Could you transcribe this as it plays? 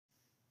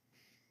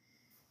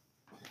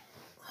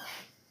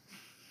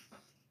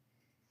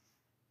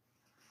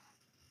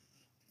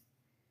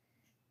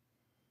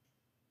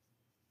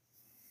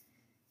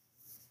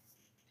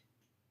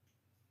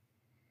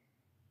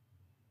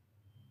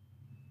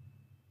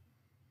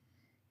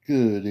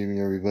Good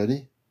evening,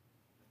 everybody.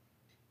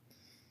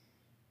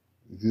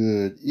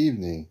 Good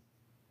evening,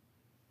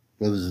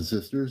 brothers and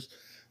sisters.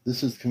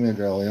 This is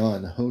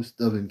CmdrAleon,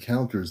 host of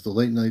Encounters, the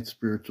late night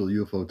spiritual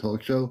UFO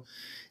talk show.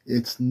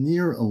 It's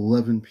near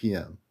 11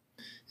 p.m.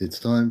 It's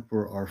time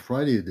for our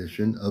Friday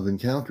edition of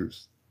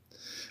Encounters.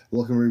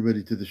 Welcome,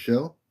 everybody, to the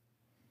show.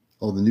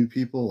 All the new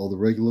people, all the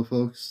regular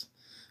folks.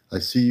 I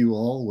see you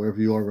all, wherever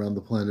you are around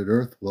the planet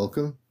Earth.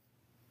 Welcome.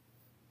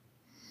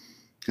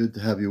 Good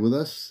to have you with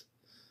us.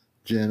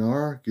 Jan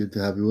R., good to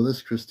have you with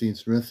us. Christine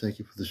Smith, thank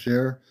you for the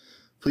share.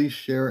 Please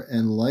share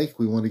and like.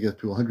 We want to get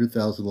to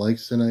 100,000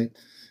 likes tonight.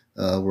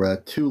 We're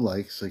at 2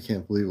 likes. I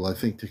can't believe it. Well, I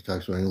think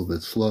TikTok's running a little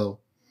bit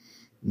slow.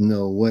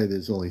 No way,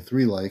 there's only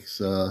 3 likes.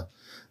 So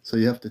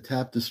you have to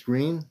tap the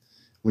screen.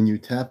 When you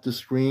tap the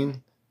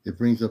screen, it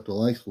brings up the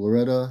likes.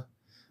 Loretta,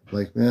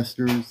 Mike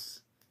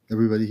Masters,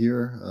 everybody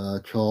here.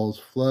 Charles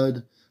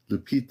Flood,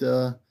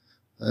 Lupita,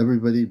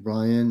 everybody,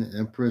 Brian,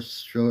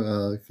 Empress,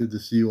 good to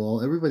see you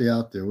all. Everybody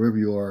out there, wherever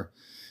you are.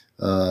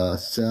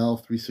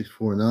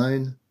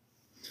 Sal3649.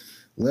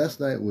 Last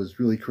night was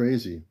really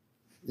crazy.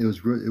 It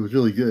was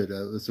really good.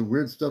 There's some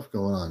weird stuff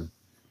going on.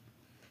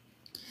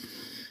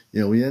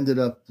 We ended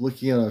up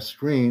looking at our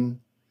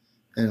screen,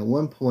 and at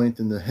one point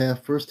in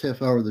the first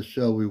half hour of the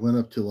show, we went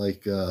up to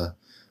like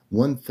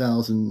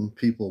 1,000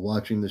 people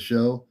watching the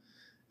show,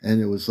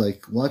 and it was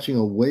like watching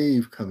a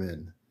wave come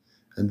in.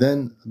 And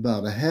then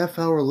about a half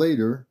hour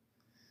later,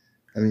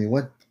 it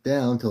went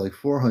down to like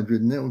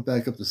 400, and then it went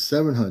back up to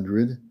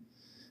 700.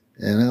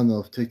 And I don't know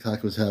if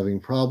TikTok was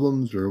having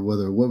problems or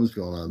what was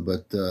going on,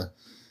 but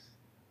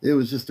it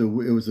was just it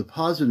was a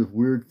positive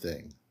weird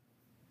thing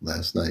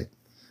last night.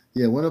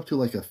 Yeah, it went up to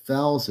like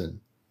 1,000.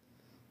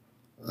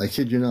 I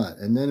kid you not.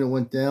 And then it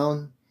went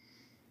down,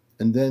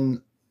 and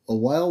then a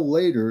while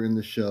later in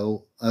the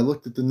show, I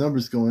looked at the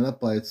numbers going up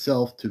by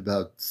itself to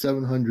about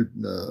 700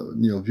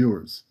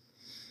 viewers.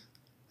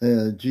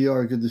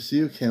 GR, good to see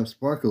you. Camp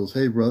Sparkles,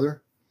 hey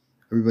brother.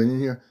 Everybody in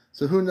here.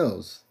 So who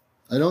knows?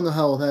 I don't know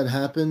how that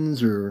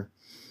happens,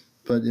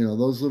 but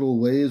those little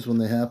waves when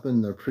they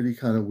happen, they're pretty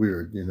kind of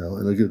weird, in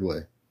a good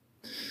way.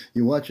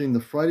 You're watching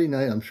the Friday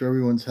night. I'm sure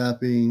everyone's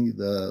happy.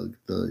 The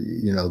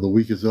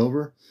week is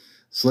over.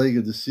 Slay,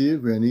 good to see you.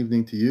 Grand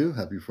evening to you.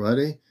 Happy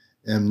Friday.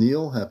 M.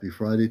 Neil, happy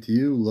Friday to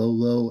you.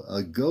 Lolo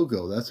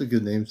Go-Go, that's a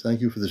good name.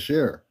 Thank you for the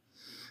share.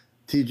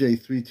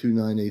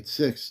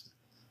 TJ32986,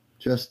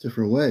 just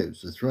different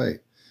waves. That's right.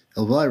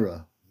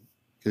 Elvira,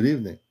 good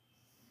evening.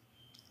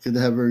 Good to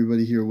have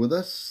everybody here with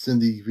us.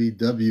 Cindy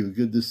VW,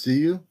 good to see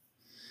you.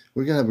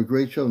 We're going to have a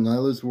great show.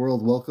 Nyla's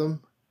World,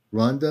 welcome.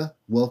 Rhonda,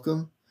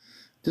 welcome.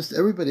 Just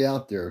everybody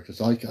out there, because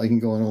I can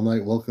go on all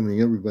night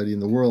welcoming everybody in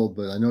the world,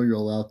 but I know you're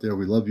all out there.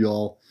 We love you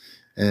all,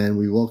 and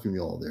we welcome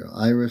you all there.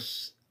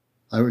 Iris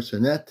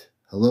Annette,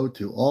 hello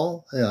to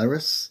all. Hey,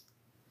 Iris.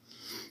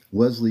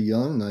 Wesley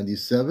Young,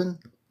 97.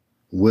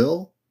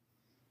 Will.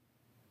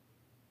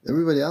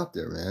 Everybody out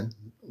there, man.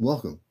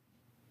 Welcome.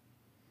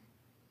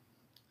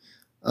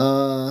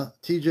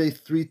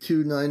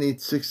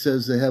 TJ32986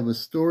 says they have a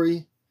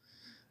story.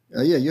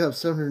 Yeah, you have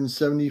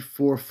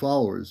 774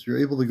 followers. You're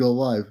able to go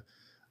live.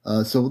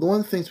 So one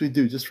of the things we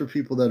do, just for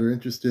people that are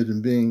interested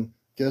in being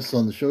guests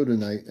on the show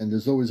tonight, and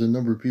there's always a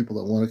number of people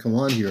that want to come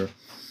on here.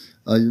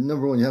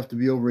 Number one, you have to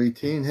be over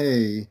 18.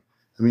 Hey,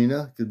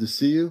 Amina, good to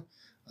see you.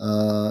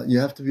 You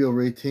have to be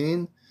over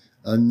 18.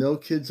 No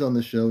kids on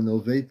the show, no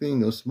vaping,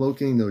 no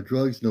smoking, no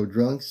drugs, no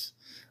drunks,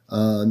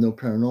 no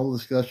paranormal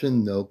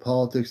discussion, no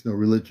politics, no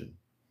religion.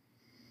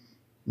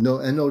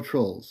 No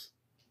trolls,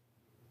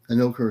 and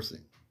no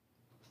cursing.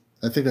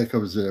 I think that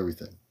covers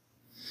everything.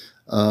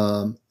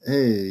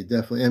 Hey,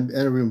 definitely, and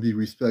everyone be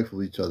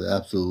respectful of each other.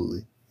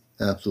 Absolutely.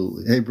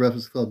 Hey,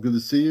 Breakfast Club, good to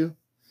see you.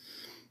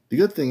 The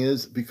good thing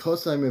is,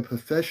 because I'm a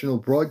professional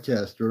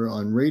broadcaster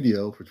on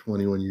radio for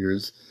 21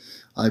 years,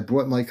 I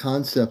brought my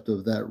concept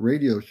of that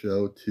radio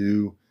show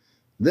to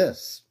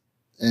this.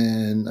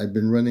 And I've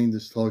been running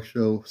this talk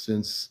show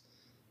since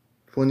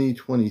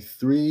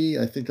 2023.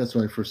 I think that's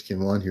when I first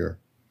came on here.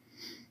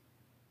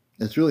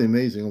 It's really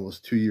amazing,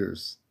 almost 2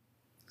 years.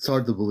 It's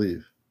hard to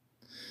believe.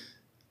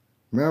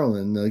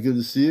 Marilyn, good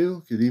to see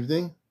you. Good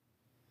evening.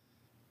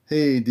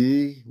 Hey,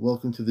 D,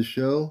 welcome to the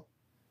show.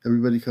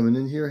 Everybody coming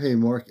in here. Hey,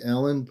 Mark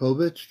Allen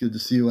Povich, good to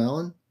see you,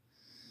 Alan.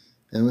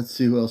 And let's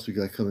see who else we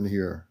got coming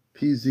here.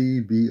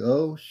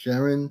 PZBO,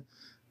 Sharon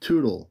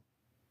Tootle,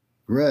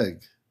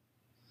 Greg,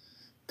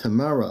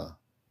 Tamara,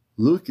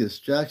 Lucas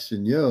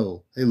Jackson,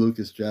 yo. Hey,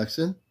 Lucas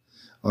Jackson.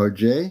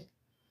 RJ,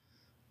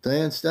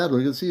 Diane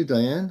Stadler, good to see you,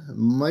 Diane.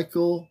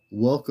 Michael,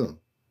 welcome.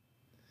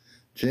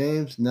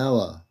 James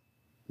Nalla,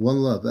 one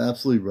love,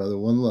 absolutely, brother,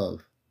 one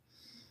love.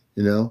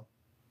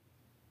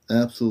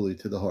 Absolutely,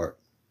 to the heart.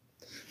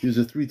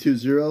 User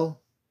 320.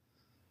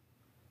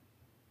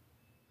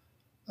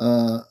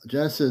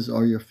 Janice says,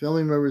 are your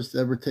family members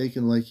ever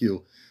taken like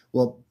you?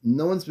 Well,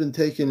 no one's been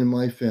taken in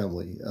my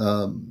family.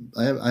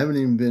 I haven't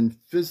even been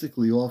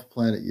physically off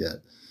planet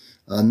yet.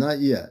 Not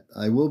yet.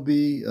 I will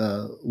be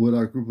with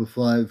our group of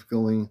 5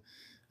 going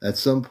at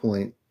some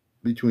point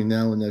between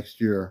now and next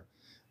year,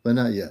 but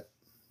not yet.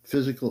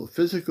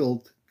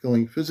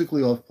 going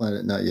physically off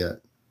planet, not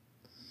yet.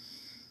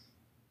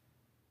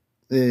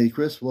 Hey,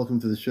 Chris, welcome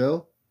to the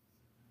show.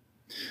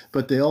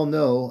 But they all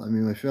know, I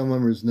mean, my family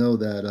members know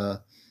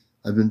that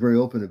I've been very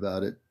open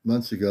about it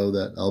months ago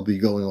that I'll be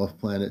going off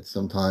planet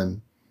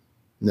sometime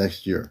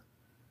next year.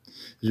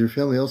 Is your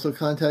family also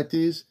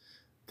contactees?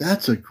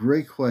 That's a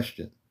great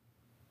question.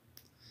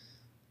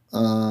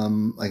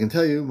 I can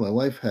tell you, my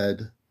wife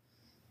has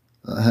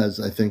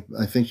I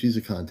think she's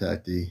a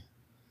contactee,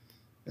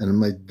 and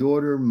my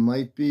daughter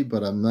might be,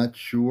 but I'm not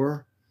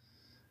sure.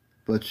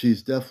 But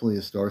she's definitely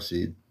a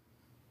starseed.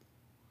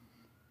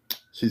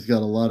 She's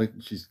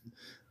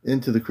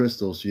into the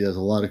crystals. She has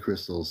a lot of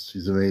crystals.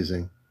 She's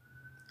amazing,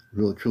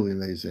 really truly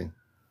amazing.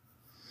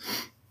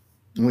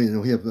 We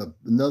have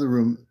another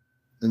room.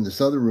 In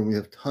this other room, we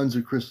have tons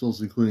of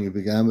crystals, including a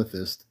big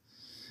amethyst,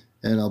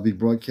 and I'll be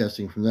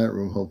broadcasting from that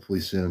room hopefully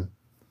soon.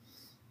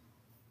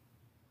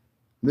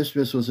 Miss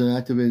wasn't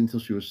activated until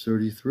she was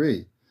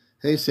 33.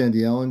 Hey,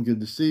 CmdrAleon,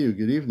 good to see you.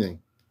 Good evening.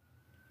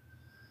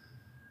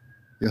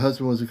 Your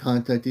husband was a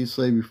contactee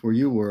slave before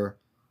you were.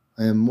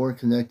 I am more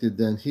connected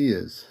than he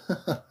is.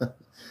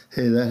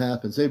 Hey, that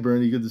happens. Hey,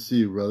 Bernie, good to see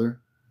you, brother.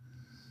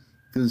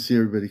 Good to see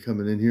everybody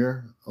coming in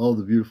here. All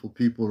the beautiful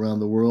people around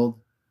the world.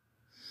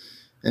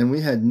 And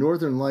we had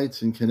northern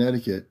lights in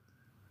Connecticut.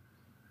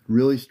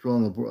 Really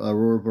strong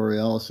aurora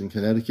borealis in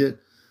Connecticut.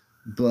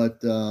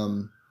 But,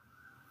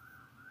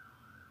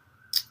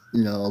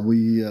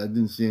 we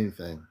didn't see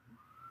anything.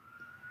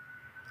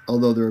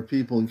 Although there are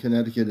people in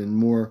Connecticut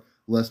in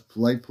less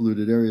light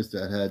polluted areas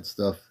that had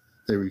stuff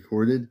they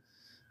recorded.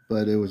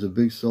 But it was a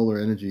big solar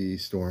energy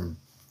storm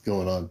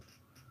going on.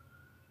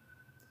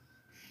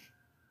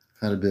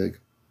 Kind of big.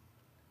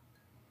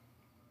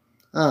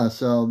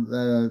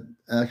 So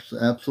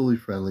actually absolutely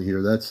friendly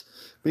here. That's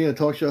being a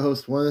talk show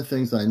host. One of the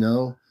things I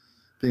know,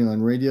 being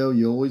on radio,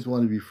 you always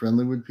want to be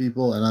friendly with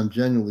people, and I'm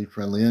genuinely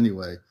friendly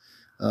anyway.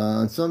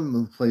 In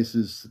some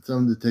places,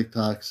 some of the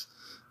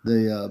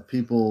TikToks,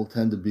 people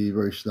tend to be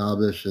very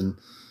snobbish, and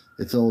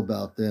it's all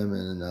about them.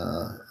 And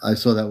I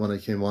saw that when I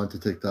came on to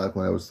TikTok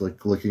when I was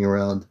looking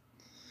around.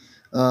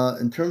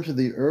 In terms of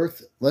the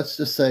Earth, let's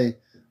just say,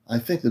 I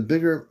think the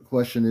bigger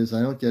question is,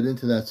 I don't get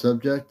into that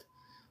subject.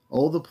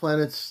 All the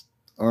planets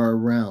are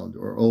round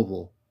or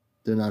oval.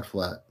 They're not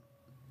flat.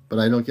 But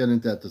I don't get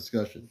into that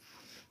discussion.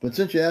 But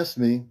since you asked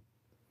me,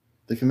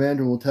 the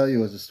commander will tell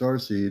you as a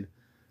starseed,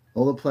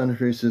 all the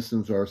planetary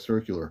systems are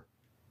circular.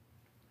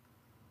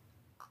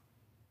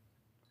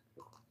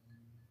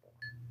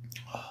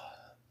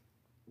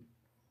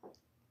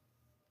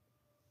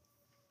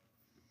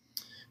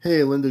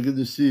 Hey, Linda, good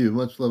to see you.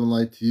 Much love and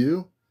light to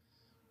you.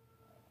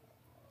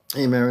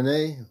 Hey,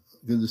 Marinee,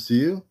 good to see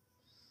you.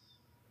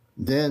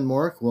 Dan,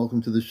 Mark,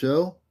 welcome to the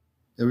show.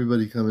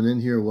 Everybody coming in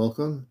here,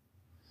 welcome.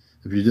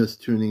 If you're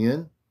just tuning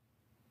in.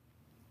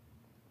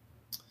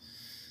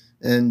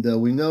 And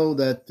we know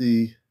that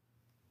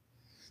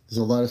there's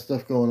a lot of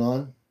stuff going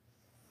on.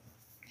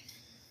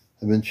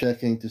 I've been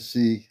checking to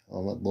see,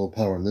 I'm at low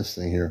power on this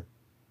thing here.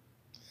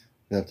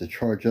 I have to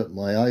charge up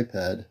my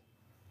iPad.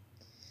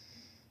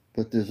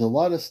 But there's a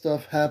lot of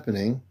stuff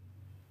happening.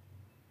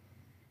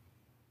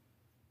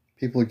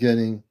 People are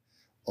getting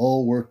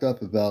all worked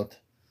up about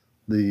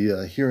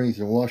the hearings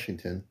in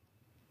Washington.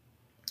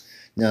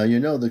 Now, you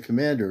know the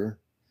commander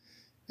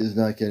is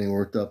not getting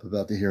worked up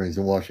about the hearings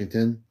in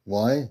Washington.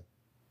 Why?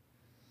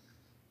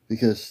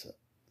 Because,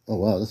 oh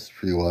wow, this is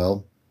pretty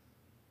wild.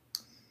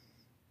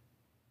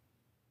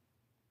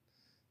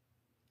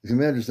 The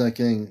commander's not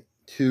getting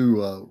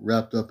too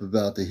wrapped up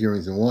about the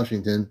hearings in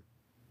Washington.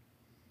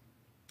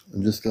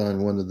 I'm just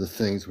on one of the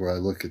things where I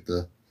look at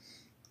the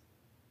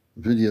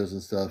videos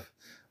and stuff.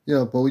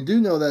 But we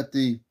do know that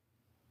the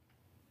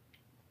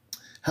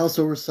House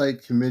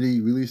Oversight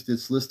Committee released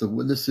its list of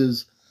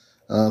witnesses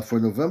for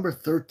November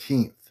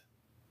 13th.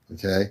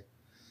 Okay?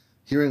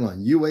 Hearing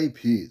on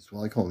UAPs,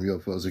 well, I call them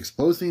UFOs,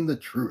 exposing the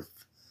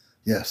truth.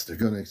 Yes, they're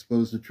going to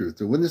expose the truth.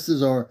 The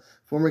witnesses are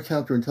former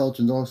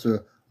counterintelligence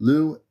officer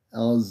Lou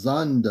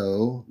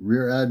Elizondo,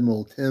 Rear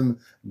Admiral Tim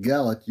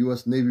Gallant,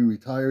 U.S. Navy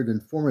retired,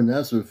 and former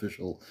NASA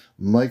official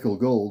Michael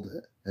Gold,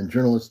 and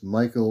journalist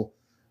Michael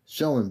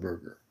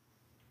Schellenberger.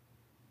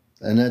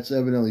 And that's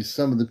evidently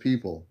some of the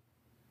people.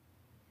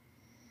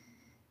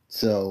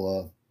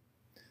 So,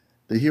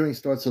 the hearing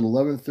starts at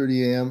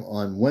 11:30 a.m.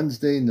 on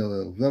Wednesday,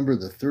 November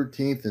the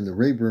 13th in the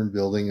Rayburn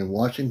Building in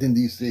Washington,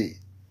 D.C.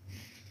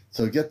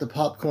 So get the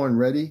popcorn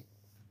ready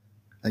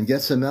and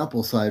get some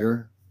apple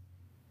cider,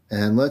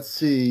 and let's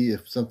see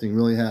if something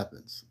really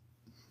happens.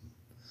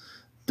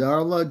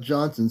 Darla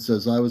Johnson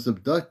says, I was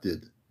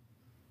abducted.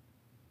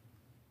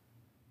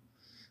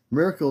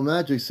 Miracle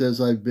Magic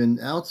says, I've been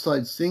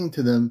outside singing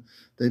to them.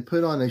 They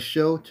put on a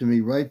show to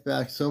me right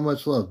back. So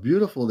much love.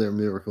 Beautiful there,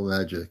 Miracle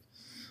Magic.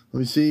 Let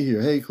me see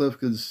here. Hey, Cliff,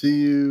 good to see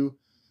you.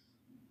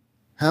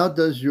 How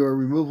does your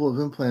removal of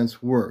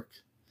implants work?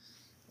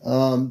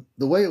 The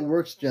way it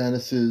works,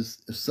 Janice,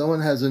 is if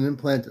someone has an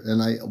implant,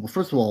 and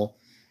first of all,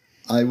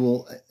 I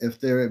will, if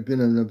there have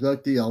been an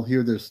abductee, I'll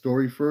hear their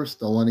story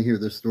first. I want to hear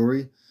their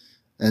story.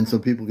 And so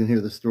people can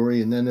hear the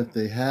story. And then if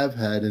they have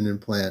had an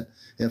implant,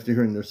 after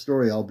hearing their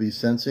story, I'll be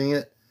sensing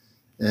it.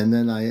 And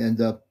then I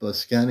end up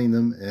scanning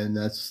them. And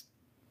that's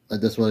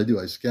what I do.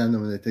 I scan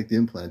them and I take the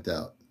implant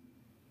out.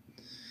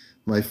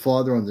 My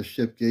father on the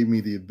ship gave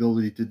me the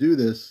ability to do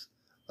this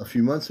a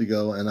few months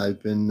ago, and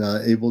I've been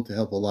able to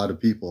help a lot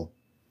of people.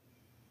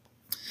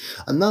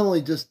 I'm not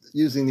only just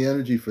using the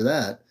energy for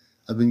that,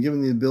 I've been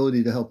given the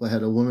ability to help. I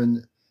had a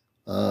woman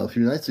a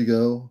few nights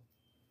ago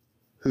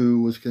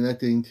who was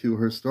connecting to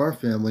her star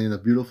family, and a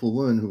beautiful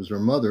woman who was her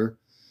mother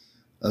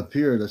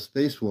appeared, a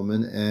space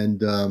woman,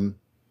 and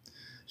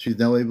she's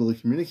now able to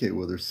communicate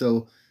with her.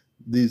 So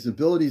these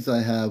abilities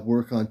I have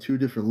work on two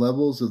different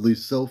levels, at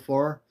least so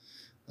far.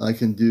 I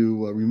can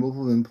do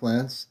removal of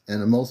implants,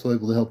 and I'm also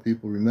able to help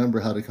people remember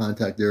how to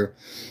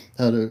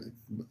how to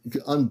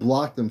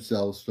unblock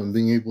themselves from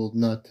being able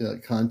not to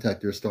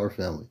contact their star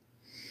family.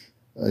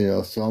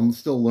 So I'm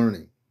still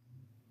learning.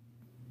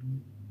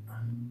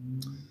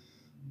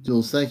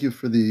 Jules, thank you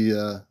for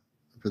the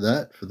for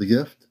the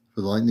gift,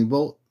 for the lightning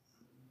bolt,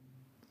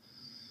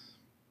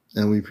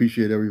 and we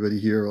appreciate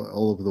everybody here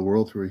all over the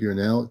world who are here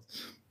now.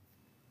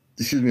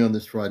 Excuse me, on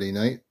this Friday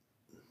night.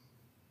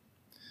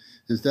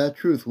 Is that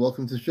truth?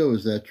 Welcome to the show.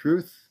 Is that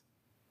truth?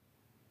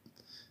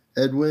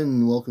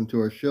 Edwin, welcome to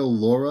our show.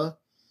 Laura,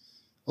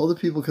 all the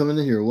people coming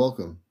in here,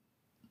 welcome.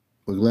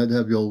 We're glad to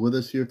have you all with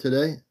us here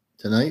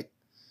tonight.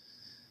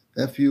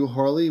 F.U.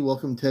 Harley,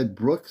 welcome. Ted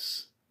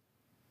Brooks,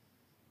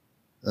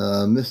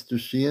 Mr.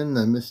 Sheehan,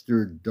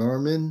 Mr.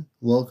 Darman,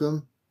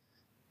 welcome.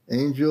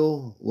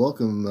 Angel,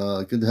 welcome.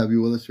 Good to have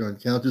you with us here on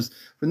Counters.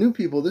 For new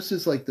people, this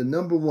is like the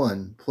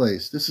 #1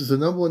 place. This is the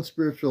 #1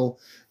 spiritual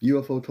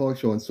UFO talk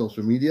show on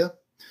social media.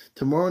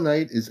 Tomorrow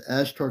night is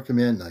Ashtar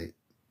Command Night.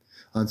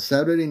 On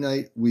Saturday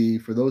night,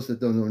 for those that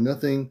don't know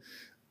nothing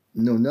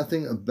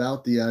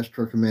about the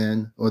Ashtar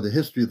Command or the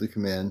history of the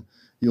command,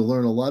 you'll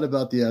learn a lot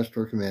about the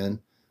Ashtar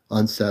Command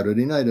on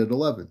Saturday night at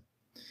 11.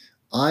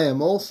 I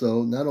am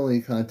also not only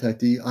a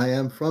contactee, I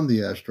am from the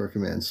Ashtar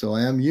Command. So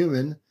I am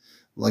human,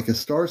 like a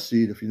star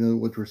seed. If you know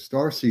what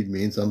star seed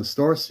means, I'm a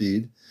star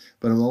seed,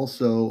 but I'm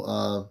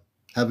also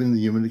having the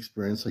human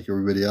experience like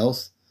everybody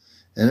else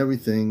and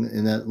everything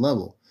in that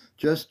level.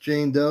 Just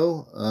Jane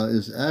Doe,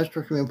 is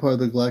Ashtar Command part of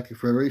the Galactic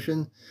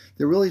Federation?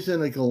 There really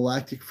isn't a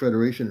Galactic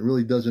Federation. It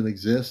really doesn't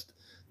exist.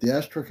 The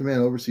Ashtar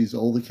Command oversees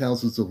all the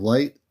councils of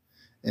light,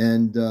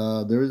 and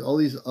there's all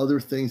these other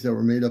things that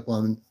were made up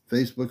on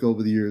Facebook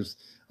over the years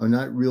are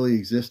not really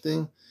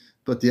existing,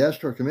 but the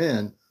Ashtar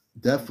Command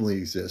definitely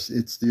exists.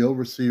 It's the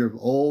overseer of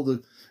all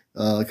the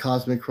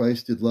cosmic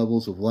Christed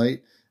levels of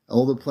light,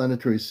 all the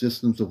planetary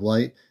systems of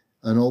light,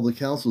 and all the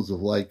councils of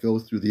light go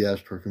through the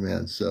Ashtar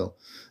Command. So,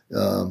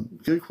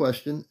 good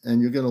question, and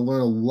you're going to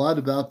learn a lot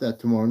about that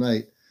tomorrow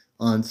night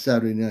on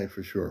Saturday night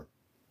for sure.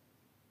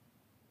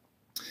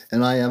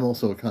 And I am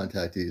also a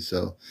contactee,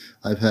 so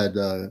I've had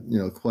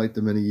quite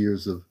the many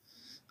years of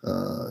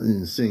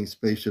seeing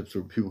spaceships,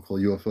 or people call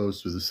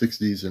UFOs, through the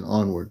 60s and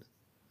onward.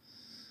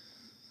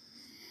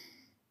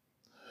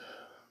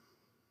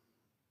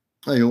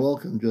 Oh, you're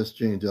welcome, Just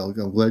Jane Del.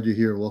 I'm glad you're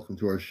here. Welcome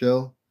to our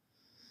show.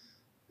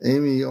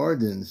 Amy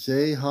Arden,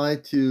 say hi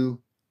to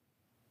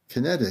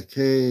Kinetic.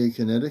 Hey,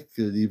 Kinetic,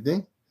 good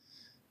evening.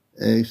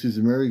 Hey,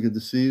 Susan Mary, good to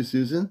see you,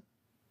 Susan.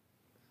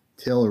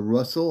 Taylor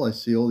Russell, I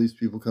see all these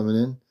people coming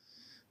in.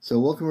 So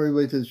welcome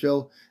everybody to the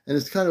show. And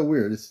it's kind of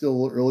weird. It's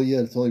still early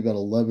yet. It's only about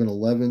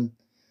 11:11.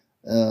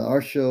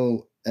 Our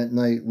show at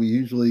night, we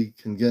usually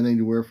can get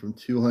anywhere from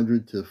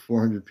 200 to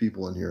 400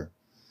 people in here.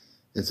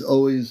 It's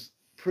always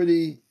a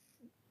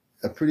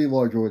pretty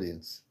large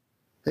audience.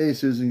 Hey,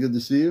 Susan, good to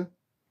see you.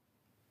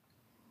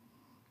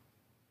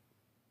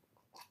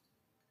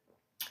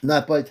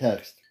 Not by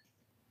text.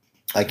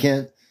 I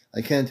can't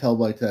tell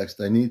by text.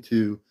 I need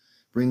to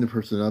bring the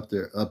person up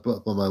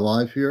on my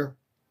live here.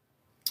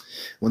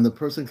 When the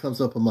person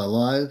comes up on my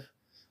live,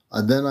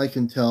 then I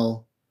can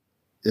tell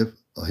if,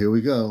 here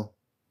we go.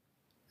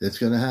 It's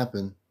going to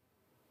happen.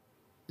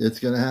 It's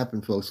going to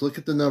happen, folks. Look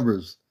at the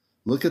numbers.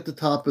 Look at the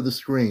top of the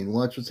screen.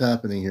 Watch what's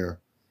happening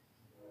here.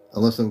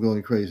 Unless I'm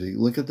going crazy.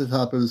 Look at the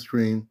top of the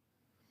screen.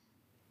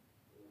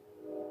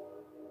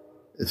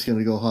 It's going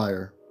to go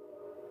higher.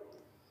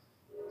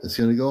 It's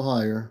going to go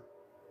higher.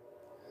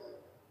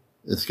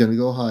 It's going to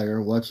go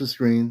higher. Watch the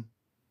screen.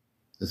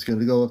 It's going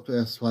to go up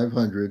past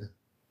 500.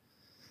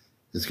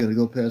 It's going to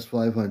go past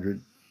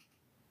 500.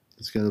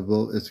 It's going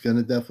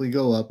to definitely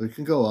go up. It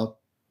can go up.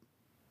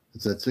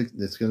 It's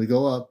going to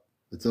go up.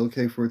 It's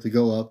okay for it to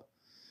go up.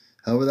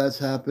 However that's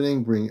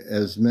happening, bring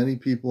as many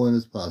people in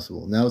as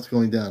possible. Now it's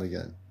going down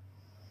again.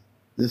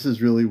 This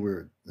is really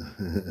weird.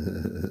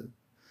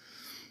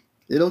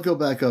 It'll go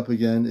back up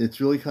again. It's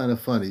really kind of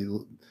funny.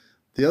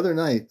 The other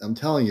night, I'm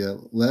telling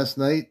you, last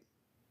night,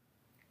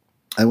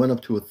 I went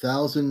up to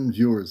 1,000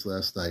 viewers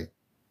last night.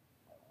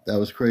 That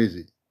was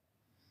crazy.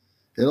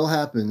 It'll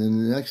happen. In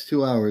the next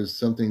 2 hours,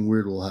 something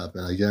weird will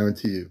happen. I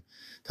guarantee you.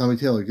 Tommy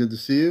Taylor, good to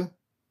see you.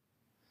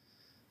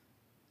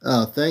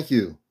 Oh, thank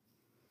you.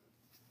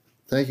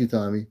 Thank you,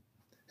 Tommy.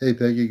 Hey,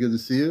 Peggy, good to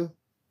see you.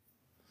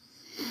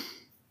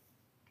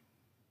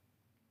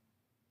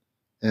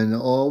 And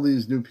all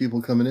these new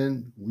people coming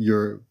in,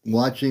 you're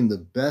watching the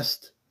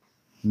best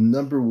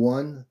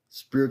 #1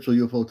 spiritual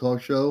UFO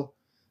talk show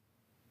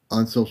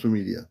on social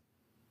media.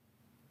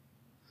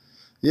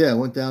 Yeah, it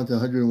went down to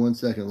 101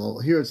 seconds. Well,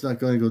 here it's not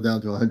going to go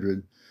down to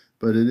 100,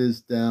 but it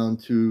is down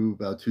to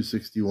about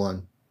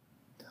 261.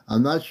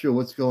 I'm not sure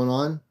what's going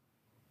on,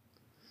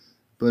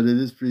 but it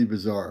is pretty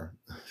bizarre.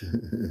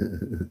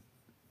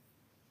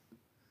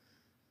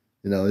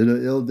 You know,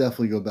 it'll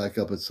definitely go back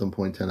up at some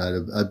point tonight.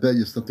 I bet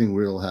you something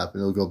weird will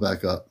happen. It'll go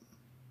back up.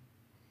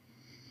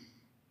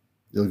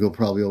 It'll go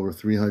probably over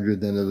 300,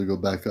 then it'll go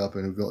back up,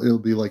 and it'll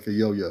be like a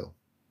yo-yo.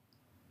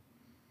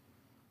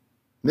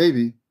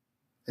 Maybe.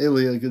 Hey,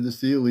 Leah, good to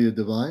see you. Leah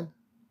Divine.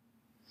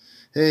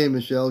 Hey,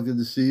 Michelle, good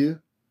to see you.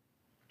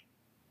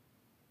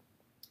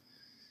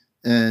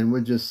 And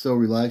we're just so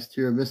relaxed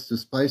here. Mr.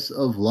 Spice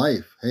of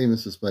Life. Hey,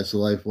 Mr. Spice of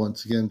Life,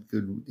 once again,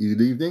 good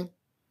evening.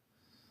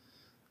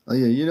 Oh,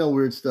 yeah, you know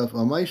weird stuff.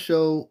 On my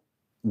show,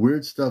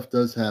 weird stuff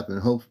does happen.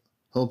 Hope,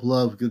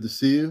 love, good to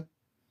see you.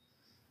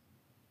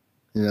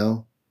 You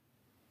know,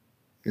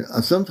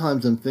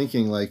 sometimes I'm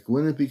thinking, like,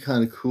 wouldn't it be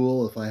kind of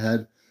cool if I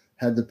had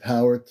the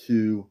power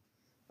to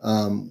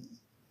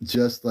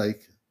just,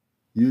 like,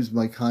 use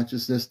my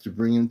consciousness to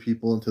bring in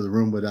people into the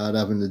room without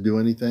having to do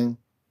anything?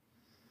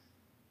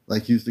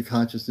 Like, use the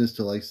consciousness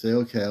to, like, say,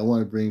 okay, I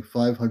want to bring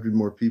 500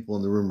 more people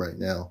in the room right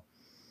now.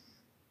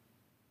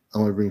 I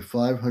want to bring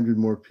 500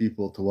 more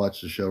people to watch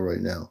the show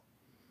right now.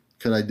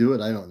 Could I do it?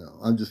 I don't know.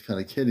 I'm just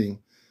kind of kidding.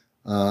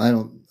 I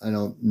don't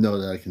know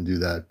that I can do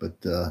that, but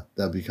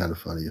that'd be kind of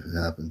funny if it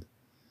happened.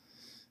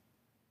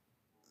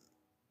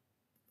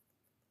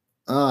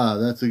 Ah,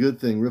 that's a good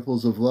thing.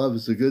 Ripples of love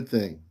is a good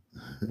thing.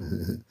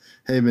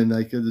 Hey,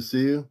 Midnight, good to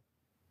see you.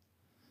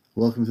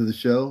 Welcome to the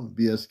show.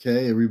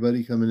 BSK,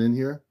 everybody coming in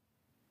here.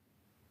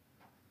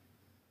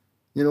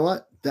 You know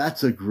what?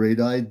 That's a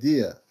great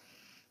idea.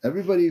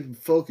 Everybody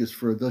focus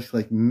for just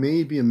like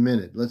maybe a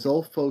minute. Let's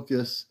all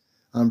focus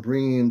on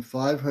bringing in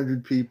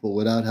 500 people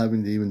without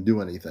having to even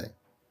do anything.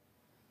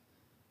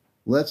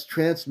 Let's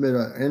transmit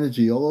our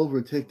energy all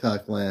over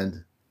TikTok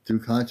land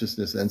through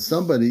consciousness, and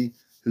somebody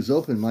who's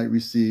open might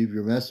receive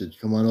your message.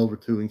 Come on over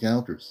to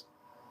Encounters.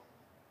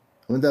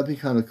 Wouldn't that be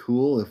kind of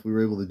cool if we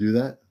were able to do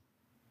that?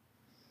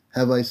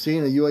 Have I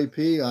seen a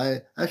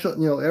UAP?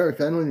 Actually,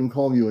 Eric, I don't even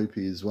call them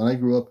UAPs. When I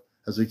grew up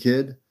as a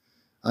kid,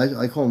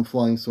 I call them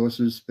flying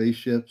saucers,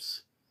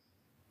 spaceships.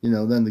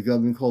 Then the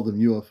government called them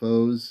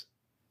UFOs.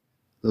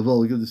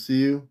 Lavola, good to see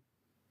you.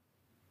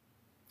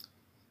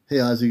 Hey,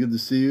 Ozzy, good to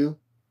see you.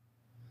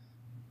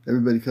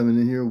 Everybody coming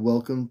in here,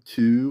 welcome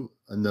to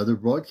another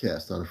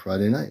broadcast on a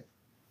Friday night.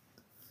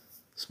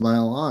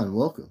 Smile on,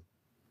 welcome.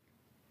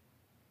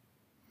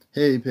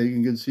 Hey,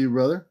 Pagan, good to see you,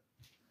 brother.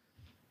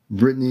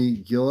 Brittany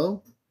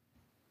Gillo.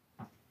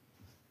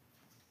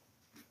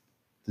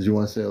 Did you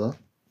want to say hello?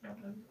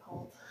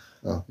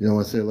 Oh, you don't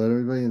want to say hello to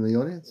everybody in the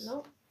audience?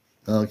 Nope.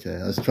 Okay,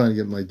 I was trying to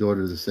get my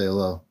daughter to say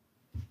hello,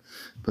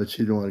 but she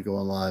didn't want to go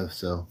on live,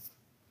 so.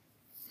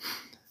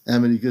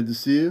 Amity, good to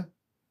see you.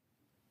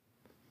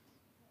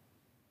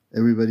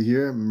 Everybody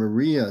here.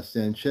 Maria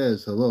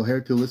Sanchez, hello.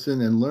 Here to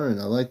listen and learn.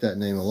 I like that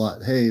name a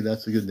lot. Hey,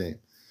 that's a good name.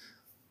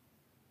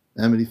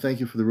 Amity, thank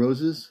you for the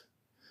roses.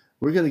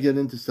 We're going to get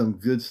into some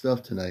good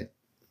stuff tonight.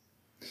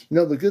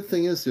 The good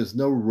thing is there's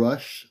no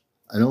rush.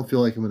 I don't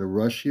feel like I'm in a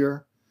rush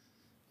here.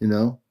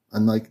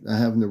 Unlike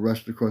having to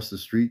rush across the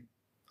street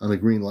on a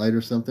green light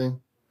or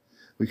something.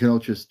 We can all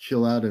just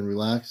chill out and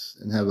relax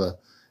and have a,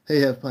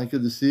 hey, Half Pint,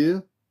 good to see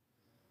you.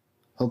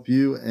 Hope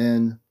you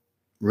and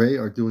Ray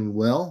are doing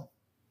well.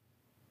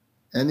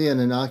 And the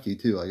Anunnaki,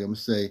 too. I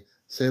must say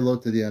hello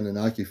to the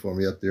Anunnaki for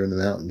me up there in the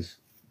mountains.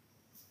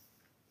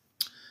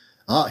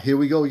 Ah, here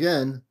we go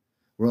again.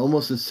 We're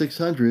almost at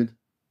 600.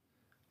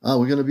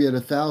 We're going to be at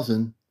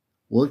 1,000.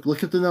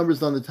 Look at the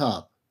numbers on the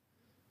top.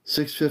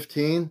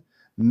 615.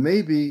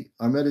 Maybe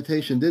our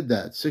meditation did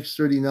that.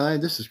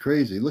 639. This is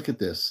crazy. Look at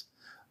this.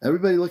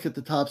 Everybody look at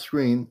the top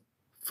screen.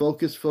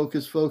 Focus,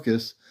 focus,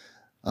 focus.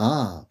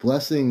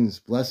 Blessings,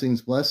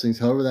 blessings, blessings.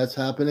 However that's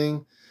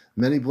happening,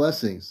 many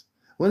blessings.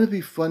 Wouldn't it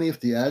be funny if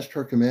the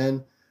Ashtar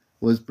Command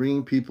was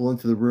bringing people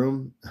into the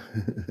room?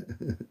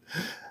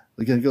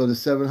 We're going to go to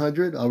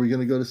 700. Are we going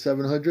to go to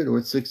 700 or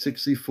at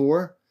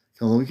 664?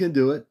 Come on, we can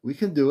do it. We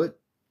can do it.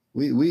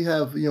 We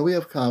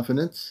have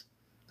confidence.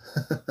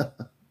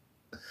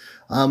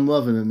 I'm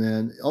loving it,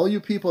 man. All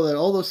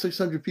those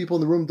 600 people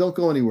in the room, don't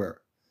go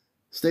anywhere.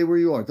 Stay where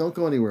you are. Don't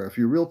go anywhere. If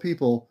you're real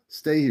people,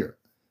 stay here.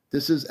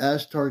 This is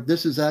Ashtar.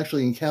 This is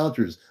actually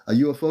Encounters, a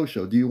UFO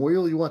show. Do you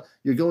really want?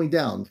 You're going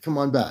down. Come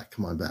on back.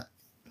 Come on back.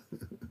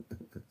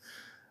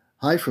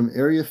 Hi from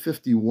Area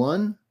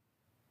 51.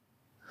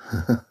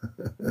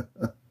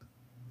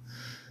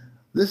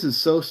 This is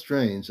so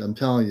strange. I'm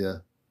telling you,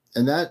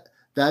 and that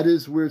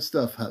is weird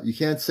stuff. You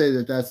can't say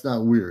that that's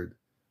not weird.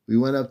 We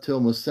went up to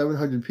almost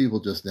 700 people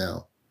just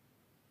now.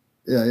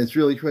 Yeah, it's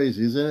really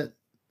crazy, isn't it?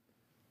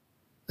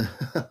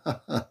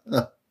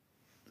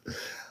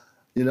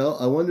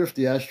 I wonder if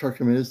the Ashtar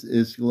Command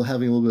is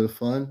having a little bit of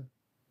fun.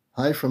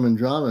 Hi from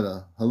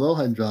Andromeda. Hello,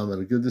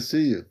 Andromeda. Good to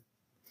see you.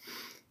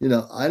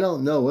 I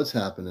don't know what's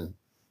happening.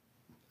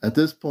 At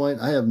this point,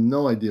 I have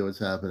no idea what's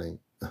happening.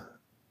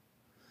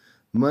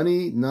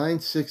 Money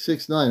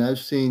 9669. I've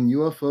seen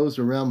UFOs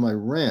around my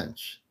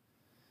ranch.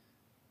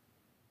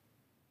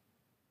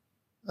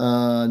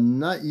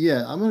 Not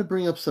yet. I'm going to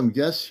bring up some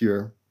guests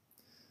here.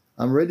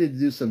 I'm ready to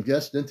do some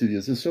guest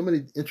interviews. There's so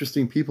many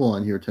interesting people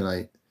on here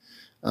tonight.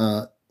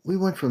 We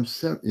went from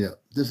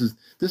this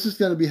is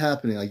going to be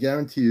happening. I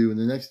guarantee you in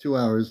the next 2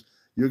 hours,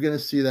 you're going to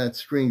see that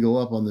screen go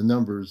up on the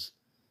numbers.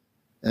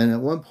 And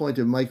at one point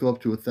it might go up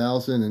to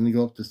 1,000 and then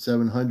go up to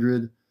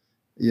 700.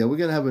 Yeah, we're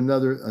going to have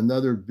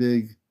another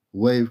big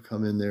wave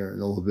come in there in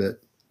a little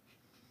bit.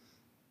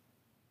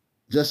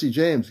 Jesse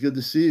James, good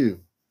to see you.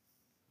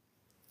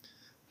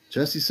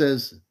 Jesse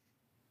says,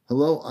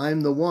 hello, I'm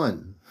the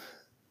one.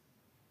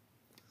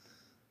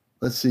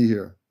 Let's see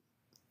here.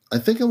 I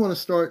think I want to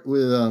start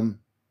with I'm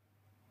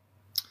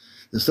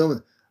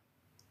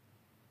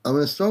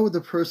going to start with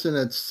the person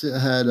that's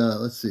had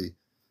let's see.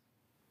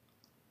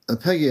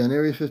 Peggy on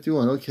Area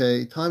 51.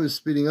 Okay, time is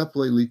speeding up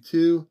lately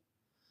too.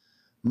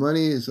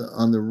 Money is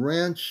on the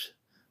ranch.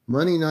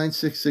 Money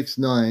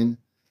 9669.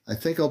 I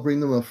think I'll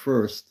bring them up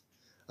first.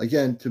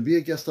 Again, to be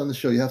a guest on the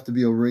show, you have to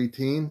be over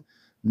 18.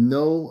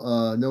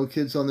 No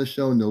kids on the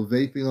show. No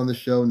vaping on the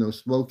show. No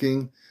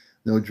smoking.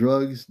 No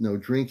drugs. No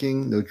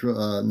drinking. No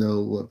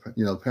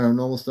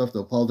paranormal stuff.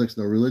 No politics.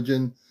 No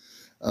religion.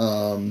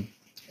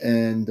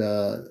 And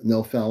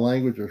no foul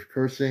language or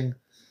cursing.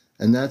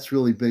 And that's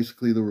really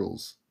basically the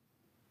rules.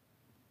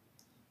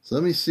 So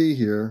let me see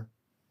here.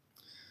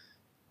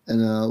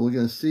 And we're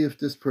going to see if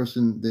this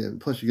person,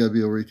 plus you got to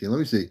be over 18. Let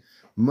me see.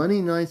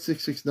 Money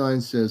 9669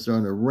 says they're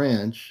on a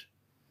ranch,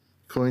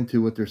 according to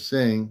what they're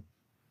saying.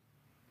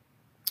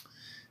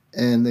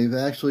 And they've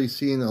actually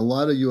seen a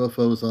lot of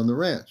UFOs on the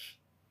ranch.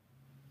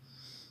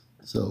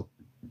 So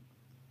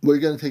we're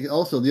going to take it.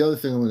 Also, the other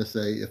thing I'm going to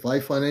say, if I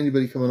find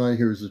anybody coming on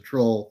here who's a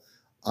troll,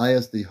 I,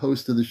 as the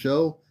host of the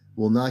show,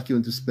 will knock you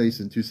into space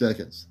in 2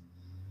 seconds.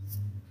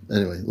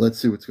 Anyway, let's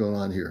see what's going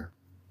on here.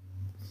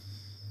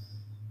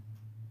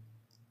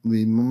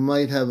 We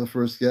might have a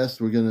first guest.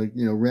 We're going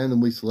to,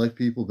 randomly select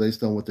people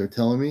based on what they're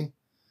telling me.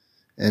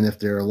 And if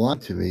they're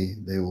lying to me,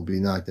 they will be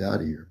knocked out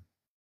of here.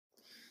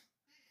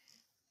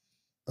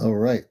 All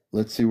right.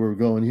 Let's see where we're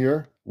going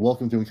here.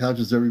 Welcome to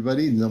Encounters,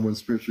 everybody, the #1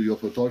 spiritual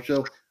UFO talk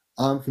show.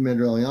 I'm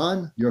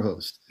CmdrAleon, your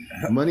host.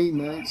 Money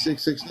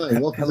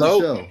 9669. Welcome to the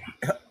show.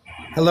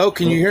 Hello,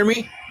 can you hear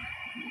me?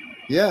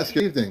 Yes,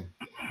 good evening.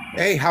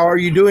 Hey, how are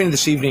you doing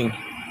this evening?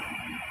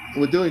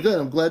 We're doing good.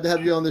 I'm glad to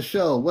have you on the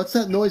show. What's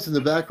that noise in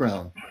the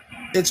background?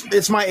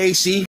 It's my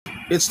AC.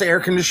 It's the air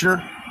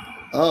conditioner.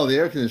 Oh, the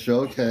air conditioner.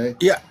 Okay.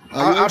 Yeah,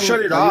 I'll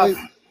shut it off.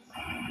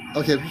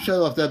 Okay, if you shut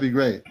it off, that'd be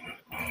great.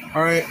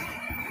 All right.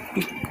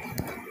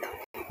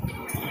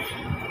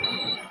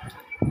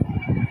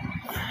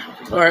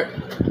 All right.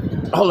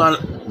 Hold on.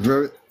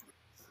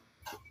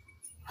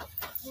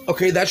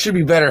 Okay, that should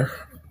be better.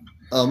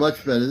 Oh, much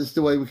better. This is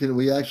the way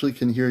we actually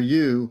can hear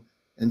you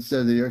instead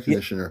of the air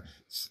conditioner. Yeah.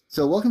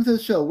 So welcome to the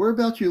show.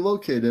 Whereabouts are you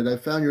located? I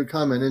found your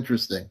comment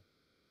interesting.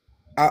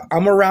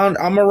 I'm around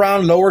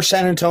Lower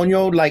San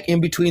Antonio, like in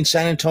between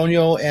San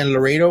Antonio and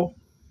Laredo.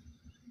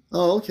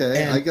 Oh,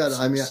 okay. And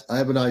I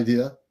have an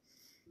idea.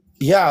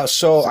 Yeah,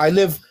 so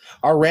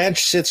our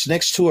ranch sits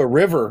next to a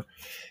river,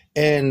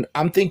 and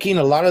I'm thinking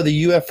a lot of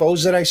the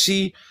UFOs that I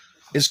see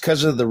is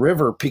because of the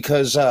river,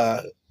 because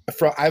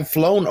I've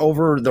flown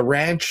over the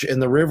ranch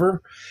and the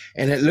river,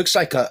 and it looks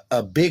like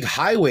a big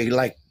highway,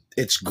 like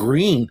it's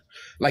green,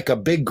 like a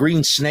big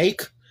green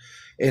snake.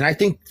 And I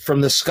think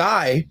from the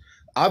sky,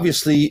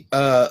 obviously,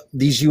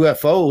 these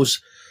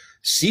UFOs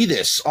see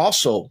this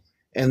also,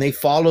 and they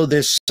follow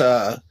this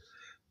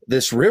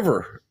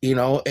river,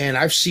 and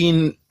I've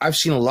seen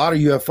a lot of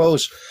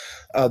UFOs.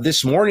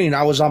 This morning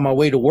I was on my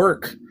way to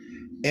work,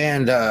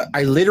 and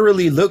I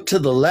literally looked to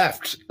the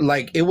left,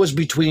 like it was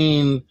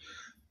between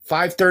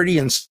 5:30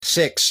 and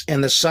 6,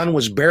 and the sun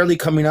was barely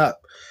coming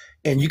up,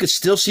 and you could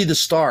still see the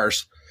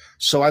stars.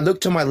 So I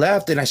looked to my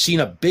left, and I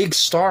seen a big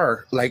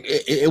star, like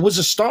it was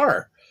a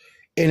star,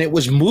 and it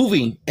was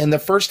moving. And the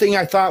first thing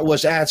I thought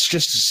was, it's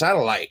just a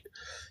satellite,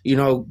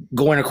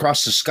 going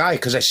across the sky,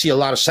 because I see a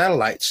lot of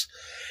satellites.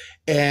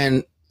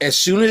 And as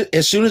soon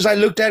as I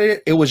looked at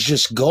it, it was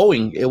just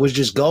going. It was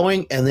just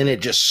going, and then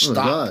it just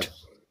stopped. Oh,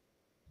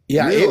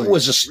 yeah, really?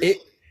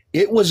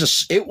 It was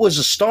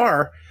a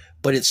star,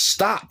 but it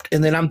stopped.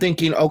 And then I'm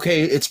thinking,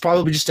 okay, it's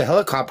probably just a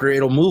helicopter.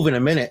 It'll move in a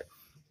minute.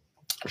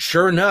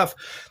 Sure enough,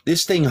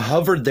 this thing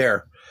hovered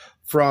there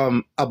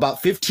from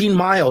about 15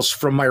 miles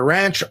from my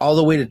ranch all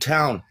the way to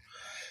town.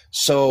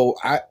 So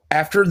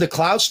after the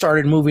clouds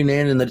started moving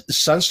in and the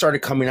sun started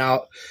coming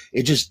out,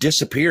 it just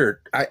disappeared.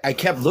 I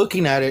kept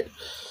looking at it,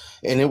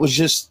 and it was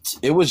just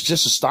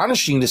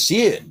astonishing to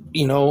see it,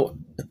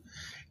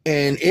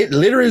 and it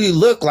literally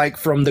looked like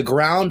from the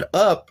ground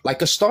up,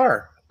 like a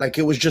star, like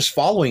it was just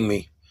following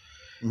me.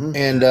 Mm-hmm.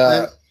 And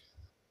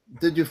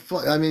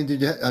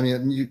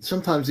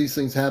sometimes these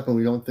things happen.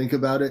 We don't think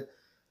about it.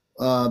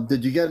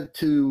 Did you get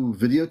to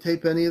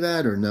videotape any of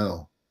that or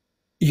no?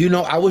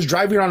 I was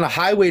driving on the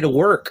highway to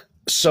work,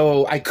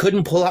 so I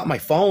couldn't pull out my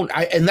phone.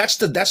 And that's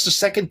the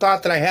second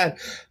thought that I had.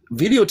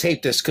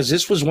 Videotape this, because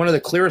this was one of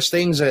the clearest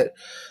things that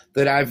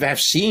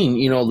I've seen,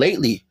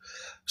 lately.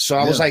 So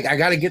I was Yeah, like, I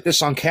got to get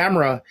this on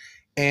camera.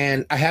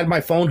 And I had my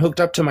phone hooked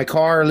up to my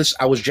car.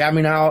 I was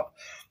jamming out.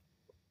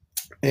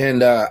 And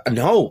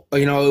no,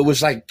 it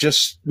was like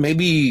just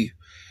maybe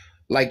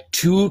like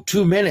two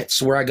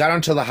minutes where I got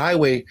onto the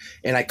highway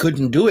and I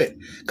couldn't do it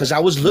because I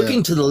was yeah,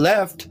 looking to the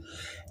left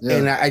yeah.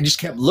 and I just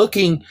kept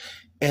looking.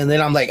 And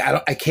then I'm like,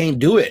 I can't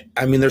do it.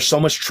 I mean, there's so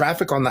much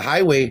traffic on the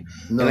highway.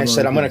 And No, I no,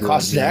 said, you I'm can going to do it.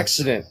 cause an Yeah,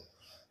 accident.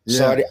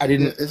 So yeah. I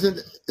didn't. Isn't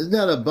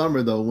that a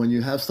bummer though when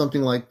you have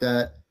something like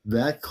that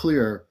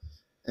clear,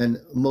 and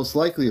most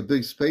likely a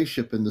big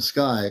spaceship in the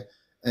sky,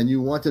 and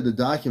you wanted to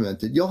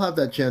document it? You'll have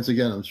that chance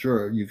again, I'm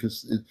sure.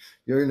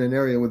 You're in an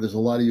area where there's a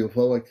lot of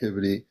UFO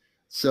activity,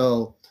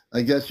 so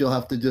I guess you'll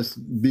have to just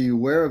be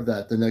aware of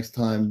that the next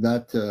time.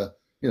 Not to,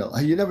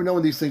 you never know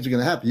when these things are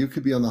going to happen. You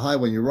could be on the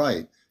highway, and you're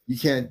right. You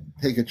can't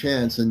take a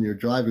chance, and you're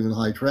driving in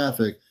high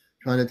traffic,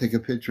 trying to take a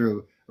picture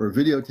of, or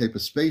videotape a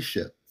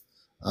spaceship.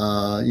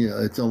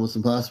 It's almost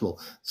impossible.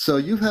 So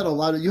you have a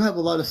lot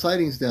of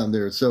sightings down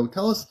there. So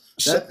tell us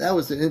So,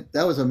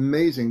 that was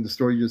amazing. The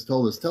story you just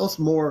told us. Tell us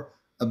more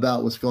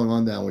about what's going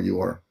on down where you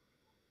are.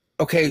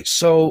 okay.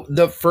 So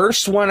the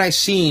first one I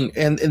seen,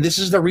 and this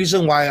is the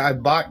reason why I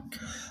bought,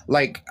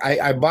 like,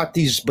 I bought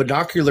these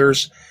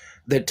binoculars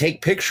that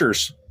take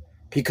pictures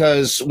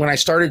because when I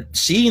started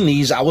seeing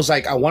these, I was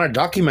like, I want to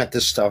document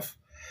this stuff.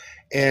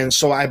 And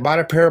so I bought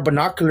a pair of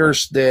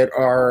binoculars that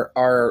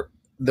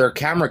they're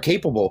camera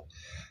capable.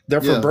 Yeah.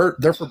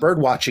 They're for bird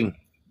watching.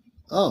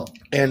 Oh.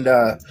 And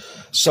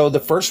so the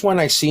first one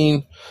I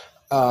seen,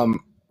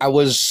 I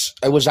was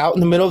out in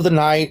the middle of the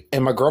night,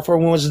 and my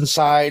girlfriend was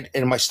inside,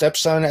 and my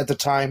stepson at the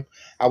time,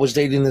 I was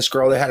dating this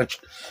girl that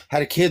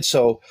had a kid.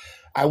 So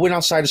I went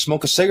outside to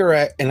smoke a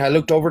cigarette, and I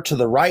looked over to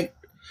the right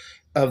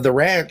of the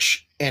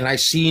ranch, and I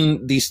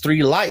seen these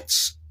three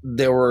lights.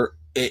 They were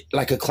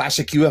like a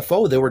classic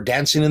UFO. They were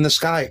dancing in the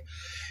sky,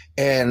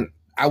 and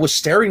I was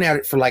staring at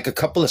it for like a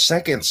couple of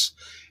seconds,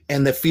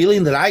 and the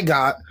feeling that I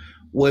got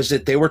was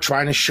that they were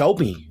trying to show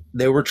me.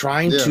 They were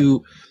trying Yeah.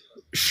 to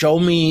show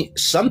me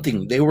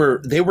something. They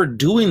were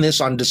doing this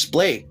on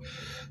display.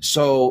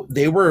 So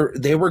they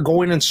were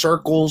going in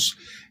circles,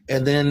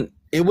 and then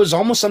it was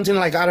almost something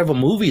like out of a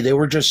movie. They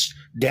were just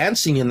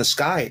dancing in the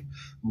sky, Yeah.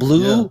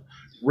 blue,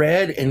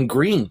 red, and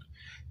green.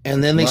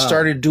 And then they Wow.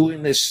 started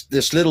doing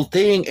this little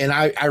thing, and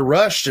I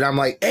rushed, and I'm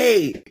like,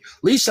 "Hey,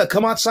 Lisa,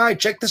 come outside,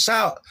 check this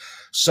out."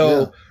 Yeah.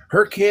 So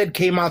her kid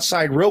came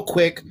outside real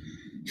quick.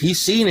 He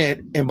seen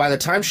it, and by the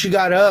time she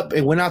got up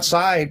and went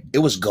outside, it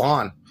was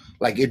gone.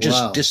 Like it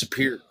just Wow.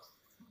 disappeared.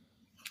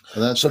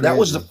 Well, that's So that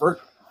was the crazy.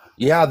 first.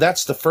 Yeah,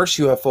 that's the first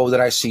UFO that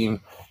I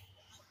seen.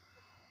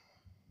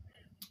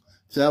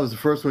 So that was the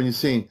first one you've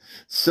seen.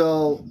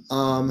 So,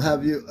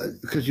 have you,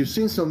 because you've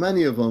seen so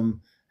many of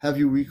them, have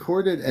you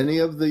recorded any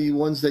of the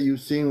ones that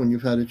you've seen when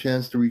you've had a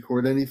chance to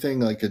record anything,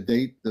 like a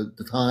date, the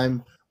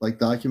time, like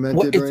Well,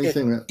 documented or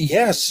anything?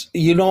 yes,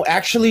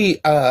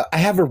 actually, I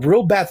have a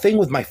real bad thing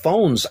with my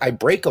phones. I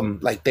break them,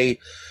 like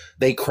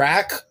they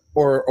crack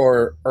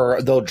or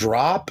they'll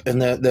drop and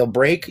they'll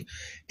break.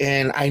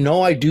 And I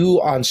know I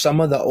do on some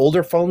of the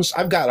older phones.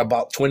 I've got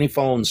about 20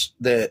 phones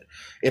that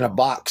in a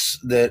box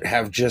that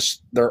have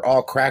they're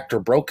all cracked or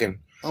broken.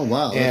 Oh,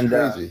 wow. That's And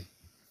crazy.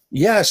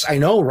 yes, I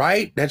know,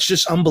 right? That's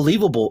just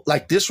unbelievable.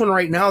 Like this one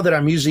right now that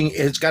I'm using,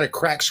 it's got a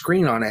cracked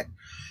screen on it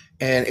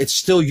and it's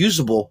still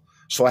usable.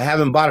 So I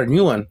haven't bought a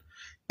new one.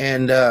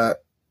 And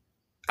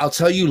I'll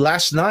tell you,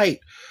 last night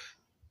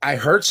I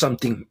heard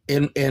something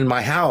in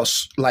my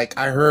house. Like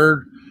I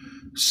heard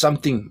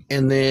something,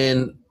 and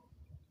then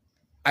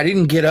I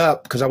didn't get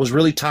up because I was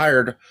really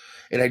tired,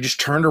 and I just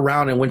turned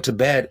around and went to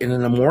bed. And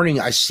in the morning,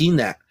 I seen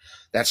that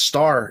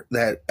star.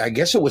 That I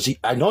guess it was.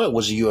 I know it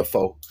was a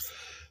UFO.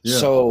 Yeah.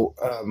 So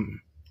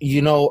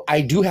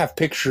I do have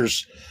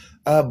pictures,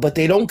 but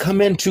they don't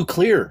come in too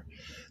clear.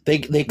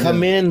 They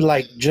come Yeah. in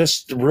like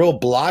just real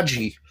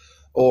blotchy,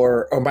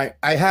 or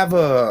I have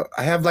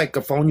like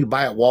a phone you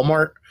buy at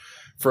Walmart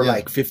for Yeah.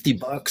 like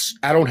 $50.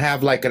 I don't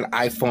have like an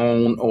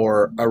iPhone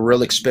or a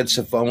real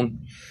expensive phone,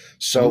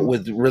 so Hmm.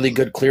 with really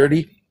good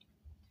clarity.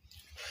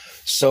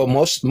 So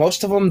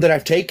most of them that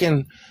I've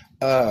taken,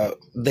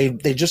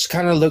 they just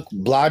kind of look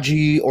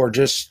blotchy or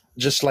just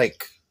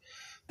like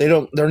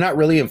they're not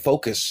really in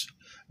focus.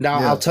 Now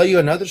I'll Yeah. tell you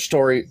another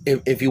story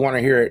if you want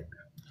to hear it.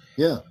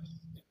 Yeah.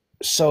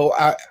 So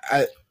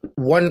I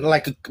one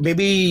like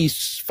maybe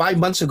 5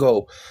 months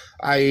ago,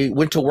 I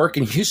went to work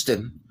in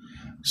Houston.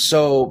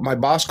 So my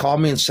boss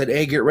called me and said,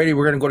 "Hey, get ready.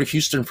 We're going to go to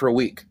Houston for a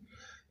week."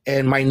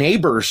 And my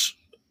neighbors,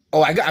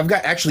 oh, I've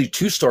got actually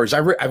two stories.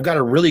 I've got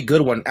a really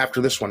good one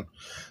after this one.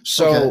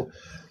 Okay.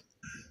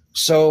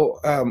 So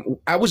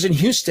I was in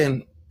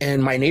Houston,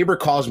 and my neighbor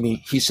calls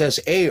me. He says,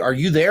 "Hey, are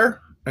you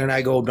there?" And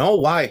I go, "No,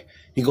 why?"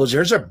 He goes,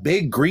 "There's a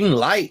big green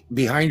light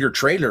behind your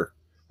trailer."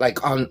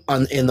 like on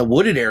in the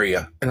wooded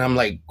area. And I'm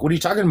like, what are you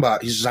talking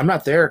about? He says, I'm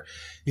not there.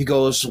 He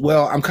goes,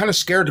 well, I'm kind of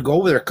scared to go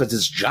over there because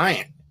it's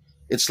giant.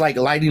 It's like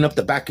lighting up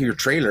the back of your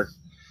trailer.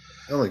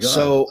 Oh my God.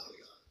 So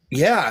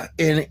yeah,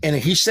 and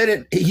he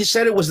said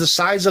it was the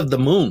size of the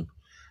moon.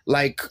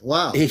 Like,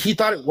 wow. He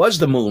thought it was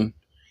the moon.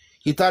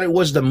 He thought it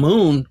was the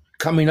moon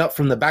coming up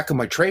from the back of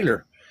my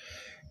trailer.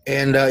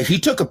 And he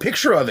took a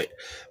picture of it.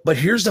 But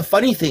here's the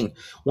funny thing.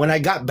 When I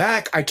got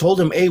back, I told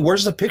him, hey,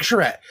 where's the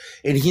picture at?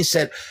 And he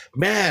said,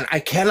 man, I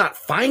cannot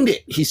find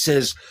it. He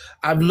says,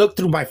 I've looked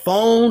through my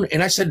phone.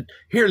 And I said,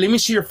 here, let me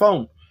see your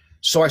phone.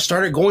 So I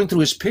started going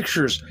through his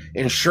pictures.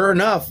 And sure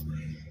enough,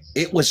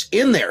 it was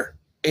in there.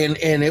 And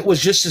it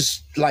was just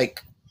as like,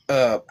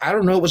 I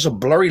don't know, it was a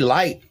blurry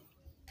light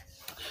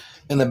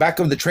in the back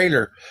of the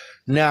trailer.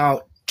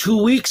 Now,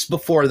 2 weeks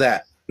before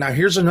that, now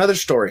here's another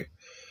story.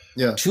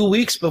 Yeah. 2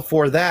 weeks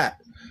before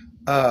that,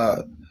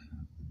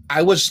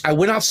 I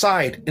went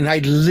outside and I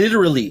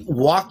literally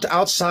walked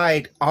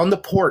outside on the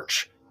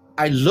porch.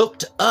 I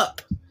looked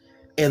up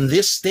and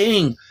this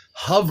thing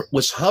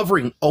was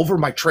hovering over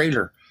my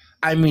trailer.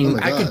 I mean,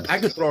 I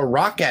could throw a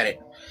rock at it.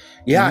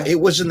 Yeah, mm-hmm.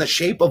 It was in the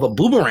shape of a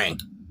boomerang.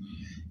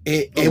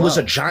 It was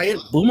a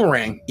giant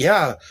boomerang.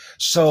 Yeah.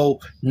 So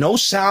no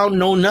sound,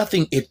 no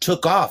nothing. It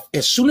took off.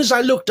 As soon as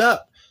I looked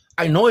up,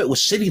 I know it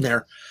was sitting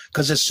there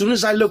because as soon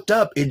as I looked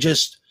up, it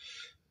just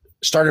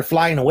started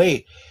flying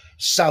away.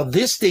 So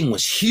this thing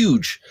was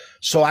huge.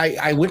 So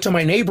I went to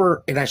my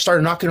neighbor and I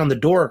started knocking on the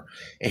door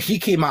and he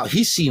came out.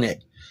 He's seen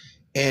it.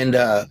 And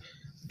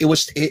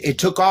it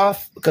took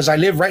off because I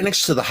live right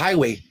next to the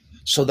highway.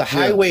 So the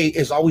highway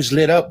is always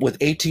lit up with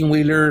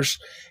 18-wheelers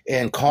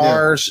and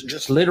cars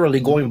just literally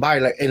going by.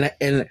 Like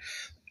and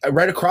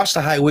right across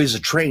the highway is a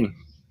train.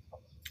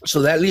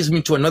 So that leads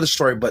me to another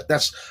story, but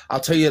I'll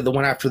tell you the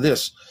one after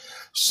this.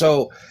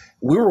 So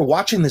we were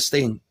watching this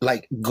thing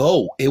like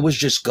go. It was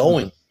just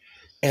going.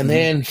 And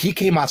then he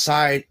came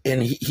outside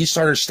and he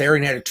started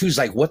staring at it too. He's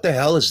like, what the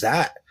hell is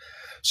that?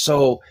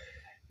 So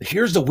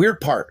here's the weird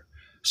part.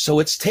 So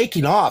it's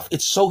taking off.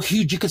 It's so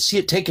huge. You could see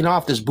it taking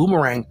off, this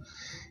boomerang.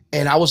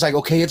 And I was like,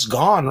 okay, it's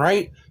gone,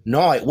 right?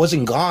 No, it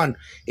wasn't gone.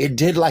 It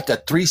did like a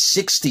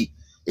 360.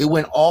 It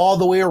went all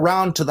the way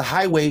around to the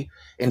highway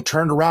and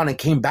turned around and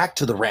came back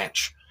to the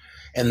ranch.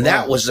 And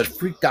that was the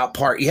freaked out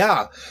part.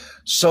 Yeah.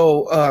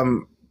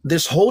 So,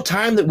 this whole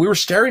time that we were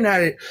staring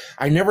at it,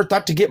 I never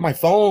thought to get my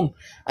phone.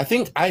 I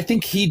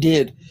think he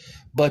did.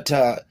 But,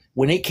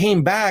 when it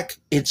came back,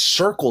 it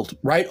circled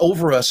right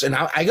over us. And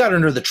I got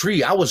under the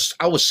tree. I was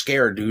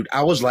scared, dude.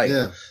 I was like,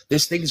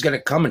 this thing's going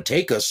to come and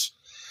take us.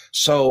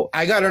 So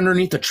I got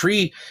underneath the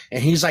tree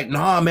and he's like,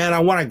 nah, man,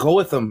 I want to go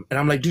with him. And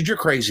I'm like, dude, you're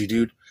crazy,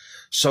 dude.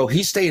 So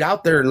he stayed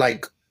out there,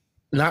 like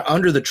not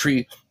under the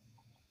tree.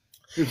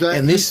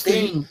 And this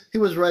thing, he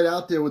was right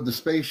out there with the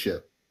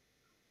spaceship.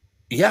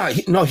 Yeah,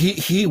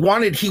 he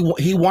wanted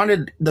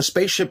the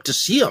spaceship to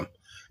see him.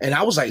 And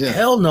I was like,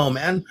 hell no,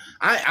 man.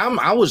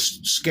 I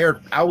was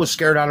scared. I was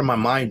scared out of my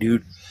mind,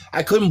 dude.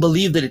 I couldn't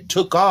believe that it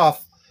took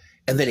off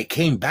and that it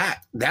came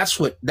back. That's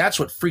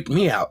what freaked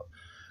me out.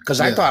 Because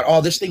I thought,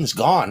 oh, this thing's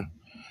gone.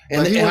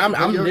 And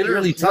I'm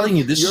literally telling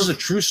you, this is a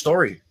true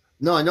story.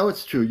 No, I know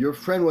it's true. Your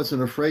friend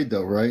wasn't afraid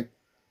though, right?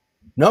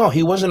 No,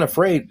 he wasn't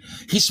afraid.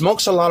 He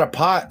smokes a lot of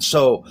pot,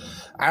 so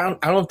I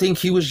don't think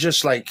he was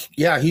just like,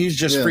 he was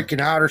just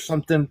freaking out or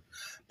something.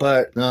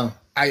 But no.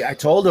 I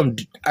told him,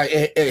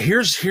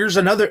 here's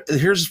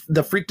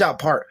the freaked out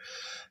part.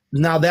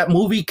 Now that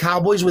movie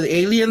Cowboys with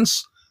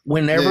Aliens,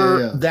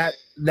 whenever that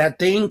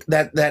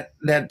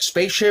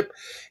spaceship,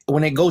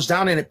 when it goes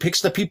down and it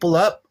picks the people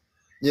up,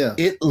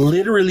 it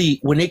literally,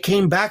 when it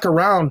came back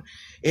around,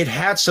 it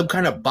had some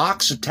kind of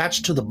box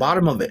attached to the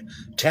bottom of it,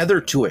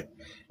 tethered to it.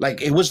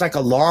 Like it was like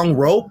a long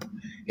rope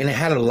and it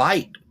had a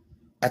light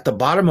at the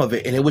bottom of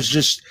it. And it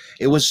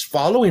was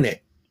following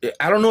it.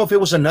 I don't know if it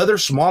was another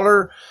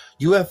smaller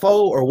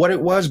UFO or what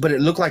it was, but it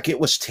looked like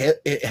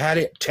it had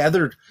it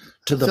tethered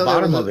to the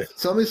bottom of it.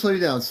 So let me slow you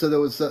down. So there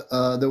was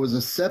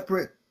a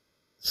separate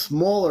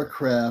smaller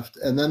craft,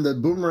 and then the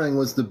boomerang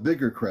was the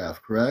bigger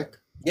craft, correct?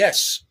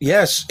 Yes.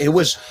 It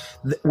was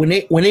when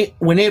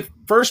it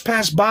first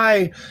passed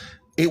by,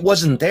 it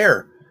wasn't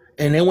there.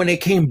 And then when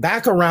it came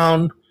back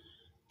around,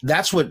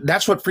 that's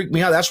what freaked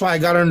me out. That's why I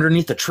got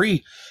underneath the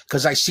tree,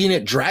 because I seen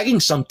it dragging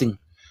something.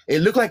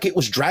 It looked like it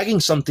was dragging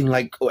something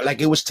like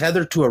it was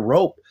tethered to a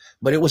rope,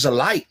 but it was a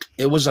light.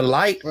 It was a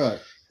light. Right.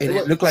 And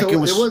it looked like it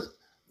was.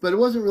 But it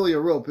wasn't really a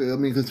rope. I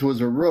mean, because it was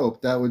a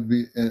rope, that would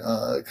be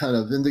kind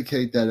of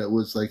indicate that it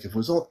was like, if it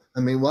was, I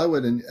mean, why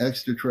would an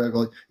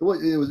extraterrestrial,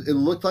 it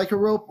looked like a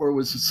rope, or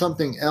was it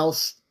something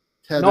else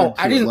tethered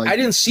to I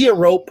didn't see a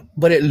rope,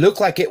 but it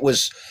looked like it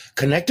was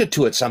connected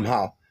to it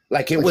somehow.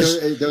 Like it was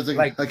there was a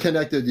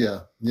connected,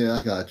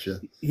 I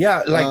gotcha.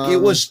 Yeah, like it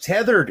was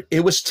tethered.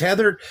 It was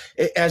tethered.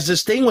 As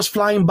this thing was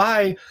flying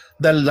by,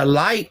 the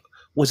light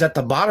was at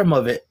the bottom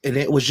of it, and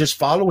it was just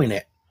following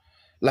it.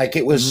 Like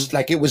it was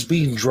like it was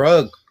being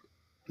drugged.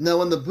 Now,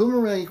 when the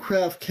boomerang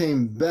craft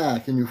came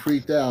back and you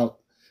freaked out,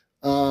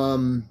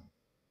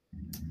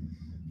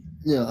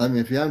 Yeah, I mean,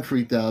 if you haven't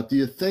freaked out, do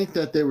you think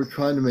that they were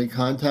trying to make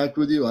contact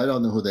with you? I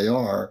don't know who they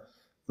are,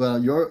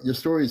 but your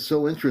story is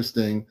so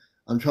interesting.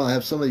 I'm trying to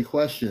have so many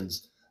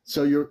questions.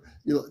 So did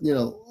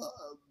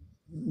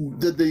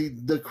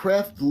the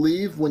craft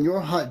leave when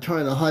you're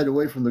trying to hide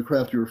away from the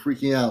craft? You were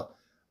freaking out.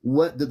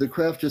 What did the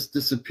craft just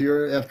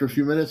disappear after a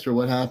few minutes, or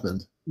what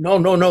happened? No,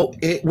 no, no.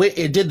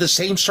 It did the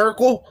same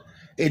circle.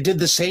 It did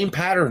the same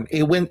pattern.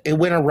 It went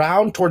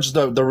around towards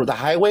the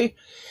highway,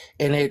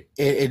 and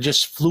it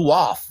just flew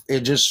off.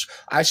 It just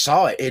I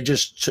saw it. It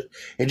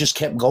just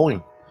kept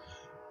going.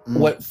 Mm,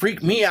 What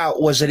freaked me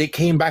out was that it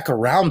came back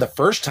around the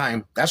first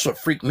time. That's what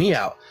freaked me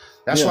out.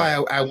 That's yeah.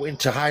 why I went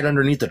to hide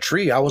underneath the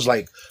tree. I was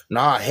like,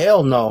 nah,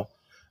 hell no.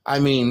 I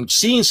mean,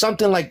 seeing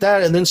something like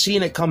that and then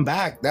seeing it come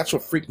back, that's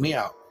what freaked me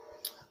out.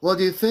 Well,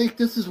 do you think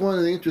this is one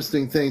of the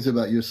interesting things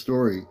about your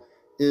story?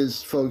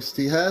 Is folks,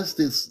 he has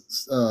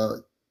this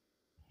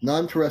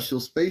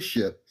non-terrestrial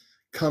spaceship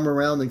come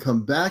around and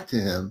come back to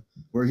him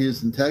where he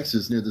is in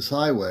Texas near this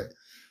highway.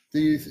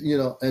 Do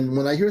and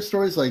when I hear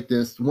stories like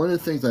this, one of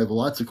the things I have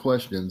lots of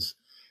questions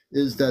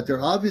is that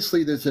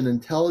there's an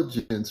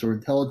intelligence or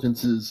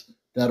intelligences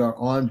that are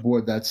on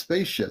board that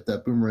spaceship,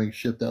 that boomerang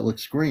ship that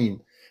looks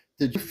green.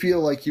 Did you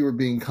feel like you were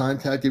being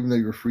contacted even though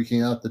you were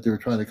freaking out that they were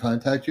trying to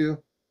contact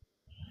you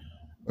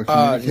or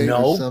communicate or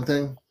No,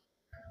 something?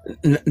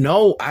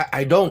 no,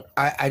 I don't.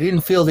 I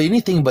didn't feel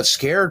anything but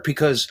scared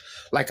because,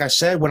 like I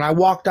said, when I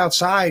walked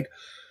outside,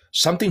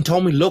 something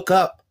told me look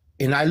up,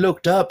 and I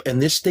looked up,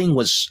 and this thing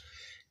was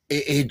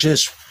it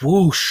just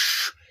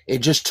whoosh, it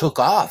just took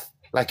off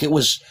like it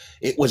was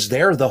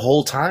there the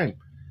whole time,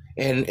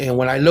 and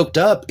when I looked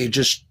up, it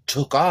just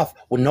took off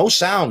with no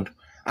sound.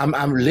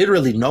 I'm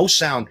literally no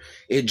sound.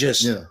 It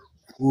just Yeah,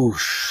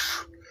 whoosh,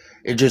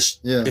 it just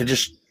yeah, it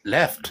just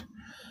left.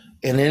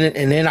 And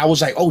then I was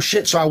like, oh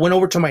shit. So I went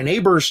over to my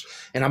neighbors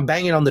and I'm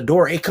banging on the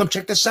door. Hey, come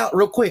check this out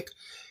real quick.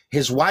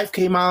 His wife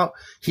came out,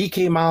 he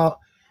came out,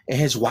 and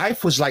his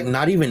wife was like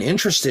not even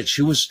interested.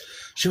 She was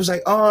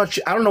like, oh,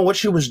 I don't know what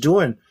she was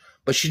doing,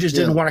 but she just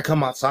didn't yeah, want to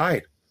come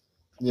outside.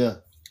 yeah.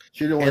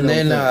 She didn't want to And know a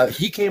then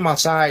thing. he came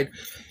outside.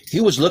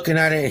 He was looking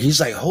at it and he's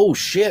like, oh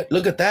shit,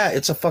 look at that.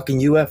 It's a fucking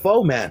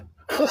UFO, man.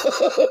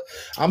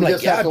 I'm We like,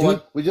 just have yeah, to watch.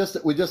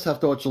 dude. We just have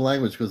to watch the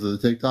language because of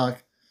the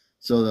TikTok.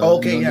 So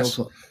Okay, yes.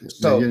 yeah, you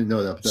So didn't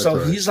know that, but that's so all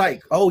right. he's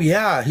like, "Oh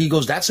yeah." He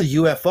goes, "That's a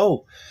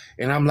UFO."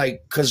 And I'm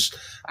like, cuz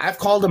I've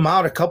called them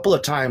out a couple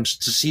of times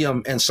to see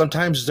them and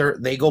sometimes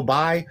they go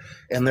by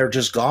and they're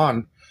just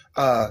gone.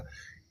 Uh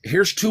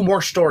Here's two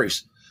more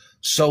stories.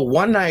 So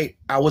one night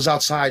I was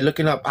outside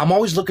looking up. I'm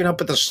always looking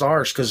up at the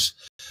stars cuz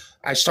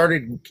I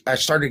started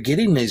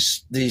getting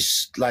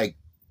these like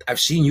I've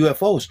seen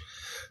UFOs.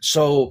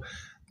 So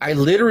I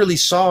literally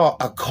saw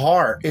a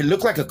car. It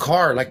looked like a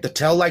car, like the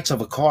tail lights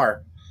of a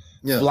car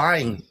Yeah.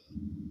 flying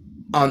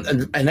on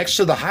and next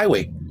to the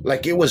highway.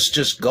 Like it was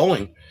just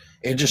going.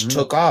 It just Hmm.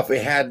 took off.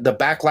 It had the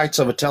backlights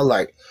of a tail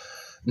light.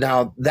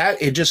 Now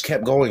that it just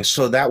kept going.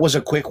 So that was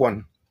a quick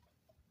one.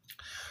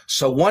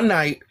 So one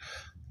night,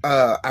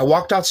 I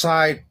walked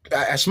outside.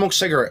 I smoked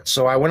cigarettes.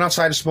 So I went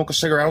outside to smoke a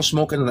cigarette. I don't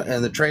smoke in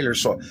the trailer.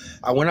 So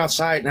I went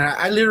outside and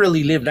I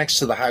literally live next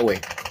to the highway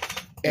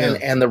and,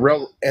 Yeah. and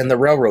the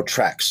railroad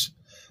tracks.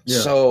 Yeah.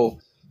 So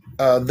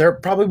they're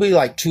probably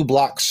like 2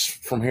 blocks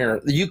from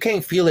here. You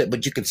can't feel it,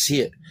 but you can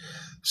see it.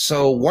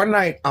 So one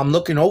night I'm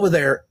looking over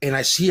there and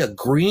I see a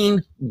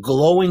green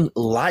glowing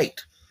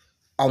light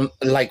on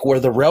like where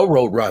the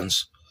railroad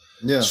runs.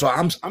 Yeah. So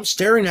I'm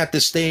staring at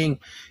this thing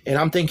and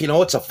I'm thinking,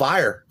 oh, it's a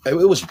fire. It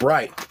was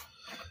bright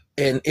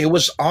and it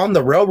was on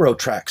the railroad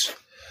tracks. Hmm.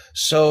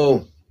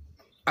 So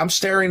I'm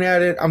staring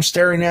at it. I'm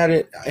staring at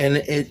it, and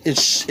it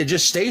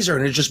just stays there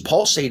and it's just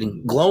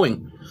pulsating,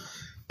 glowing.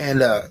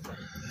 And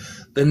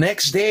the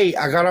next day,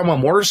 I got on my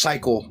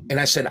motorcycle and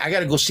I said, I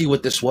got to go see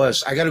what this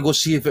was. I got to go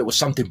see if it was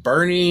something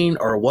burning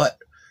or what.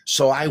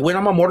 So I went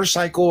on my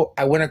motorcycle.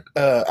 I went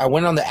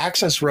on the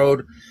access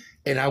road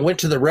and I went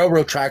to the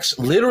railroad tracks,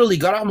 literally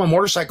got on my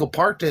motorcycle,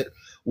 parked it,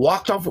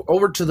 walked off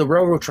over to the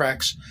railroad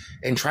tracks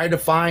and tried to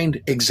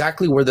find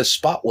exactly where the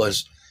spot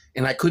was.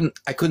 And I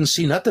couldn't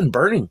see nothing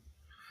burning.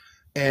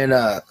 And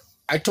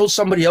I told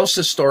somebody else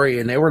this story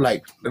and they were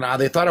like, nah,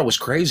 they thought I was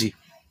crazy.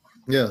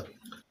 Yeah.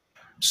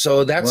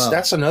 So that's Wow.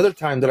 that's another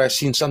time that I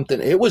seen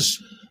something. It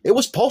was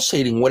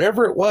pulsating.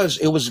 Whatever it was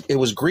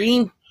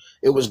green,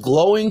 it was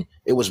glowing,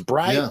 it was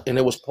bright, Yeah. and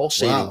it was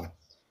pulsating. Wow.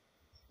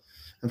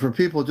 And for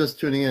people just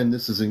tuning in,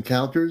 this is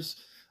Encounters.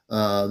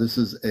 This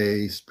is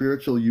a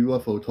spiritual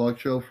UFO talk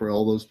show for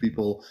all those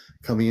people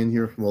coming in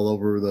here from all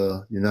over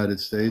the United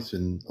States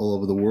and all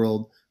over the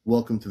world.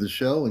 Welcome to the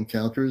show,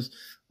 Encounters.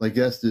 My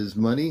guest is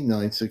Money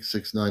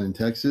 9669 in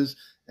Texas,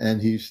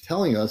 and he's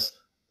telling us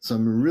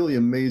some really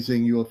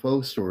amazing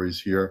UFO stories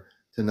here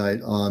tonight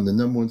on the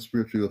number one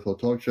spiritual UFO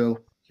talk show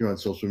here on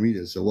social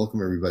media. So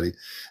welcome everybody.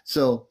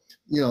 So,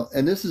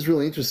 and this is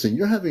really interesting.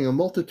 You're having a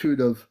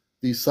multitude of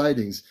these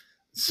sightings.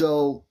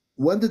 So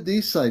when did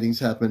these sightings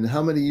happen?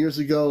 How many years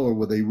ago, or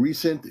were they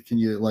recent? Can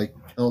you like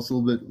tell us a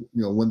little bit,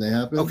 when they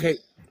happened? Okay.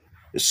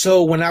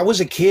 So when I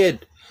was a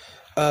kid,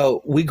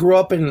 We grew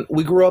up in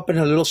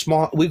a little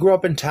small. We grew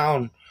up in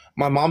town.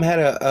 My mom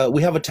had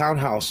we have a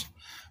townhouse.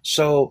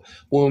 So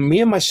when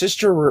me and my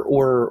sister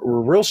were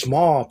real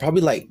small,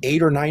 probably like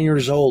 8 or 9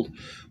 years old,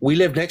 we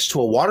lived next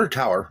to a water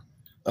tower,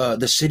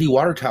 the city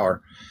water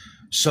tower.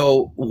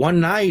 So one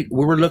night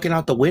we were looking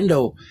out the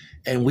window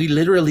and we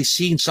literally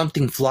seen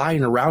something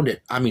flying around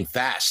it. I mean,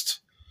 fast.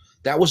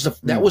 That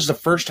Hmm. was the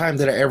first time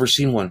that I ever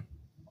seen one.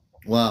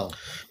 Wow.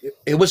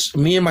 It was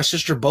me and my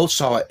sister both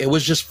saw it.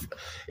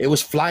 It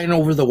was flying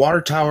over the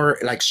water tower,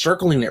 like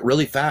circling it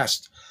really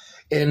fast.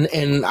 And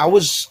I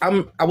was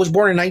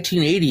born in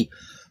 1980,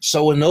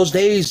 so in those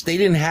days they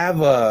didn't have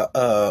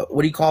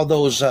what do you call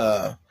those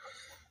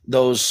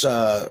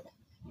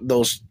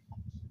those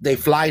they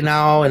fly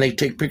now and they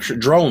take picture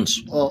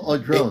drones. Oh,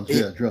 It, drones. it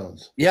Yeah,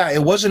 drones. yeah,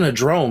 it wasn't a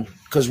drone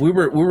because we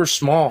were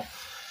small.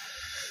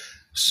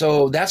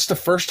 So that's the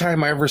first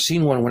time I ever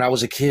seen one when I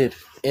was a kid,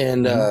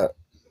 and Hmm.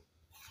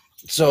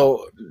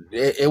 so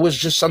it was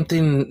just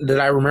something that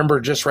I remember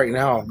just right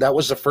now. That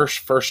was the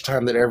first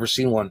time that I ever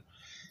seen one.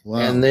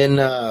 And Wow.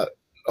 then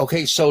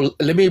okay, so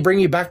let me bring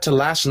you back to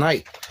last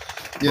night.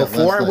 Yeah,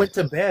 Before last I night. went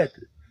to bed,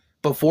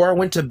 before I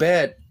went to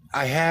bed,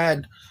 I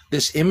had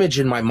this image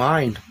in my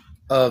mind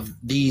of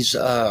these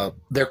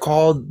they're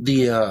called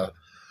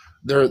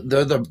they're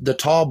the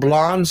tall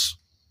blondes,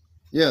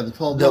 Yeah, the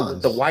tall the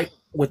with the blondes. white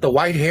with the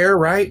white hair,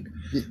 right?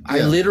 I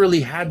Yeah.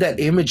 literally had that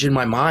image in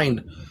my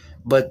mind,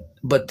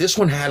 but this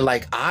one had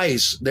like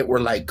eyes that were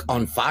like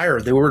on fire.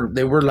 They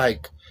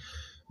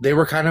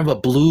were kind of a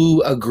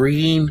blue, a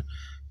green,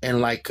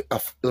 and like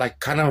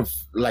kind of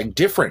like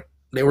different.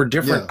 They were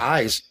different Yeah.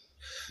 eyes.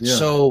 Yeah.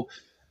 So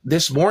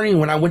this morning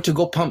when I went to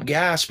go pump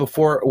gas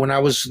before when I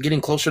was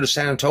getting closer to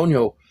San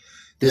Antonio,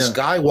 this Yeah.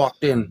 guy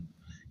walked in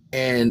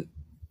and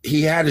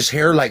he had his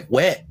hair like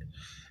wet,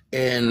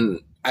 and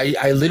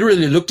I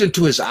literally looked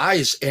into his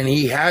eyes and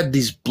he had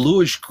these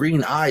bluish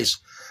green eyes.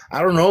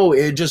 I don't know,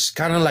 it just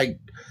kind of like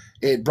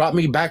it brought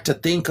me back to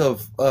think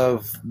of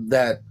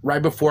that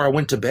right before I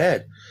went to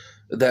bed,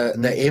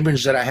 Hmm. the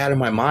image that I had in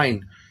my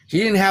mind. He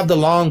didn't have the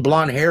long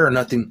blonde hair or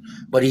nothing,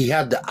 but he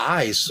had the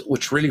eyes,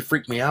 which really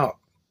freaked me out.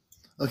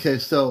 Okay,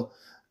 so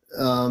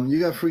you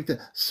got freaked out.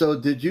 So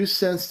did you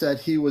sense that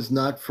he was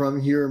not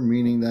from here,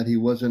 meaning that he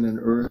wasn't an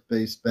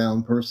Earth-based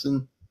bound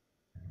person?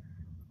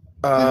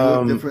 Did he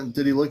look Um, different?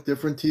 Did he look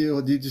different to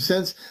you? Did you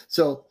sense?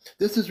 So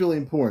this is really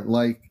important.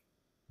 Like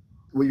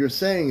what you're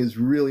saying is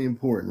really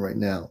important right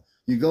now.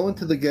 You go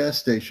into the gas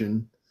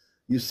station,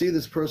 you see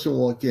this person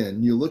walk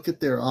in, you look at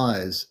their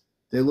eyes,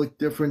 they look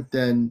different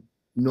than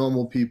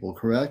normal people,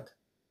 correct?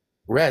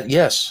 red,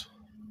 yes.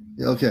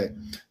 Okay.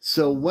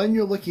 So when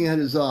you're looking at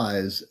his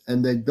eyes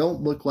and they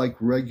don't look like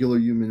regular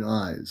human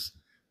eyes,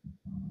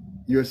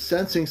 you're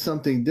sensing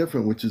something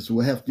different, which is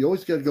what have you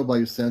always got to go by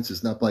your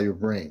senses, not by your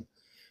brain.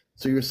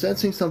 So you're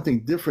sensing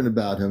something different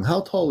about him.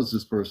 How tall is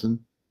this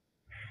person?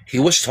 He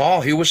was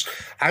tall.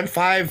 I'm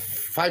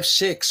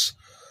 5'6",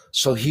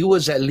 so he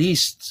was at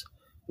least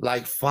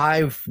like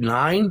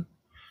 5'9".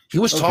 He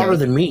was taller Okay.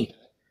 than me.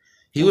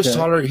 He was Okay.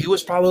 taller. He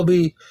was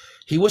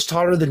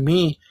taller than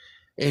me,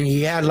 and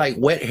he had like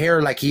wet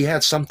hair, like he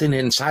had something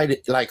inside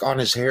it, like on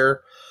his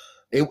hair.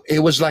 It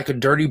was like a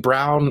dirty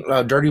brown,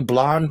 dirty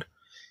blonde,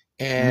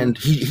 Mm-hmm. and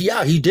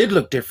yeah, he did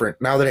look different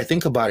now that I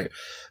think about it.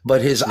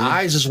 But his Yeah.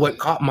 eyes is what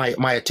caught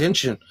my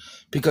attention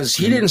because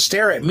he Mm-hmm. didn't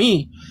stare at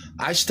me.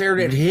 I stared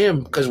at Mm-hmm.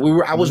 him because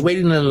I was Mm-hmm.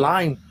 waiting in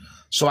line.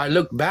 So I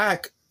looked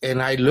back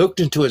and I looked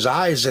into his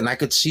eyes and I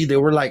could see they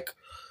were like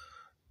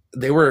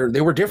they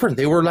were different.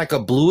 They were like a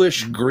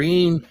bluish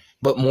green,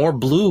 but more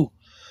blue.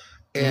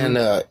 Mm-hmm. And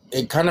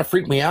it kind of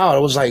freaked me out. I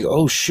was like,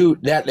 "Oh shoot!"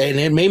 That and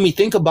it made me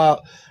think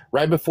about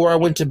right before I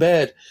went to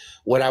bed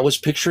what I was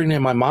picturing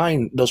in my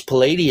mind. Those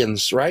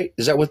Palladians, right?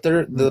 Is that what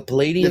they're Mm-hmm. the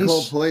They're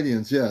called Palladians?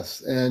 Palladians,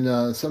 yes,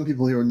 and some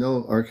people here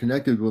know are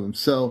connected with them.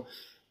 So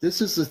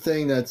this is the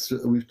thing that's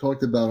we've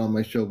talked about on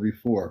my show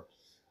before,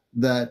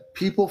 that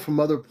people from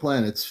other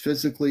planets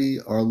physically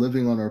are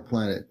living on our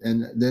planet,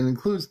 and that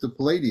includes the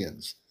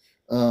Palladians.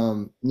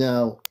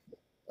 Now,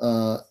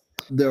 uh,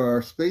 there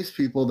are space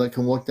people that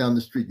can walk down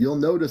the street. You'll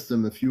notice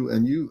them if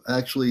you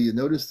actually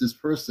notice this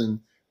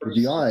person with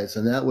the eyes,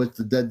 and that was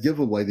the dead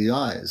giveaway, the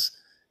eyes.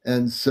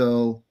 And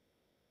so,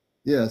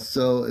 yeah,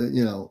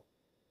 so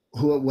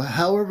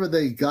however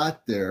they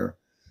got there,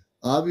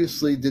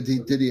 obviously, did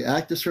he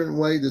act a certain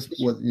way?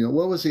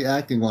 What was he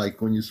acting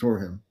like when you saw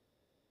him?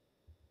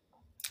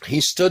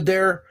 He stood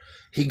there.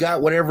 He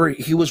got whatever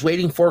he was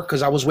waiting for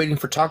because I was waiting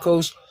for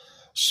tacos.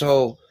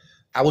 So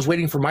I was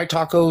waiting for my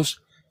tacos.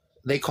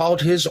 They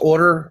called his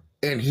order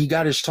and he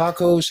got his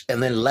tacos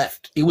and then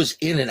left. He was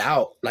in and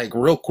out like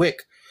real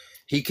quick.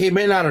 He came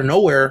in out of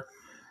nowhere.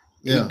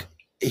 He Yeah.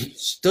 he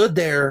stood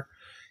there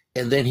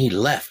and then he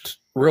left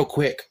real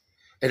quick.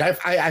 And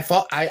I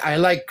thought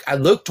I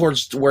looked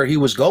towards where he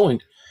was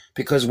going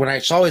because when I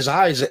saw his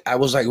eyes, I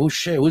was like, oh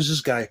shit, who's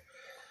this guy?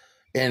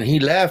 And he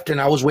left, and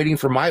I was waiting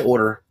for my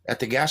order at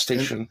the gas And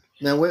station.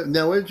 now,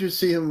 where did you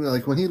see him?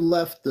 Like when he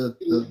left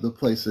the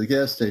place, the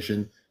gas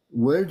station,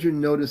 where did you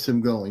notice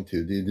him going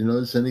to? Did you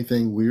notice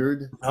anything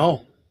weird?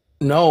 No,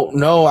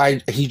 No,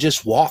 he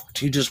just walked.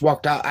 He just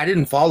walked out. I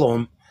didn't follow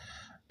him.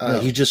 He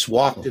No. just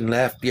walked and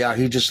left. Yeah,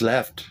 he just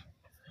left.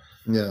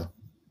 Yeah.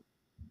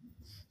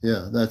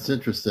 Yeah. That's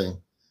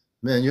interesting.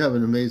 Man, you have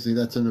an amazing.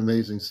 That's an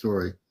amazing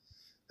story.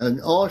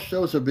 And all our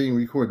shows are being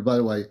recorded. By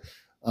the way,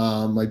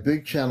 my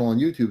big channel on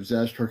YouTube is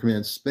Astro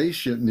Command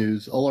Spaceship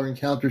News. All our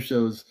encounter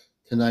shows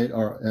tonight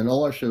are, and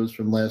all our shows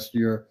from last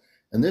year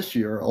and this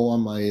year are all on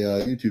my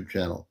YouTube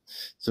channel.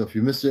 So if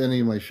you missed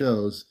any of my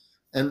shows,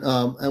 and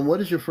what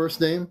is your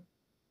first name?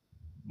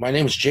 My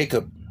name is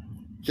Jacob.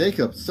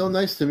 Jacob. So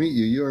nice to meet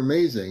you. You're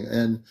amazing,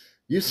 and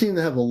you seem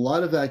to have a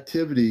lot of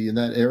activity in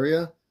that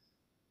area.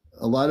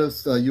 A lot of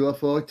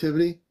UFO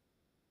activity.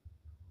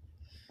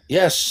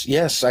 Yes,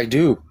 yes, I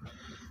do.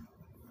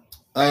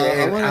 I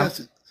And want to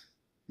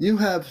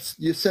ask.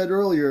 You said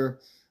earlier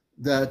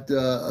that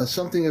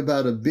something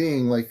about a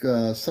being, like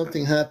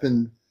something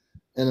happened,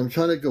 and I'm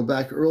trying to go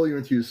back earlier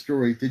into your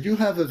story. Did you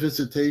have a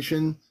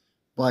visitation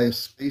by a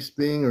space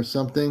being or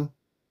something?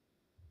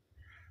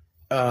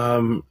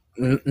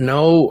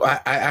 no,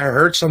 I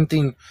heard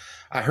something.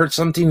 I heard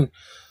something.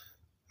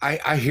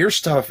 I hear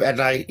stuff, and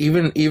I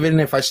even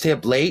if I stay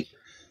up late,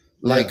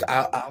 like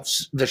Yeah.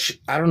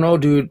 I don't know,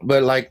 dude,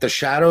 but like the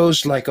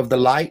shadows, like of the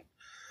light,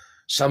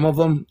 some of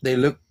them they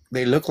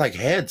look like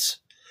heads,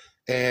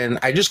 and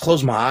I just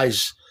close my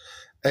eyes,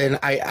 and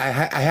I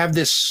have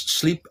this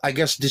sleep, I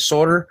guess,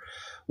 disorder,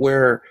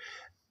 where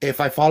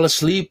if I fall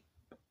asleep,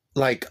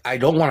 like I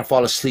don't want to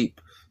fall asleep,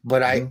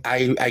 but Hmm.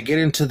 I get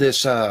into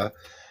this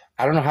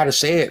I don't know how to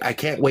say it. I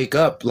can't wake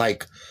up.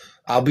 Like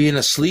I'll be in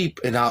a sleep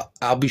and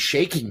I'll be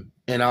shaking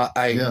and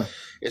I Yeah.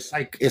 it's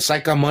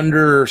like I'm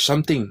under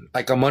something.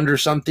 Like I'm under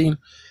something.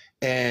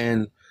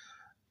 And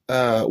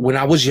when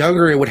I was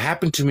younger, it would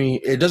happen to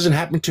me. It doesn't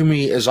happen to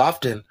me as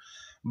often,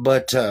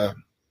 but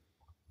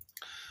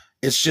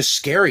it's just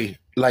scary.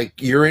 Like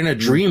you're in a Mm.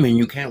 dream and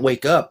you can't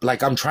wake up.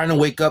 Like I'm trying to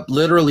wake up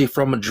literally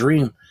from a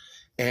dream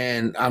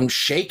and I'm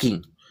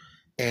shaking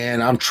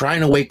and I'm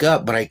trying to wake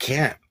up, but I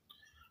can't.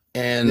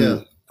 Yeah.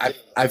 And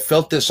I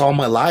felt this all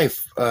my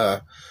life.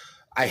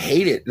 I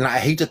hate it, and I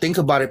hate to think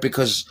about it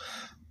because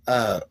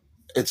uh,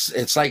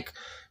 it's like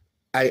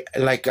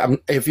I'm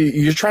if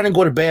you're trying to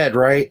go to bed,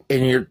 right,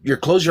 and you're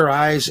close your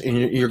eyes and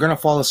you're gonna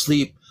fall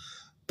asleep,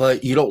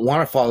 but you don't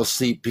want to fall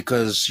asleep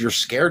because you're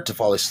scared to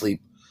fall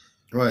asleep,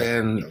 Right.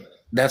 and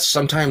that's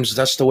sometimes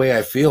that's the way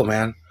I feel,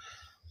 man.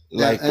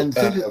 Yeah. Like And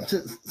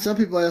some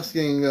people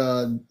asking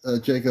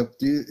Jacob,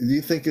 do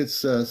you think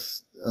it's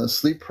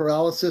sleep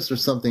paralysis or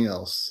something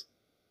else?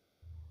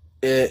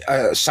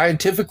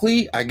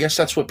 scientifically, I guess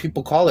that's what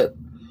people call it,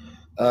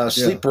 Yeah.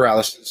 sleep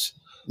paralysis.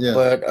 Yeah.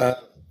 But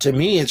to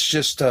me, it's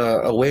just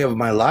a way of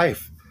my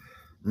life.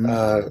 Mm.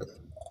 Uh,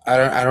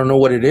 I don't know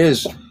what it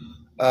is.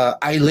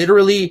 I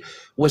literally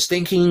was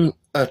thinking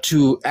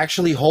to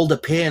actually hold a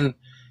pin,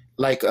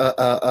 like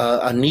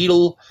a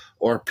needle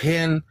or a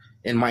pin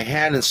in my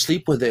hand and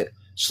sleep with it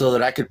so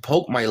that I could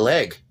poke my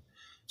leg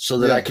so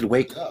that I Yeah. could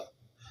wake up.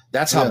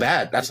 That's how Yeah.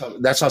 bad.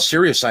 That's how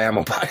serious I am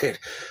about it.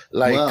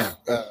 Like,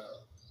 Wow.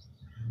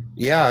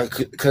 yeah,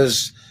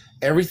 because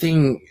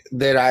everything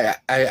that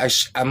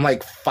I'm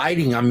like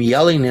fighting. I'm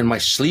yelling in my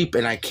sleep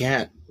and I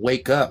can't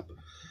wake up,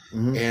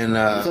 Hmm. and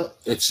So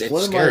it's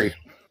one of my scary.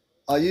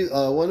 are you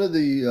one of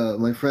the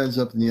my friends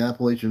up in the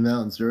Appalachian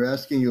Mountains? They're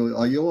asking you,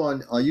 are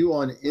you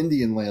on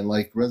Indian land,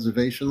 like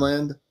reservation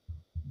land?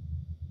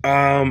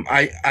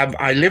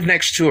 I live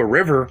next to a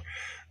river.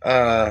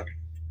 Uh,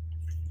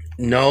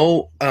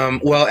 no.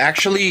 Well,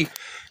 actually,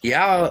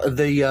 yeah.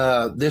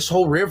 The this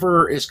whole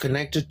river is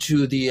connected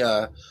to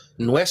the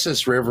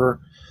Nueces River,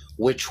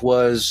 which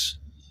was.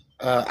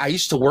 I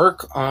used to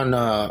work on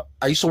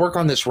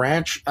this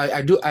ranch.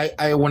 I do.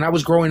 I when I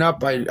was growing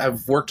up,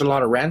 I've worked a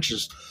lot of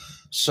ranches,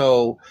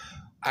 so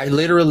I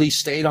literally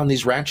stayed on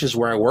these ranches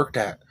where I worked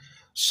at.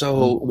 So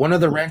Mm. one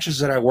of the ranches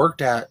that I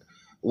worked at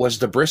was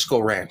the Briscoe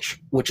Ranch,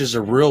 which is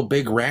a real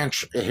big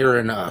ranch here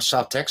in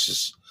South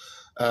Texas.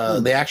 They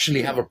Mm.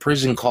 actually have a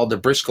prison called the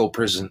Briscoe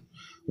Prison,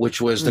 which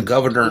was the Mm.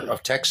 governor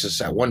of Texas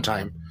at one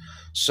time.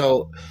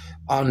 So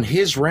on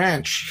his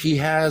ranch, he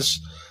has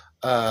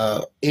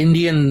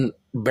Indian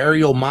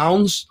burial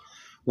mounds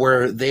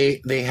where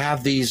they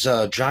have these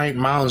giant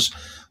mounds,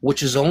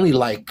 which is only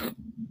like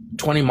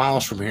 20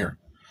 miles from here.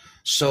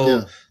 So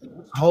Yeah.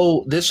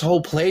 this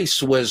whole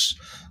place was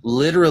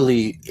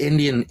literally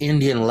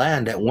Indian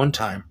land at one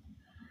time.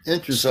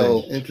 Interesting.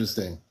 So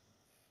Interesting.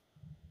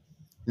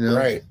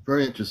 right.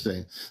 Very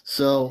interesting.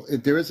 So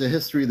if there is a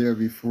history there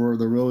before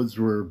the roads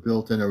were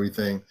built and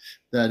everything,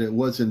 that it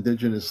was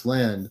indigenous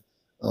land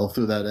all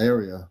through that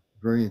area.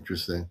 Very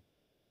interesting.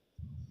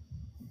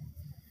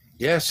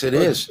 Yes, it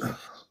Well, is.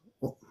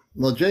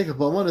 well,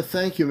 Jacob, I want to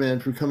thank you, man,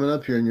 for coming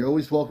up here, and you're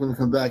always welcome to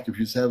come back. If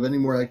you have any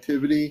more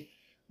activity,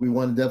 we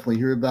want to definitely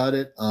hear about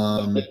it.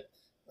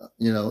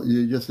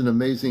 You're just an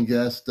amazing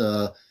guest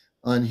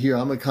on here.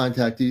 I'm a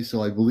contactee,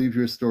 so I believe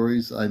your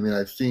stories. I mean,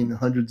 I've seen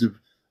hundreds of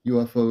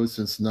UFOs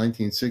since the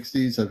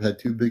 1960s. I've had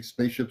two big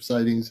spaceship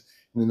sightings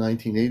in the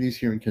 1980s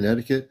here in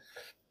Connecticut.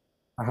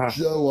 Uh-huh.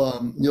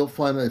 So you'll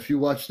find that if you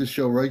watch this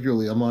show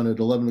regularly, I'm on at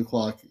 11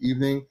 o'clock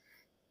evening.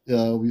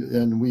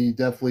 And we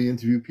definitely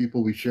interview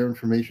people. We share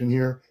information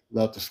here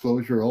about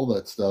disclosure, all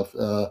that stuff.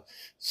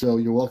 So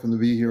you're welcome to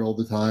be here all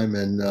the time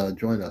and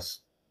join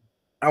us.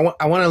 I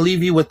want to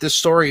leave you with this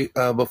story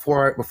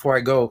before I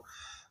go.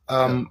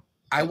 Yeah.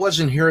 I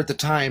wasn't here at the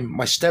time.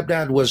 My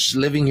stepdad was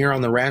living here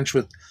on the ranch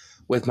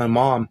with my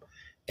mom,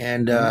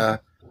 and Mhm.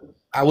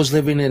 I was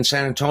living in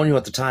San Antonio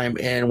at the time.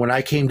 And when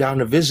I came down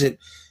to visit,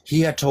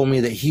 he had told me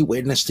that he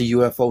witnessed a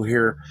UFO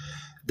here.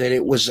 That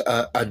it was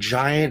a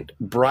giant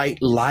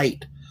bright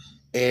light,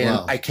 and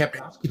Wow. I kept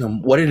asking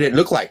him, "What did it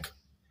look like?"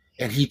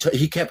 And he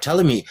kept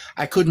telling me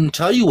I couldn't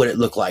tell you what it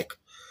looked like.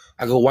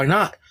 I go, "Why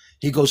not?"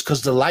 He goes,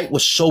 "Because the light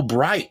was so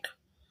bright.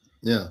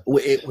 Yeah.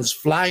 It was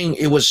flying.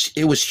 It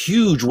was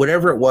huge,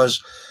 whatever it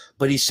was."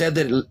 But he said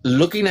that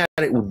looking at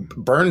it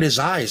burned his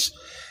eyes.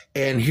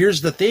 And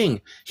here's the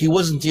thing: he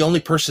wasn't the only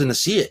person to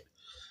see it.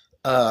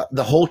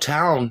 The whole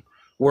town,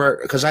 where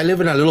because I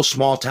live in a little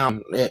small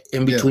town in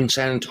Yeah. between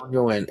San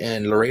Antonio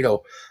and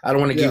Laredo. I don't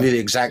want to give Yeah. you the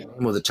exact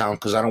name of the town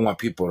because I don't want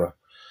people to.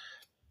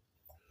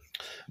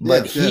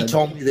 But Yeah. he Yeah.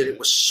 told me that it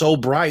was so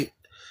bright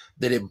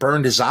that it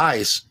burned his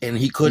eyes, and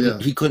he couldn't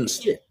Yeah. he couldn't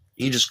see it.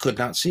 He just could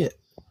not see it.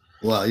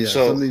 Wow. Yeah.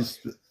 So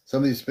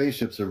Some of these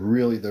spaceships are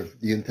really the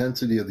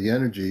intensity of the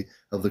energy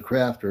of the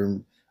craft. Are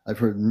I've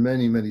heard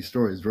many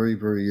stories.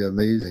 Very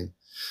amazing.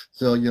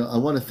 So I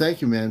want to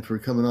thank you, man, for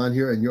coming on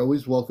here, and you're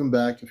always welcome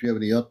back if you have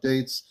any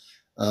updates.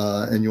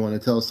 And you want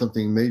to tell us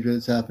something major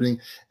that's happening,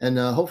 and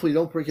hopefully you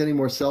don't break any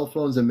more cell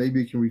phones, and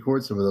maybe you can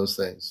record some of those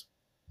things.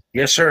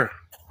 yes, sir.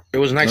 It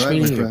was All nice right, my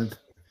meeting you. friend.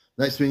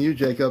 Nice meeting you,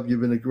 Jacob.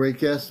 You've been a great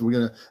guest. We're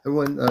gonna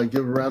everyone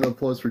give a round of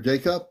applause for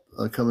Jacob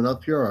coming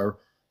up here, our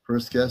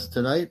first guest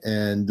tonight,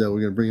 and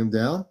we're gonna bring him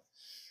down.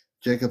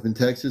 Jacob in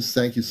Texas,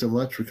 thank you so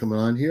much for coming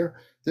on here.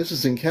 This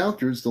is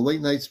Encounters, the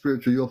late night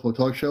spiritual UFO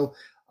talk show.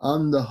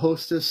 I'm the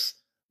hostess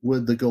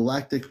with the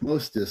Galactic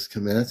Mostess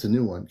command. That's a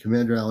new one,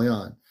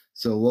 CmdrAleon.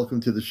 So welcome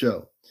to the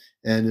show.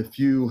 And if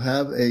you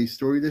have a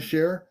story to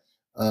share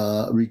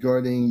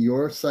regarding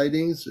your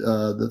sightings,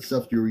 the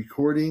stuff you're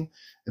recording,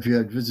 if you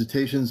had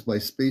visitations by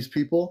space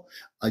people,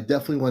 I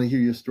definitely want to hear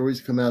your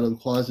stories. Come out of the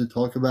closet,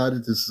 talk about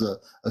it. This is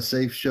a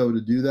safe show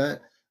to do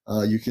that.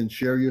 You can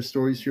share your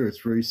stories here.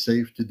 It's very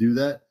safe to do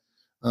that.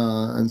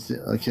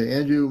 Okay,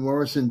 Andrew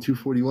Morrison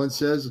 241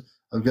 says,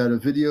 I've got a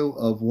video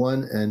of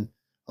one, and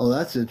oh,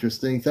 that's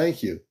interesting.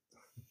 Thank you.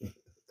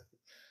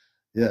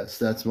 Yes,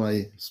 that's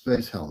my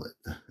space helmet.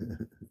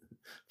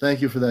 Thank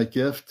you for that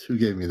gift. Who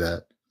gave me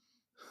that?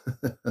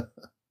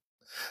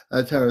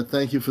 Tara,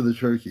 thank you for the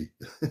turkey.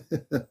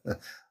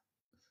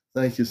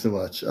 Thank you so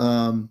much.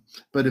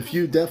 But if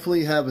you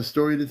definitely have a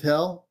story to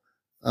tell,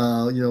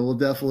 we'll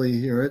definitely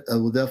hear it.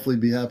 We'll definitely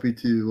be happy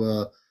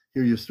to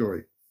hear your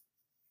story.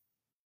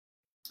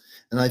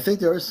 And I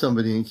think there is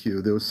somebody in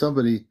queue. There was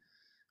somebody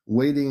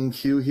waiting in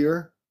queue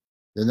here.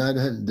 They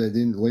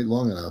didn't wait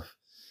long enough.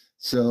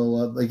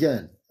 So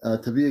again,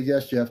 to be a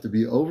guest, you have to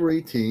be over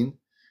 18.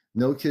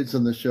 No kids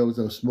on the show.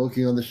 No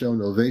smoking on the show.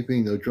 No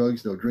vaping. No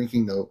drugs. No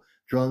drinking. No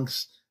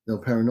drunks. No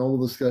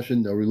paranormal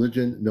discussion. No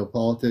religion. No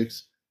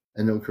politics.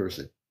 And no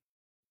cursing.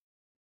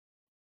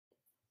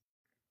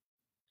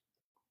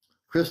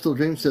 Crystal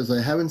Dream says,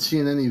 I haven't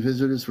seen any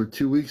visitors for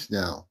 2 weeks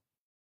now.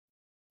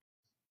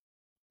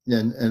 Yeah,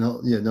 and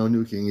yeah, no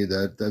nuking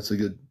either. That's a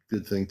good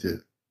thing too.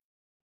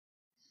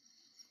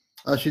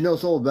 She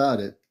knows all about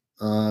it.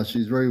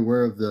 She's very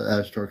aware of the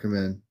Ashtar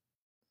command.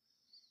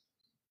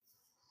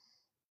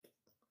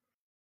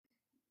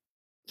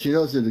 She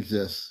knows it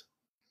exists.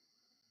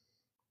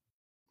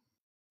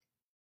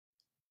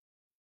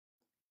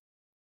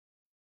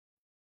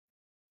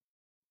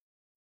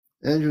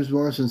 Andrews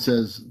Morrison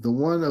says, the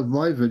one of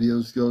my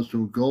videos goes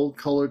from gold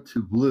color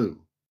to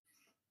blue.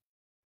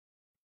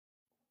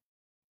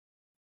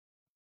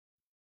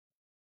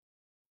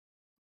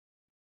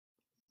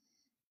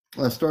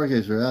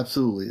 Stargazer,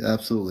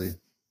 absolutely.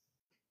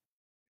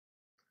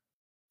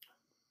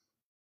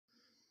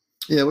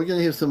 Yeah, we're gonna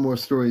hear some more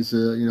stories.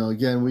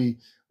 Again, we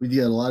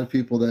get a lot of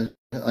people that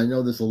I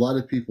know. There's a lot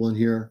of people in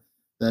here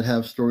that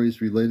have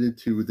stories related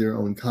to their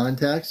own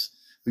contacts.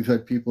 We've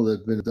had people that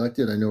have been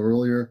abducted. I know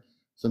earlier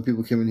some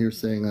people came in here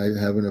saying I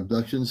have an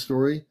abduction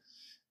story.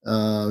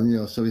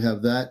 So we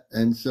have that.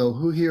 And so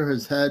who here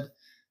has had,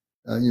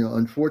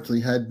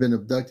 unfortunately had been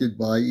abducted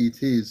by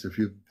ETs? If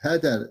you've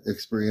had that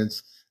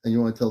experience and you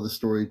want to tell the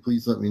story,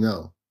 please let me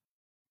know.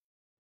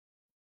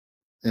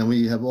 And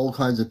we have all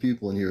kinds of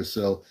people in here.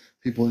 So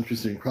people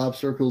interested in crop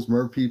circles,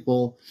 mer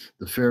people,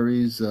 the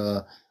fairies,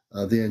 the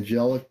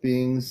angelic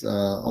beings,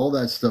 all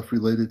that stuff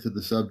related to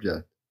the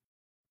subject.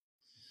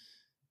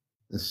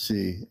 Let's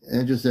see.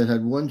 Andrew said,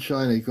 had one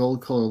shine a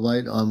gold color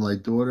light on my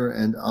daughter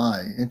and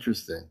I.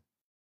 Interesting.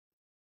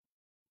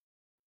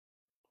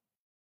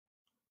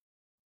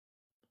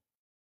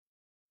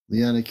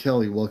 Leanna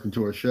Kelly, welcome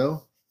to our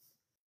show.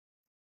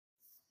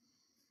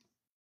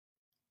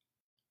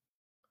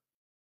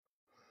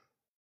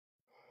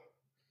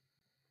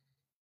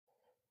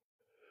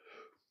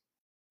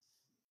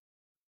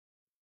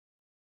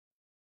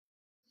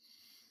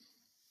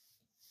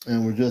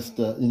 and we're just,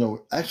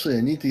 actually,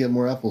 I need to get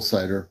more apple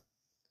cider.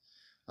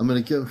 I'm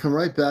going to come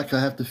right back. I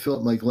have to fill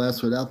up my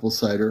glass with apple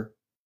cider.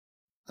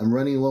 I'm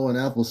running low on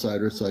apple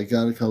cider, so I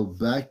got to go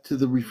back to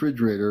the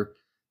refrigerator.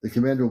 The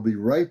commander will be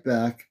right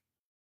back.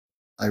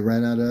 I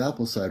ran out of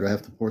apple cider. I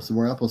have to pour some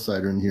more apple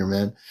cider in here,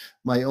 man.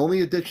 My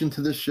only addiction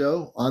to this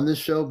show, on this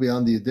show,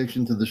 beyond the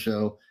addiction to the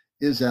show,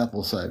 is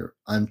apple cider.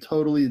 I'm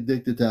totally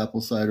addicted to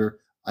apple cider.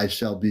 I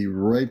shall be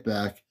right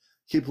back.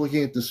 Keep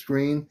looking at the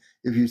screen.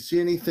 If you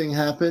see anything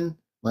happen,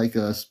 like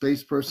a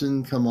space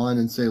person come on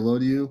and say hello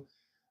to you,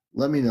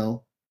 let me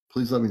know.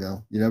 Please let me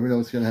know. You never know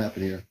what's going to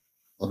happen here.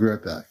 I'll be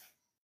right back.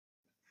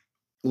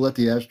 We'll let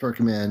the Ashtar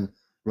Command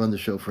run the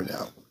show for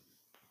now.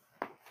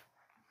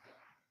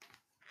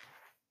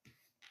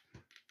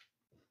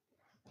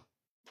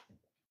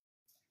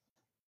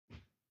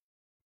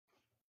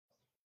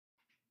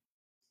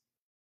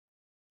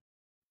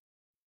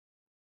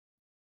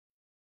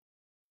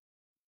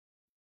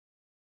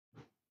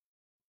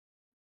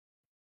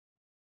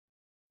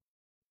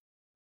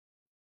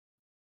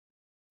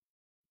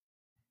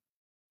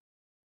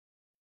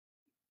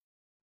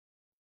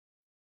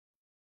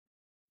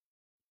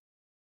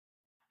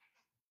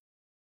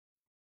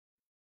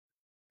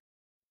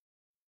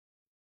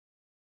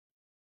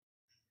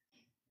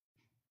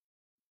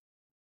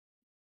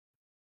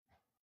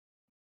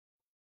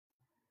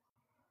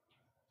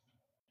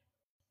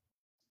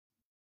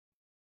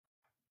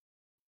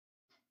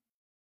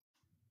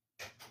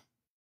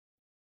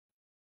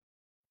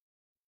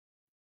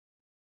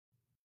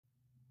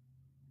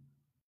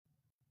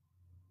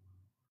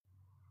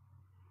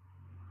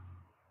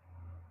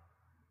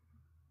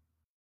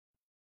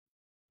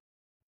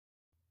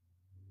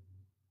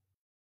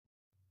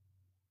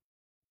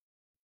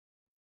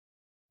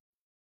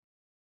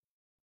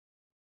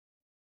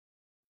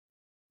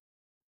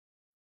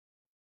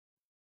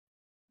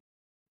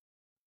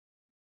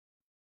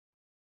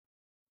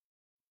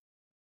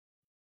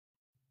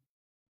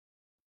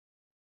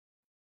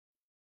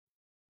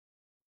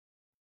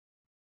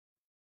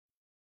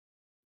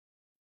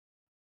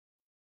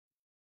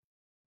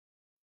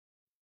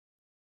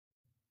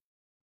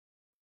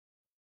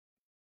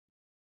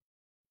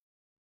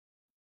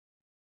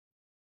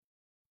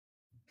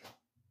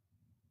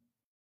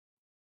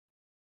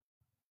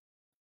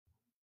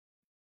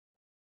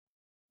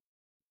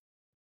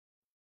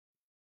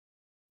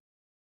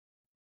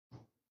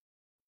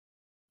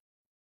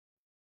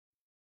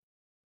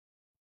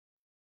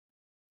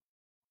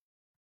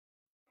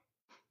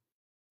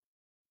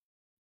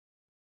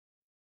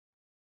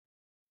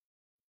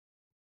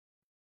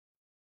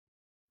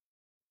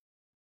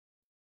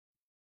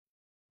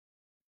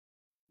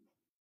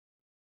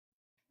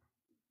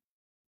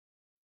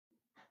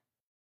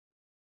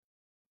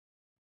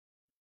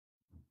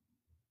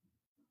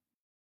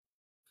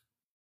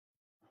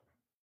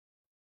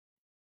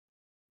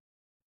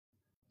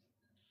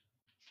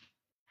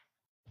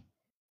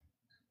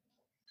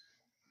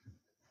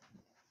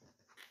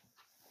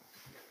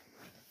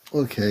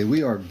 Okay,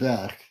 we are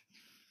back,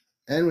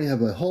 and we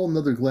have a whole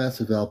nother glass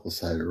of apple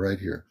cider right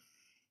here.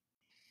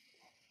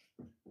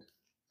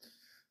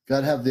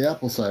 Gotta have the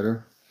apple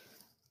cider.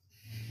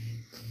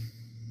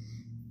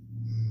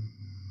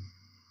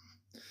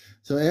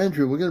 So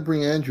Andrew, we're gonna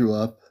bring Andrew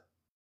up.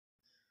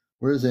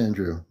 Where's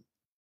Andrew?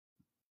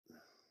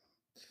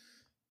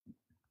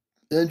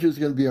 Andrew's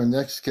gonna be our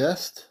next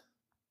guest.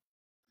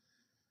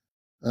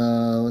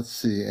 Let's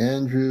see,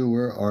 Andrew,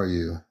 where are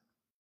you?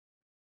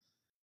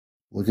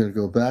 We're gonna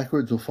go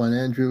backwards. We'll find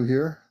Andrew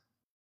here.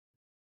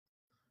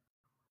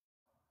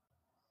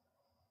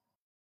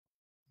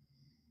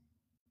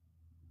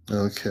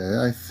 Okay,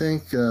 I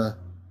think. Yeah,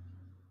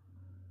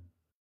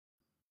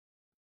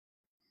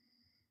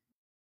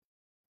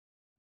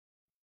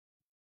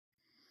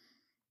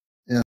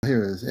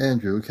 here it is,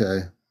 Andrew.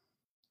 Okay.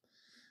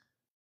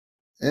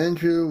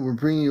 Andrew, we're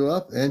bringing you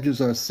up. Andrew's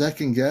our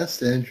second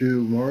guest,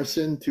 Andrew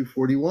Morrison,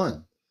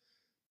 241.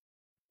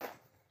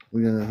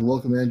 We're going to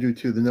welcome Andrew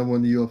to the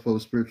 #1 UFO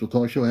Spiritual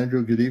Talk Show.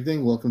 Andrew, good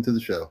evening. Welcome to the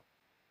show.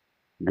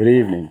 Good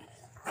evening.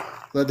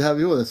 Glad to have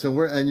you with us. So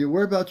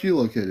whereabouts you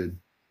located?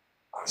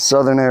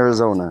 Southern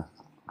Arizona.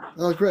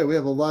 Oh, great. We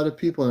have a lot of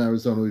people in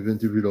Arizona we've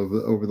interviewed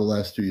over the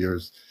last 2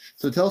 years.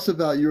 So tell us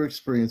about your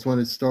experience when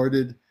it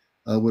started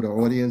with our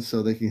audience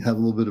so they can have a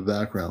little bit of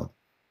background.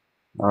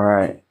 All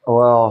right.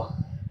 Well,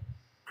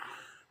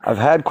 I've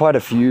had quite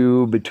a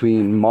few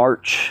between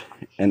March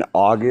and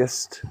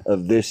August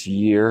of this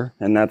year,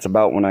 and that's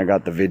about when I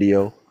got the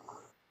video.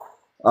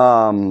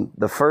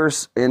 The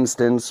first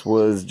instance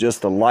was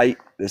just a light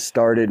that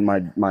started.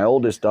 My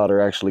oldest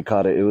daughter actually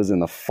caught it. It was in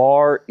the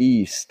far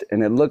east,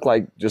 and it looked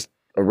like just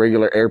a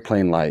regular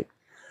airplane light.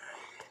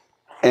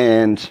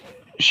 And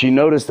she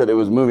noticed that it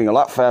was moving a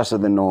lot faster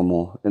than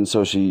normal. And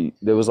so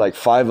there was like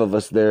 5 of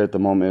us there at the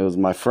moment. It was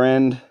my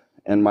friend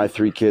and my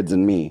 3 kids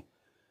and me.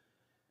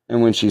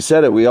 And when she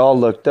said it, we all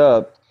looked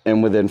up,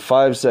 and within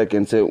 5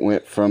 seconds, it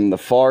went from the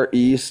far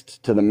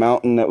east to the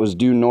mountain that was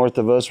due north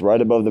of us,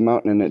 right above the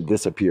mountain, and it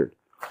disappeared.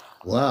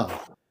 Wow.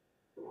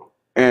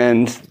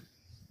 And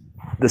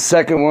The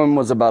second one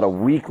was about a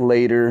week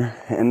later,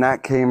 and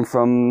that came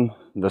from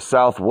the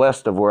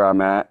southwest of where I'm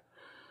at.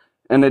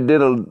 And it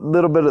did a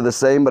little bit of the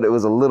same, but it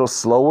was a little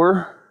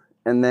slower.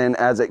 And then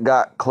as it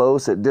got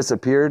close, it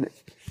disappeared.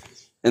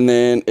 And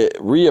then it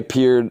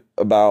reappeared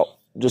about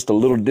just a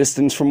little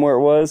distance from where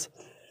it was.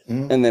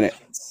 Mm-hmm. And then it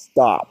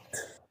stopped.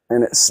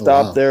 And it Oh,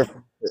 stopped wow. there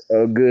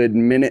for a good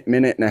minute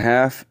and a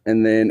half.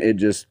 And then it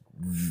just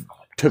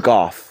took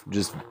off,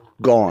 just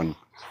gone.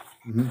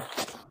 Mm-hmm.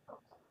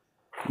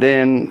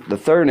 Then the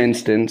third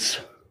instance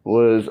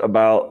was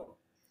about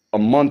a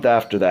month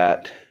after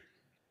that.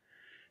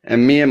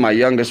 And me and my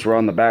youngest were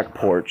on the back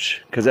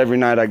porch because every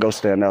night I go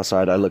stand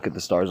outside, I look at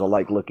the stars. I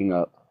like looking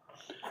up.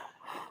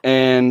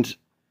 And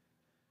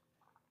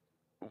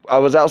I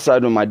was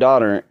outside with my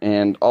daughter,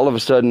 and all of a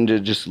sudden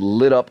it just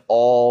lit up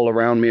all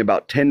around me,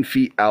 about 10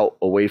 feet out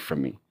away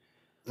from me.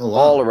 Oh, wow.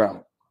 All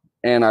around.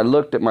 And I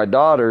looked at my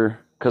daughter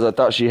because I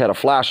thought she had a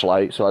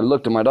flashlight. So I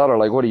looked at my daughter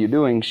like, what are you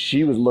doing?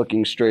 She was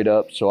looking straight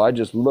up. So I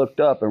just looked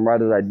up, and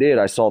right as I did,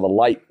 I saw the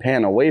light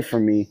pan away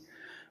from me.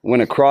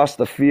 Went across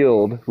the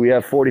field. We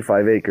have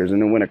 45 acres,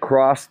 and it went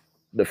across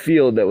the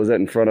field that was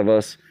in front of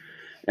us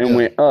and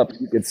went up.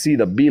 You could see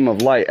the beam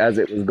of light as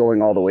it was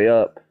going all the way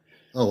up.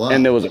 Oh, wow.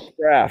 And there was a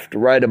craft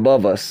right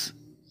above us,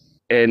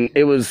 and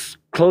it was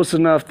close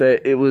enough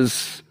that it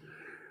was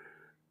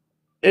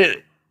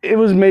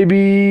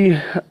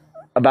maybe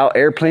about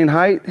airplane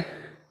height.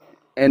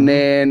 And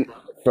then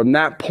from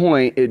that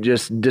point, it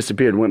just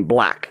disappeared, went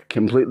black,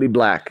 completely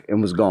black,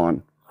 and was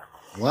gone.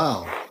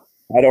 Wow.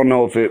 I don't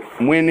know if it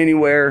went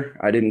anywhere.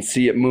 I didn't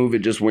see it move. It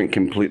just went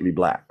completely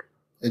black.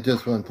 It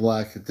just went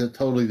black. It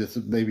totally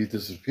maybe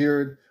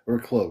disappeared or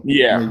cloaked.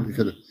 Yeah. Maybe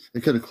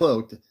it could have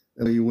cloaked,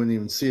 and you wouldn't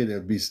even see it. It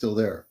would be still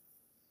there.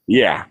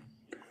 Yeah.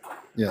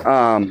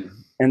 Yeah.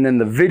 And then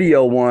the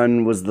video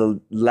one was the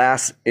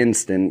last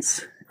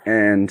instance.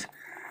 And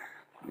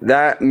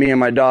that, me and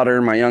my daughter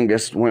and my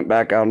youngest went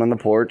back out on the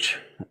porch.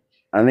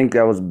 I think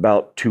that was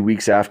about 2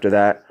 weeks after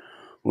that.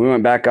 We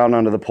went back out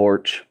onto the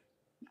porch.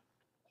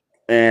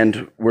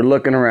 And we're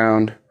looking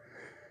around.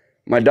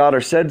 My daughter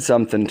said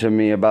something to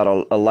me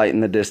about a light in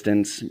the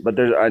distance, but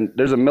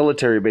there's a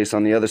military base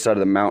on the other side of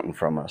the mountain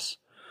from us.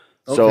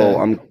 Okay.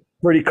 So I'm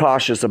pretty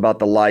cautious about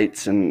the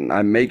lights, and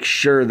I make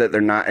sure that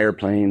they're not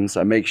airplanes.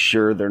 I make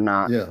sure they're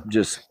not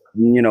just,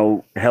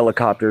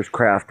 helicopters,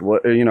 craft,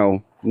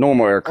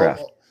 normal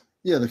aircraft.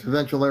 Yeah, the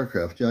conventional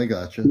aircraft. Yeah, I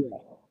got you.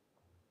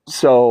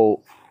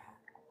 So,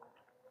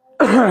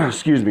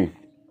 excuse me.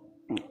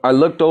 I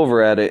looked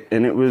over at it,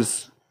 and it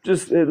was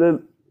just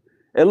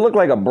it looked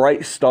like a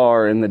bright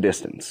star in the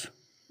distance.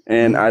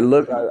 And I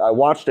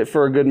watched it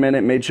for a good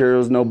minute, made sure there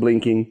was no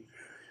blinking.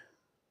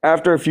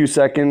 After a few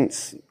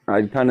seconds,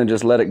 I kind of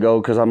just let it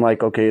go because I'm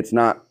like, okay, it's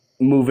not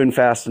moving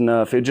fast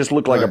enough. It just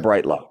looked like a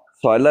bright light.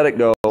 So I let it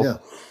go. Yeah.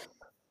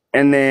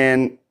 And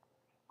then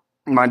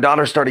my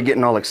daughter started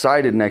getting all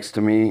excited next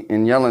to me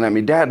and yelling at me,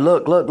 Dad,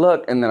 look, look,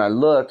 look. And then I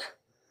looked,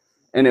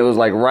 and it was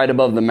like right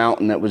above the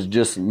mountain that was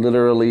just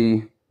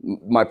literally,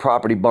 my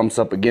property bumps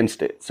up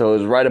against it. So it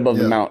was right above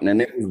the mountain,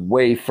 and it was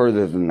way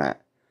further than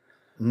that.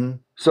 Mm-hmm.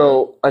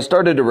 So I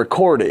started to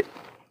record it.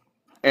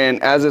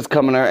 And as it's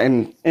coming out,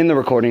 and in the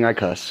recording, I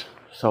cuss.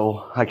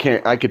 So I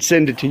could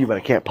send it to you, but I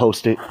can't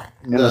post it.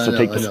 Unless I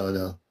take this. No.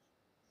 Yeah.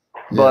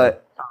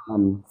 But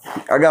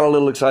I got a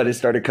little excited,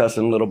 started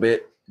cussing a little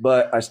bit,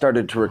 but I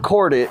started to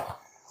record it.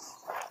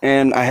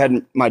 And I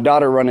had my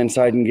daughter run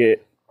inside and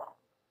get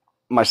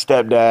my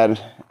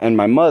stepdad and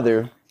my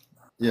mother.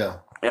 Yeah.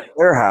 At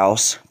their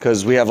house,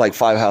 because we have like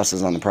 5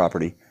 houses on the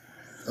property.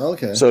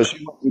 Okay. So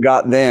she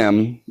got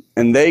them,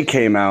 and they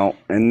came out,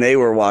 and they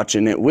were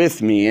watching it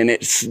with me, and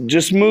it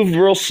just moved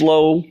real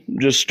slow,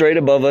 just straight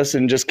above us,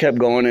 and just kept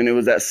going, and it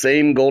was that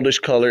same goldish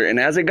color, and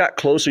as it got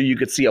closer, you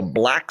could see a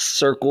black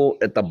circle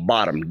at the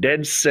bottom,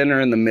 dead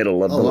center in the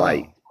middle of the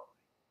light.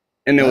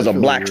 And there was a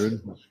black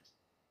circle.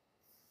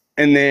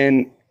 And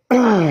then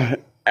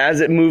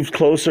as it moved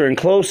closer and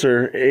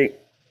closer,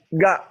 it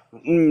got,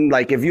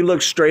 like, if you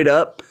look straight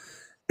up,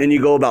 and you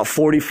go about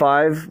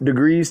 45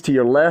 degrees to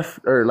your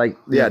left, or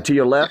to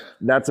your left,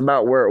 that's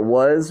about where it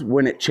was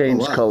when it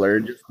changed color.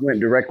 It just went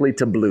directly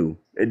to blue.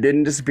 It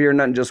didn't disappear,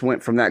 nothing, just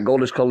went from that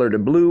goldish color to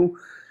blue.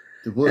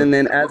 And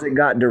then as it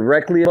got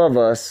directly above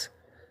us,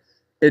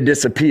 it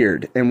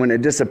disappeared. And when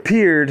it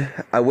disappeared,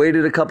 I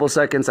waited a couple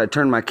seconds, I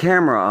turned my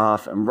camera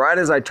off, and right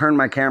as I turned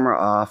my camera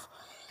off,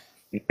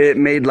 it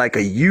made like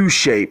a U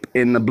shape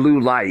in the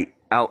blue light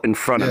out in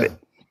front of it.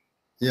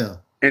 Yeah.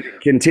 And it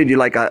continued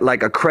like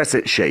a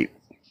crescent shape.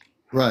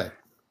 Right.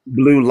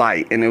 Blue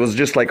light, and it was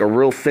just like a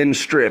real thin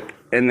strip,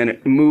 and then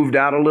it moved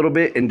out a little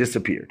bit and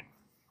disappeared.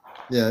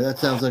 Yeah, that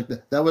sounds like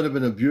that would have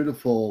been a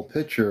beautiful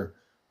picture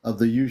of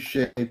the U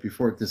shape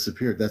before it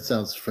disappeared. That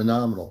sounds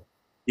phenomenal.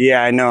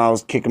 Yeah, I know. I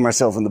was kicking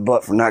myself in the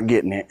butt for not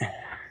getting it.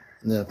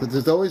 Yeah, but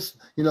there's always,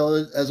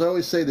 as I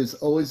always say, there's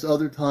always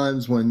other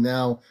times when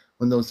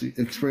those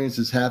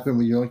experiences happen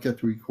when you don't get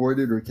to record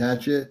it or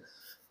catch it.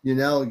 You're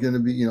now going to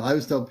be, I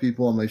always tell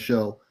people on my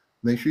show,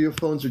 make sure your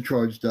phones are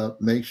charged up.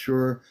 Make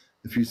sure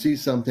if you see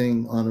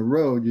something on a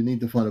road, you need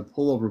to find a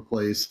pullover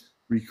place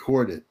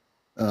record it.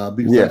 Because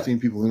I've Yeah. seen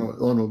people in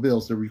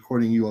automobiles, they're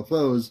recording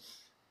UFOs.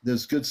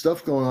 There's good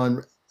stuff going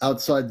on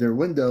outside their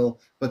window,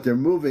 but they're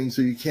moving,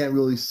 so you can't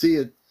really see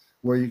it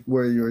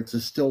it's a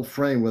still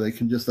frame where they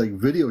can just like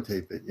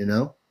videotape it, you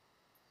know?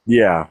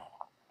 Yeah.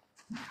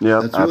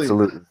 Yep. That's really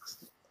Absolutely.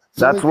 so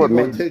That's many what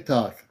people on made.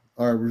 TikTok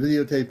are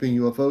videotaping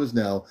UFOs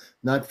now,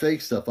 not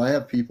fake stuff. I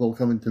have people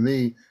coming to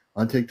me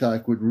on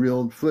TikTok with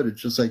real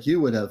footage, just like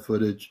you would have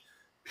footage.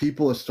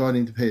 People are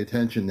starting to pay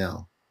attention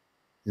now,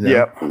 you know?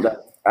 Yep.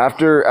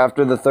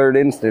 After the third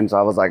instance,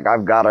 I was like,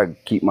 I've got to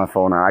keep my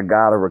phone out. I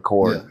got to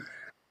record. Yeah.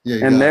 Yeah,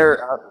 you And got it.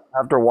 there,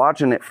 after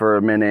watching it for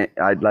a minute,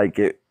 I'd like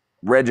it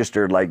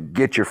registered like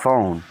get your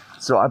phone.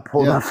 So I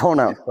pulled my Yeah. phone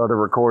out, and started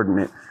recording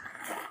it.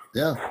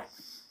 Yeah.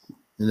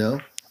 You know?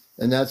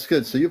 And that's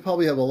good. So you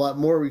probably have a lot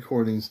more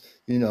recordings.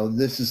 You know,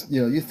 this is,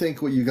 you know, you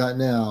think what you got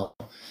now.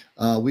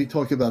 We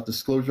talk about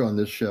disclosure on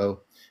this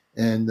show,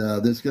 and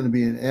there's going to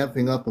be an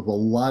amping up of a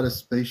lot of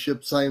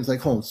spaceship sightings, like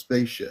home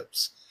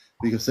spaceships,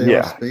 because they are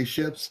Yeah.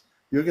 spaceships.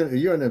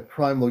 You're in a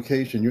prime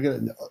location.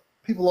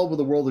 People all over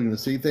the world are going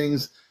to see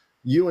things.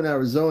 You in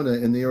Arizona,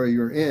 in the area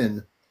you're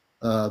in,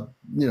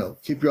 you know,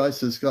 keep your eyes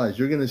to the skies.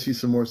 You're going to see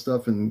some more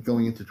stuff in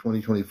going into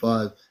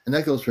 2025, and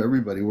that goes for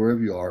everybody, wherever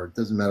you are. It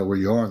doesn't matter where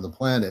you are on the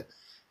planet.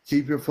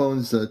 Keep your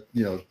phones,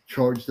 you know,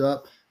 charged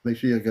up. Make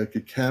sure you got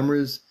good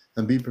cameras,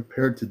 and be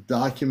prepared to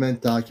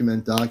document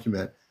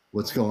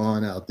what's going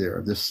on out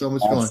there. There's so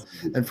much going on,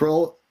 Absolutely. and for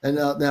all, and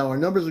now our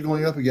numbers are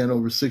going up again,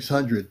 over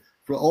 600.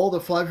 For all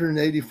the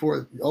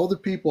 584, all the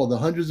people, the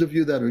hundreds of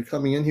you that are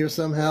coming in here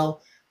somehow,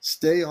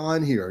 stay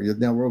on here.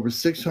 Now we're over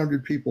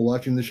 600 people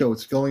watching the show.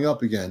 It's going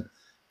up again.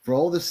 For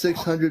all the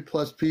 600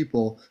 plus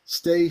people,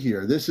 stay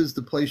here. This is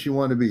the place you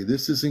want to be.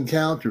 This is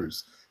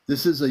Encounters.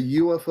 This is a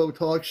UFO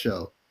talk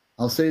show.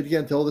 I'll say it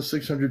again to all the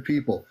 600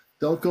 people.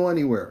 Don't go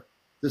anywhere.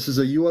 This is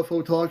a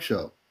UFO talk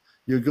show.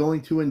 You're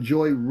going to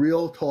enjoy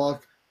real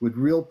talk with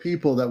real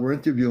people that we're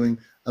interviewing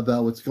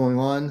about what's going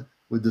on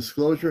with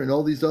disclosure and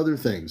all these other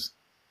things.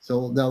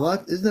 So now,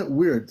 isn't it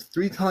weird?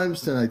 3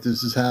 times tonight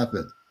this has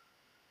happened.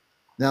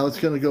 Now it's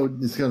going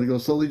to go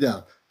slowly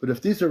down. But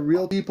if these are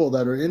real people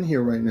that are in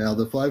here right now,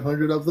 the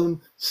 500 of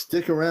them,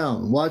 stick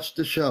around, watch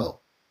the show.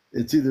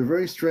 It's either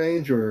very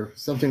strange or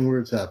something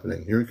weird's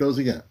happening. Here it goes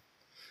again.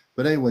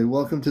 But anyway,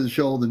 welcome to the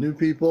show, all the new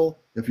people.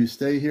 If you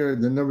stay here,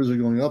 the numbers are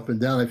going up and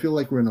down. I feel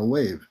like we're in a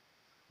wave.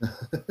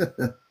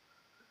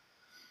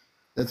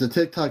 That's a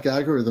TikTok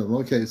algorithm.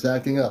 Okay, it's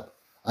acting up.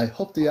 I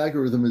hope the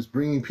algorithm is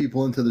bringing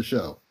people into the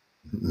show.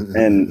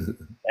 And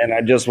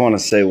I just want to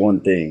say one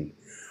thing.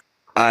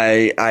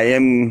 I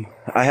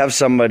have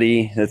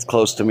somebody that's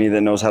close to me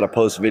that knows how to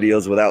post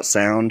videos without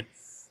sound.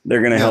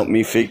 They're gonna help Yeah.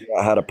 me figure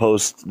out how to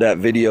post that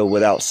video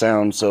without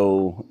sound,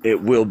 so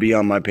it will be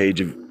on my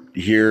page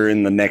here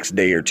in the next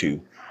day or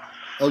two.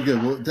 Oh,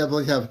 good. We'll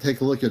definitely have to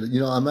take a look at it. You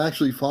know, I'm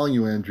actually following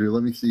you, Andrew.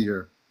 Let me see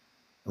here.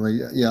 I'm like,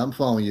 yeah, I'm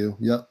following you.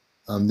 Yep.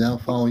 I'm now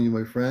following you,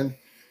 my friend.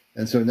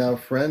 And so now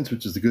friends,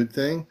 which is a good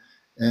thing.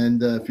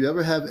 And if you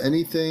ever have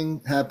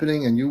anything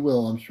happening, and you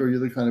will, I'm sure you're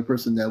the kind of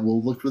person that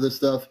will look for this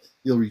stuff.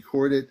 You'll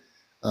record it.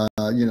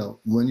 You know,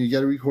 when you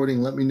get a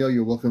recording, let me know.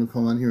 You're welcome to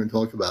come on here and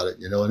talk about it.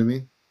 You know what I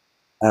mean?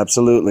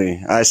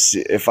 Absolutely.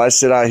 If I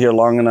sit out here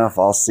long enough,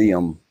 I'll see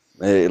them.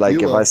 You Like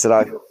if I will. sit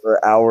out here for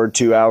an hour,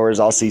 2 hours,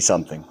 I'll see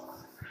something.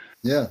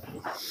 Yeah.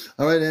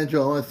 All right,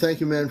 Andrew, I want to thank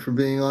you, man, for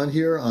being on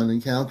here on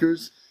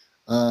Encounters.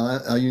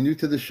 Are you new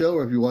to the show,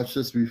 or have you watched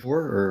this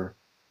before? Or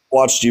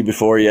Watched you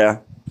before, yeah.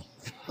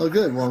 oh,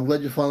 good. Well, I'm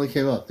glad you finally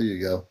came up. There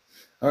you go.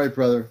 All right,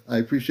 brother. I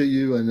appreciate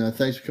you, and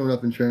thanks for coming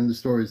up and sharing the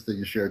stories that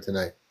you shared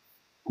tonight.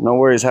 No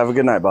worries. Have a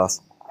good night, boss.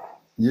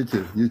 You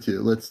too. You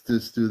too. Let's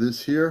just do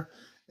this here,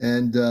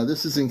 and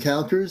this is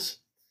Encounters.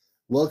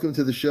 Welcome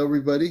to the show,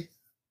 everybody.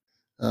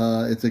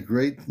 It's a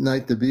great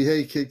night to be.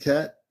 Hey, Kit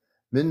Kat.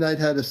 Midnight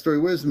had a story.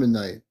 Where's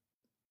Midnight?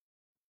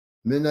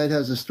 Midnight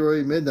has a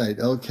story. Midnight.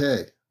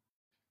 Okay.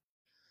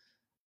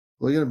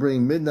 We're going to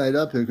bring Midnight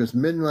up here because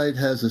Midnight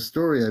has a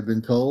story, I've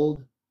been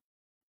told.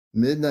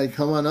 Midnight,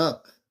 come on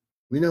up.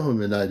 We know who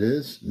Midnight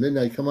is.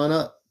 Midnight, come on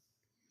up.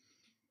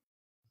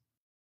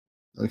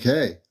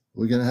 Okay.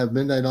 We're going to have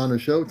Midnight on our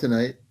show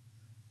tonight.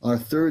 Our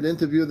third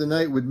interview of the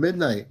night with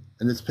Midnight.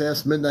 And it's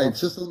past midnight.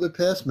 It's just a little bit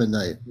past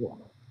midnight.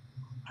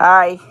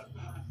 Hi.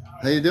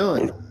 How you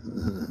doing?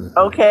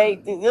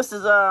 Okay, this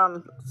is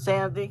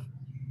Sandy,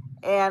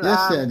 and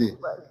Yes, Sandy.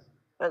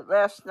 but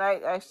last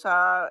night I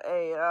saw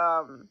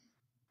a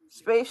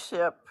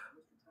spaceship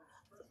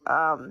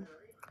um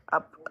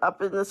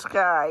up in the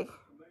sky,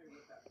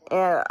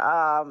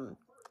 and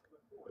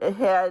it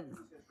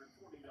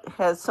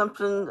had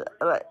something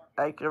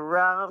like a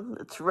round.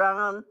 It's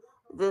round.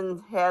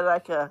 Then had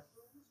like a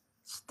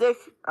stick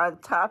on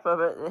top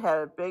of it. It had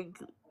a big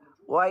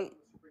white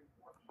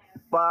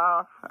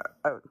bar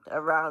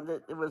around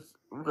it. It was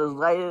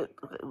lighted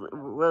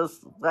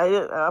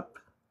up.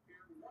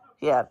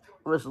 Yeah, it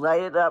was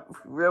lighted up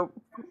real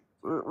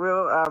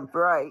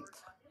bright,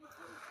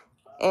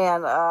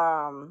 and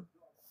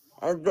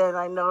then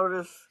I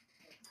noticed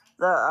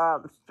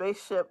the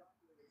spaceship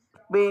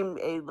beamed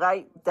a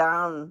light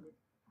down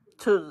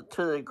to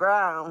the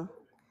ground,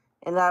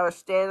 and I was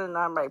standing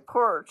on my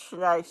porch,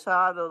 and I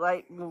saw the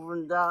light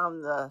moving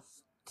down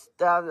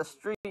the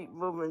street,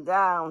 moving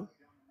down,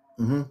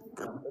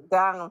 Mm-hmm.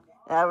 down,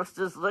 and I was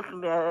just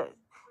looking at it,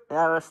 and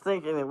I was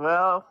thinking,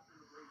 well,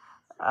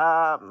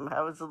 I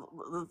was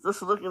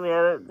just looking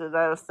at it, and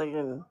I was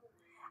thinking,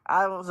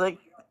 I was like,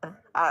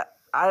 I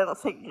I don't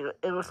think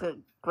it was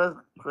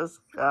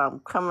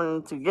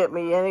coming to get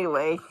me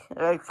anyway,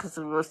 because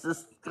it was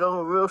just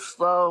going real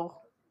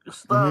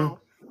Mm-hmm. slow,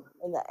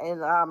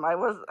 and I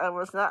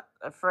was not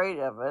afraid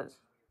of it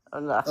or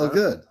Oh, nothing,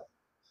 good.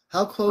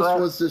 How close but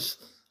was this?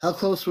 How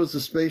close was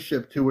the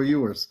spaceship to where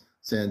you were,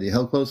 Sandy?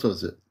 How close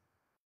was it?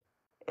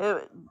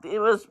 it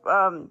was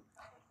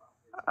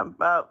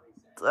about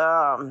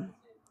um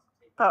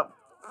about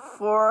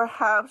 4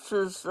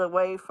 houses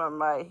away from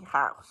my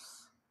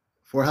house.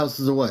 4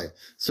 houses away.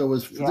 So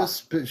was Yeah,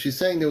 this? She's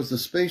saying there was a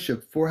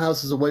spaceship 4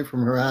 houses away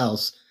from her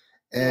house.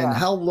 And yeah.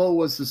 how low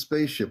was the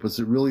spaceship? Was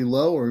it really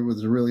low, or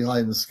was it really high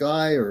in the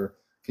sky? Or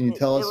can you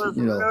tell It us? was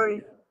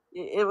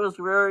it was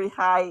very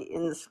high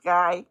in the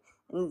sky,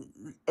 and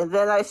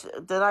then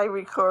I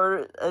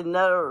recorded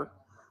another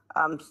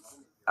um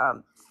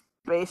um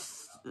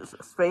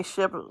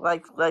spaceship,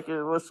 like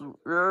it was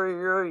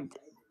really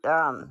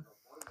um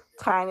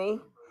tiny,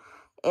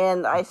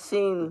 and I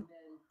seen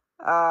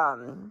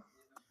um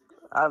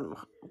a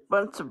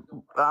bunch of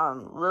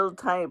little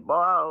tiny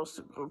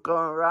balls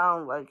going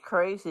around like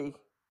crazy,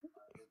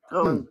 Hmm.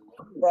 going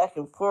back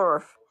and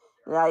forth,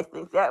 and I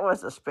think that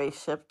was a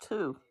spaceship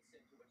too.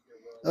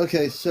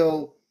 Okay,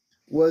 so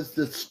was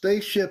the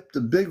spaceship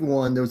the big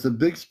one? There was a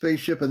big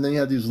spaceship, and then you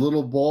had these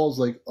little balls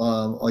like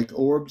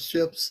orb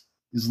ships,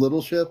 these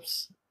little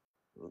ships.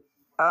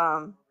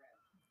 Um,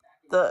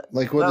 the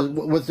Like, well,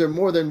 was there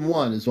more than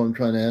one? Is what I'm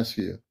trying to ask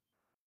you.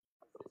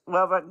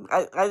 but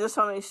I just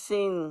only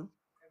seen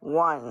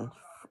one,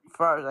 as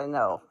far as I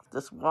know,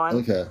 just one,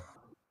 Okay.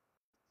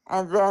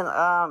 and then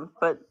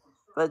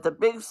but the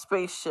big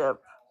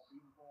spaceship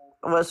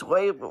was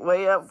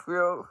way up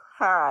real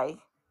high,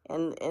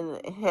 and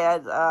it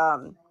had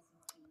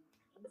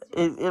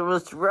it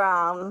was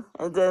round,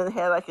 and then it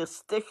had like a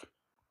stick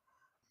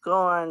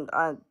going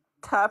on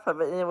top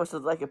of it, and it was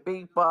like a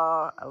big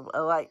ball,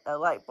 a light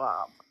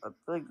bulb, a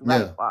big Yeah.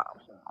 light bulb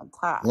on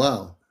top,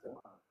 Wow.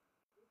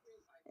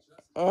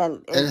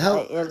 and And and how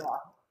and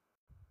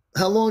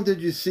how long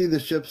did you see the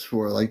ships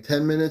for? Like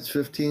 10 minutes,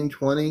 15,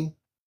 20?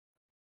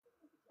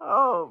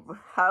 oh,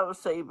 I would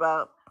say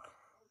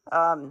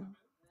um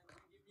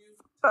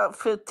about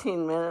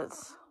 15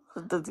 minutes.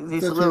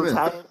 These 15 little minutes.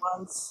 tiny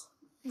ones,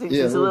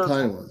 Yeah, these little little tiny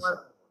tiny ones. ones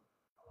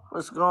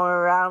was going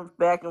around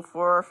back and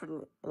forth,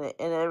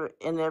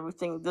 and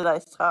everything that I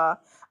saw.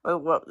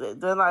 But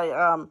then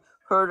I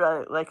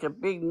heard like a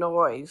big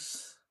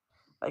noise,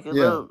 like a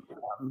Yeah. little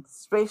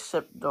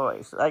spaceship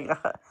noise,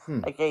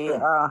 Hmm. like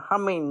a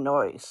humming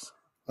noise.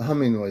 A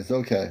humming noise.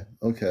 Okay.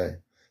 Okay.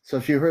 So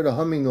she heard a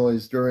humming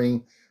noise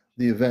during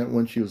the event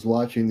when she was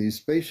watching these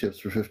spaceships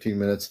for 15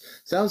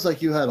 minutes. Sounds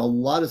like you had a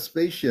lot of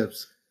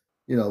spaceships,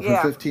 for Yeah,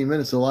 15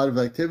 minutes, a lot of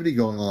activity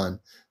going on.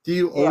 Do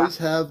you yeah. always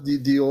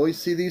do you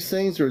always see these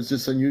things, or is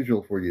this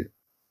unusual for you?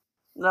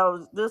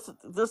 No, this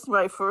is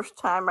my first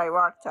time I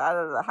walked out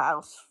of the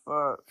house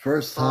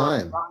First for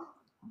time.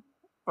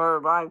 for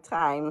a long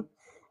time.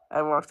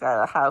 I walked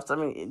out of the house. I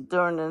mean,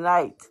 during the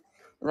night,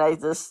 and I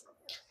just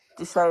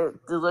decided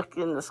to look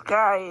in the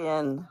sky,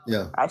 and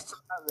Yeah. I saw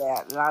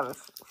that, and I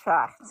was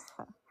shocked.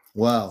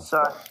 Wow.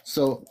 So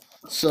So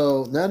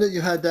so now that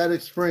you had that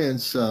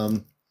experience,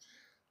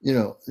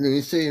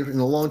 you say in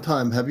a long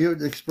time, have you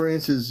had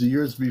experiences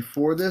years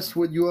before this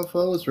with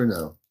UFOs or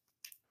no?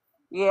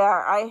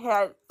 yeah, I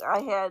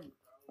had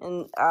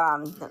in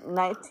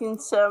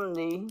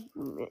 1970.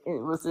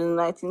 It was in the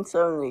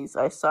 1970s.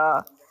 I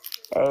saw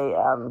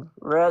a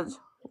red,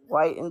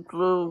 white, and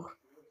blue,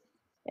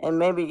 and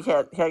maybe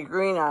had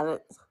green on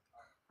it.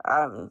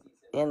 Um,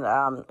 and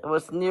it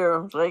was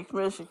near Lake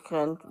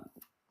Michigan.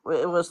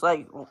 It was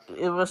like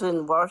it was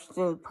in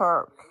Washington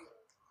Park.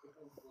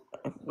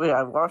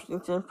 Yeah,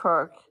 Washington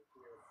Park,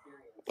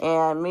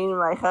 and me and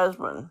my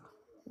husband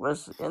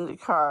was in the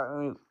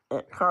car,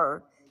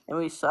 and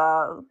we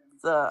saw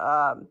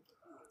the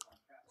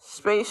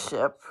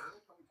spaceship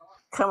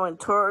coming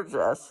towards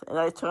us. And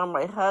I told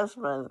my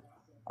husband,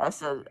 I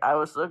said I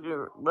was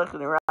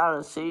looking around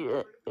and see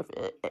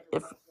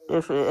if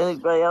if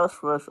anybody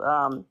else was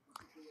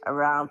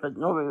around, but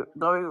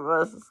nobody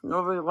was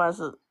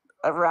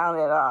around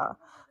at all.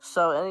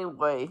 So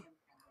anyway,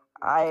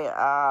 I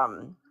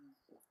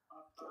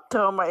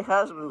told my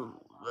husband,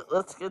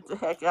 let's get the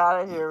heck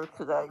out of here,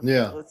 because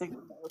Yeah. I think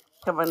they were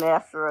coming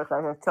after us.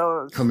 I had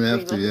told him, Coming speed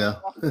after, ahead. yeah.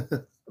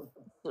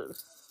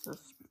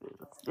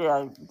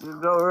 Yeah,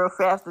 go real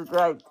fast, and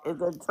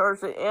then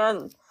towards the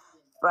end,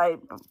 by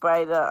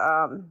by the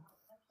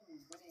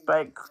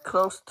by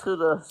close to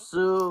the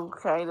zoo,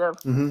 kind of,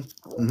 Mm-hmm.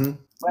 Mm-hmm.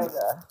 by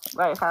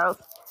my house,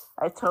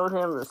 I told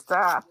him to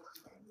stop,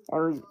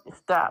 and we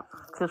stopped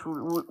because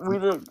we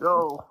didn't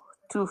go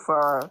too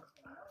far,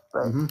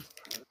 but Mm-hmm.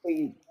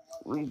 we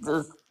we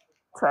just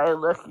try to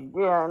look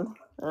again,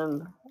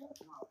 and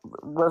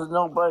was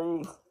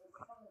nobody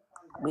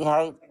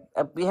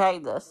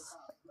behind us.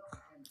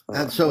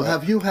 And so,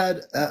 have you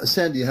had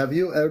Sandy? Have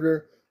you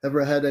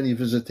ever had any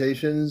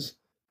visitations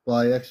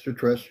by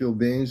extraterrestrial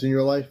beings in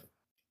your life?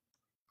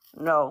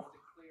 No,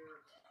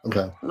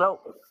 Okay,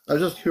 nope. I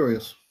was just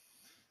curious.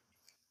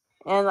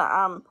 And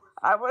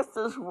I was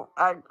just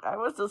I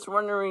was just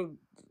wondering,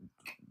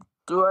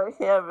 do I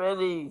have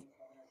any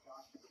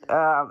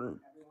um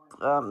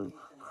um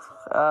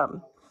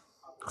um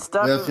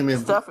You're asking me.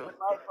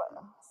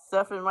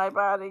 stuff in my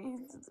body?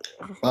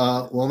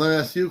 Well, let me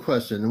ask you a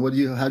question.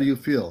 How do you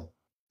feel?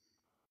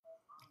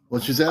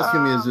 What she's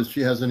asking me is if Um,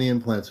 she has any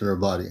implants in her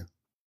body.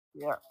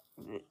 yeah,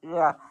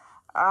 yeah.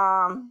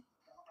 Um,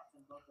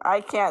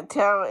 I can't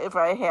tell if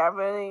I have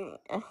any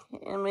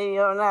in me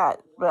or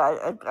not,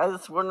 but I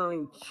was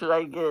wondering, should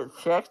I get it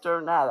checked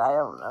or not? I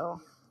don't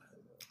know.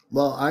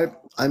 Well,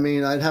 I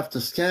mean, I'd have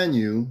to scan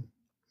you.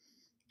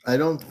 I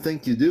don't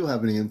think you do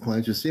have any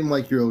implants. You seem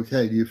like you're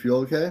okay. Do you feel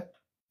okay?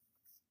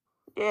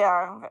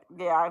 Yeah,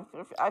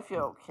 I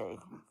feel okay.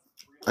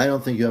 I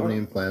don't think you have any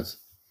And, implants.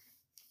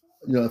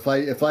 You know, if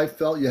I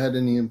felt you had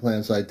any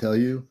implants, I'd tell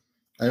you.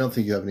 I don't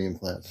think you have any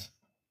implants.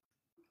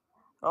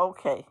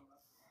 okay,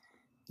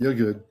 You're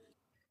good.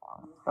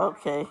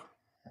 okay,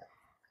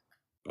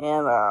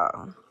 and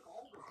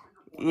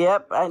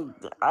yep,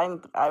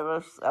 I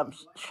was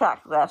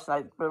shocked last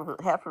night.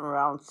 It happened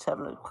around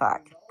 7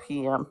 o'clock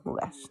p.m.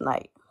 last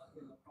night.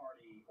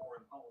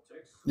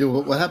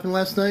 What happened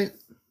last night?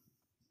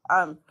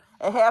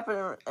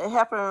 It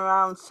happened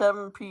around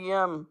 7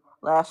 p.m.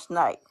 last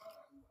night.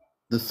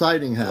 The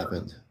sighting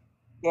happened.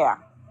 Yeah.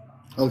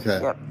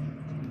 Okay. Yep.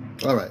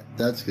 All right.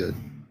 That's good.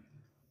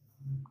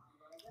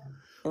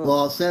 Mm,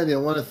 Well, Sandy, I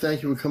want to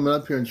thank you for coming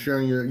up here and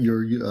sharing your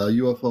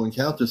UFO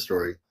encounter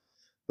story.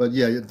 But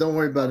yeah, don't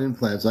worry about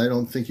implants. I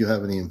don't think you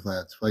have any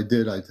implants. If I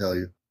did, I'd tell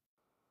you.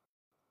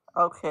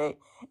 okay.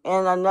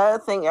 And another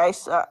thing, I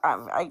saw,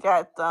 I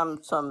got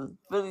some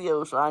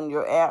videos on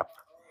your app,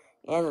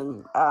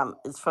 and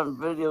it's from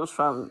videos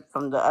from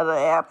the other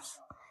apps,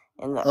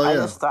 and Oh I yeah,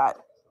 just thought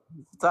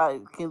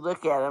you can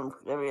look at them.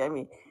 I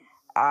mean,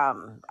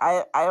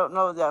 I don't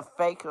know if they're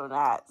fake or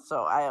not,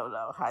 so I don't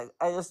know.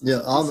 I just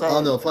yeah. I'll know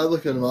decided. if I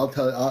look at them. I'll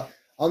tell you.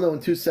 I'll know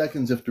in 2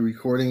 seconds if the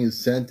recording is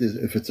sent,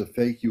 if it's a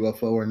fake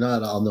UFO or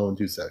not. I'll know in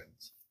 2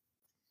 seconds.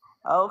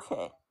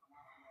 Okay.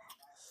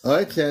 All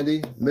right,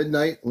 Sandy.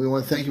 Midnight. We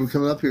want to thank you for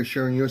coming up here,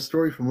 sharing your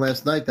story from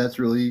last night. That's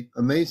really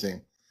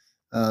amazing.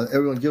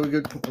 Everyone, give a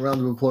good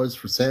round of applause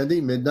for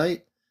Sandy.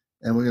 Midnight,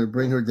 and we're going to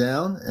bring her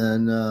down,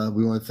 and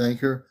we want to thank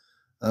her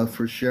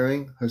for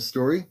sharing her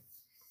story.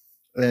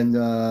 And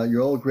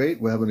you're all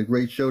great. We're having a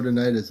great show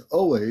tonight, as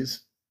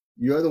always.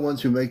 You're the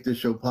ones who make this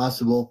show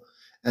possible,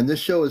 and this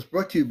show is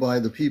brought to you by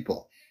the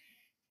people.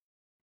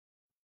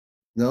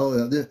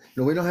 No,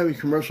 we don't have any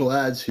commercial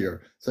ads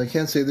here, so I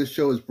can't say this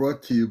show is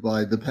brought to you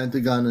by the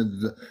Pentagon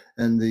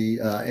and the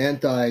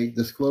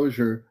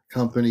anti-disclosure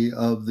company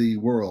of the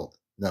world.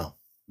 No,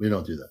 we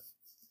don't do that.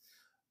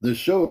 This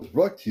show is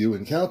brought to you,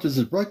 Encounters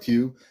is brought to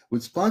you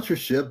with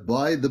sponsorship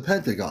by the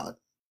Pentagon.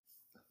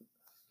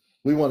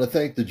 We want to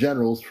thank the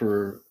generals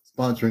for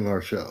sponsoring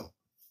our show.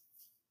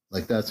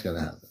 Like that's going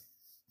to happen.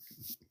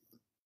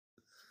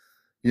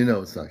 You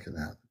know it's not going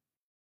to happen.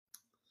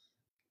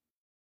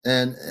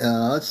 And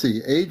let's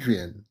see,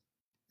 Adrian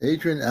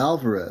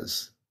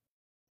Alvarez.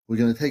 We're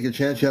going to take a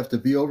chance. You have to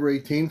be over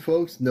 18,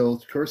 folks. No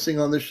cursing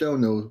on the show,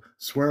 no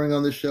swearing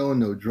on the show,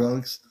 no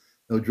drugs,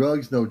 no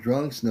drunks,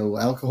 no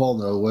alcohol,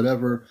 no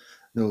whatever,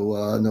 no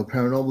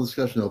paranormal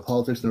discussion, no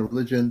politics, no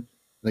religion.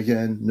 And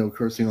again, no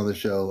cursing on the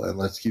show. And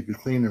let's keep it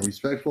clean and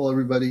respectful,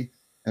 everybody.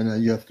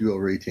 And you have to be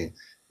over 18.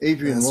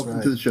 Adrian, That's welcome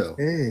right. to the show.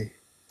 Hey,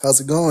 how's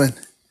it going?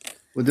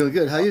 We're doing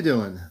good. How you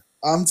doing?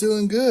 I'm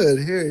doing good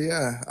here.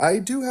 Yeah, I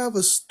do have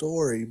a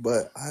story,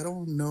 but I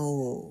don't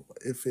know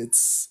if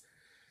it's.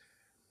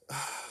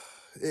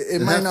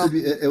 It It might has to not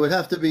be. be. It would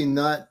have to be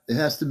not. It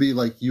has to be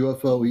like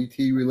UFO ET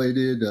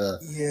related.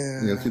 It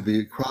Yeah, could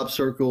be crop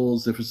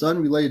circles. If it's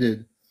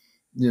unrelated,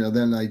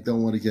 then I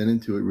don't want to get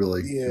into it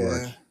really too yeah,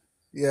 much.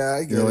 yeah.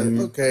 I You know get what I it.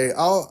 mean? Okay,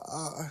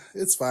 I'll.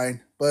 It's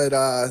fine. But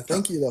Uh,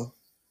 thank you though.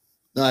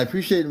 No, I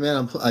appreciate it,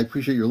 man. I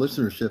appreciate your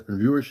listenership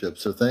and viewership.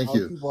 So thank I'll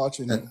you. keep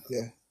watching And you.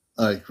 Yeah.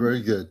 all right,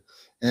 very good.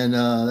 And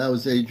that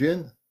was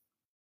Adrian.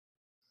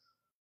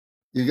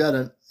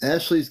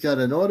 Ashley's got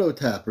an auto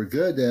tapper.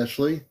 Good,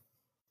 Ashley.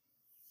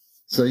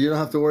 So you don't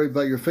have to worry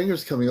about your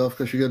fingers coming off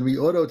because you're going to be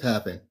auto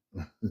tapping.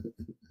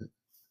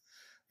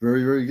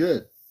 Very, very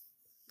good.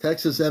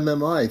 Texas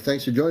MMI.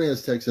 Thanks for joining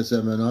us, Texas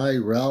MMI.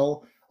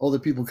 Raul, all the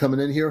people coming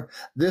in here.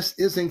 This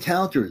is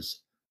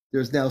Encounters.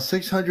 There's now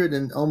 600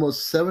 and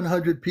almost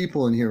 700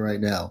 people in here right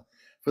now.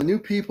 For new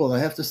people, I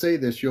have to say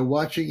this. You're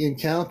watching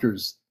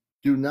Encounters.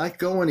 Do not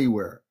go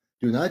anywhere.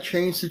 Do not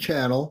change the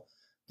channel.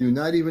 Do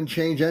not even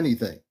change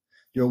anything.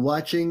 You're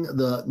watching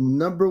the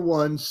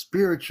 #1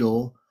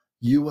 spiritual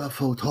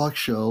UFO talk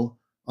show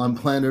on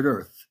planet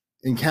Earth,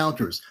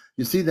 Encounters.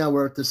 You see now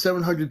we're at the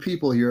 700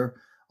 people here.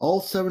 All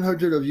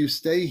 700 of you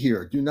stay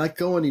here. Do not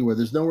go anywhere.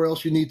 There's nowhere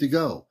else you need to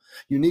go.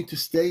 You need to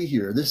stay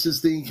here. This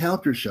is the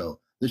Encounter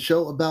Show, the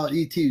show about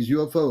ETs,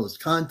 UFOs,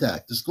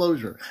 contact,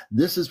 disclosure.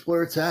 This is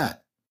where it's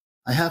at.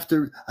 I have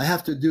to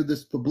do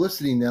this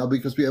publicity now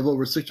because we have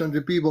over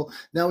 600 people.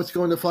 Now it's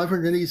going to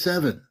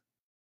 587.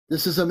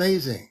 This is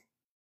amazing.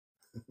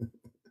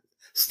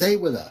 Stay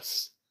with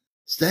us.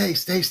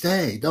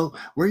 Stay. Don't.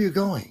 Where are you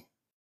going?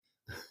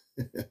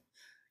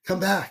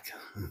 Come back.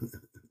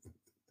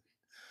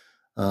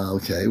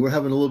 Okay, we're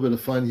having a little bit of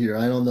fun here.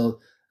 I don't know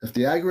if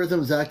the algorithm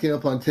is acting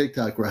up on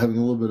TikTok. We're having a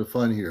little bit of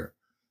fun here.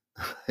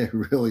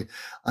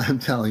 I'm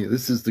telling you,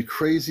 this is the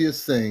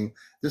craziest thing.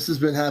 This has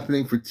been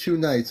happening for 2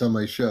 nights on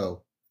my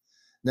show.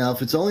 Now,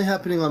 if it's only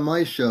happening on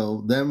my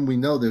show, then we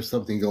know there's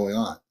something going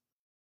on.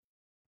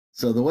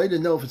 So the way to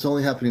know if it's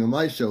only happening on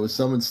my show is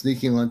someone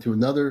sneaking onto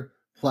another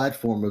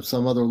platform of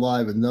some other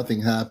live and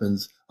nothing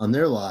happens on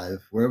their live,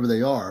 wherever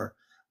they are.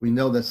 We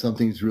know that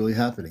something's really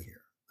happening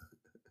here.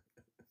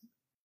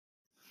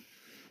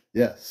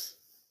 Yes.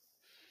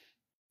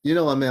 You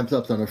know I'm amped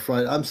up on a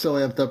Friday. I'm so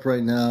amped up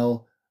right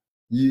now,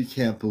 you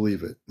can't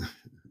believe it.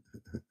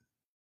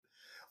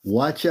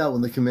 Watch out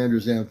when the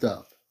commander's amped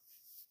up.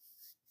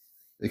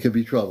 It could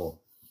be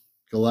trouble,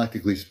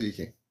 galactically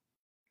speaking.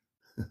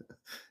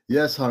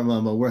 Yes,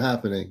 Harmama, we're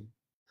happening.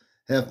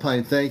 Half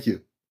Pint, thank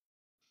you.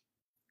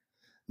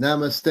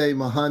 Namaste,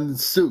 Mahan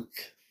Suk.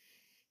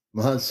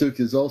 Mahan Suk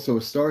is also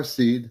a star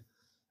seed,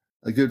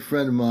 a good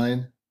friend of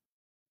mine.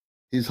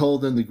 He's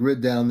holding the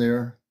grid down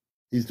there.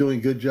 He's doing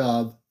a good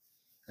job.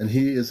 And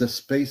he is a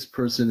space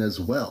person as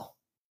well.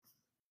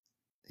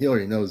 He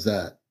already knows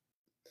that.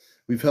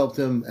 We've helped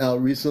him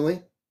out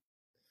recently,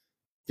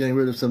 getting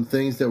rid of some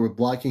things that were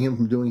blocking him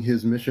from doing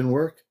his mission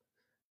work.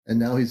 And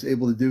now he's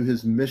able to do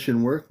his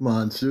mission work,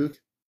 Mahansuk,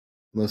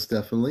 most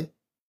definitely.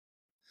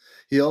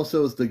 He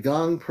also is the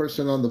gong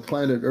person on the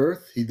planet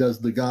Earth. He does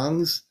the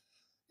gongs.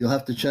 You'll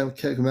have to check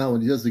him out.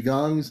 When he does the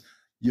gongs,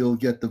 you'll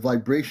get the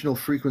vibrational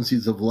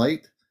frequencies of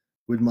light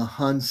with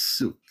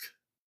Mahansuk.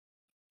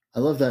 I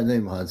love that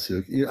name,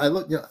 Mahansuk.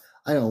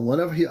 I know,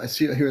 whenever I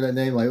hear that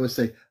name, I always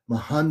say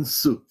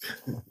Mahansuk.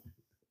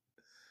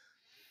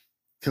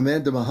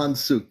 Commander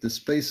Mahansuk, the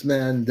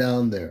spaceman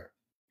down there.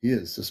 He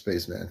is the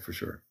spaceman for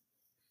sure.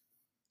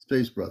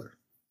 Space brother.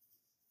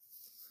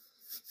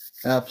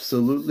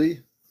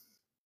 Absolutely.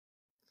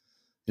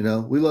 You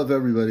know, we love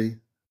everybody.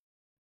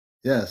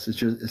 Yes,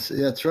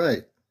 that's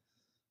right.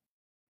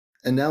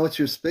 And now it's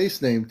your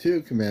space name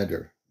too,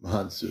 Commander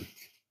Mahansuk.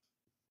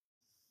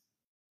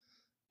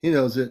 He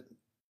knows it.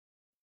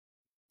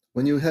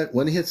 When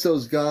he hits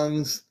those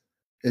gongs,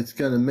 it's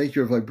going to make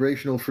your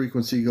vibrational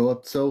frequency go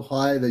up so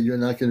high that you're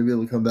not going to be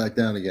able to come back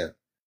down again.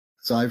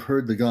 So I've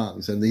heard the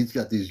gongs, and he's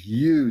got these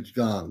huge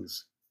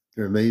gongs.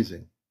 They're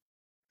amazing.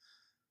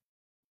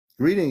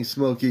 Greetings,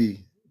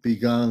 Smoky Be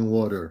Gong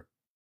Water.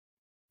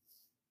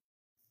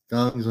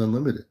 Gongs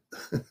Unlimited.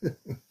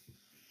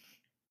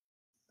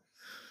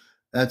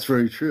 That's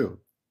very true.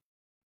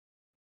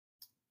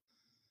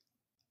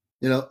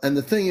 You know, and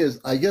the thing is,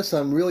 I guess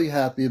I'm really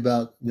happy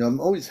about, I'm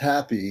always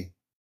happy,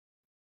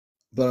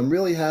 but I'm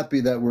really happy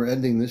that we're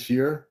ending this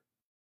year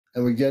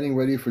and we're getting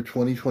ready for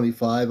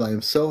 2025. I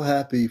am so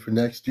happy for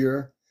next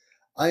year.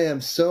 I am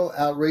so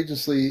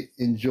outrageously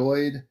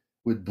enjoyed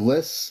with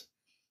bliss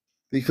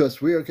because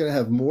we are going to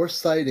have more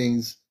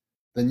sightings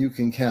than you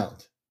can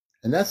count.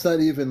 And that's not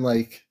even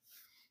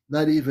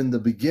the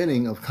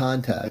beginning of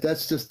contact.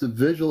 That's just the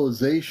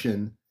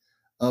visualization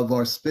of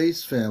our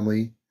space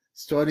family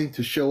starting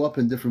to show up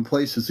in different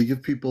places to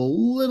give people a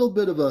little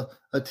bit of a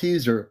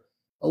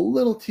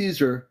little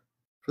teaser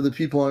for the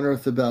people on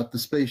Earth about the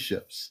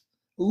spaceships.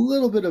 A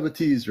little bit of a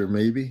teaser,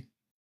 maybe.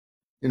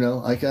 You know,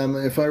 like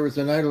if I was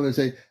an idol, I'd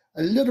say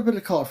a little bit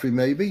of coffee,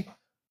 maybe.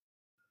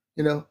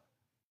 You know,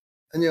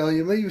 and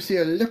you maybe see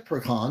a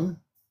leprechaun,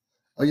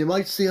 or you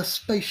might see a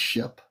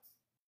spaceship.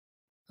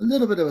 A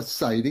little bit of a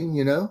sighting,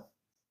 you know.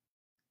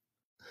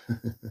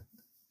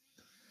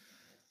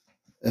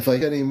 If I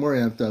get any more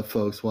amped up,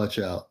 folks, watch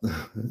out.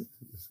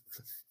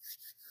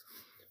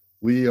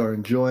 We are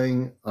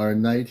enjoying our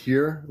night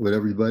here with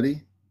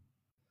everybody.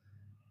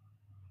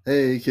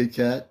 Hey, Kit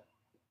Kat.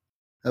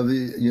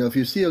 If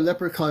you see a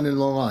leprechaun in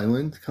Long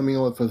Island coming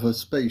off of a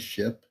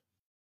spaceship,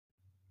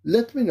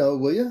 let me know,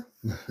 will you?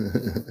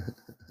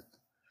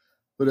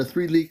 With a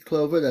 3-leaf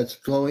clover that's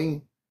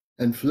glowing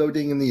and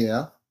floating in the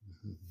air.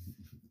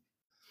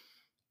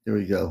 Here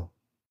we go.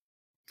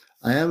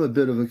 I am a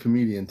bit of a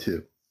comedian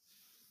too.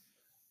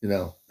 You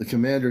know, the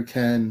commander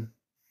can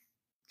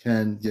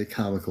get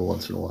comical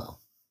once in a while.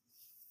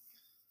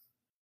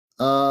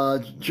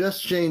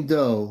 Just Jane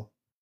Doe.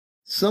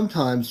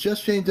 Sometimes,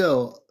 Just Jane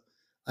Doe,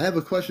 I have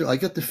a question. I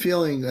get the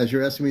feeling, as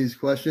you're asking me these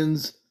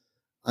questions,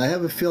 I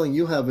have a feeling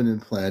you have an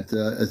implant.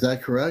 Is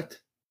that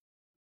correct?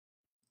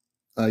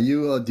 Do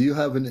you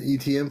have an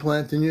ET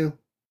implant in you?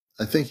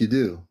 I think you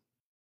do.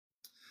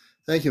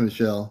 Thank you,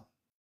 Michelle.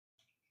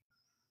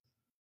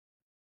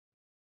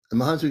 And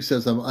Mahansuk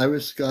says, I'm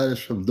Irish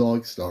Scottish from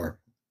Dog Star.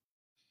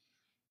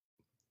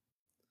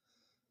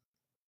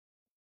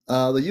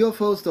 The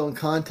UFOs don't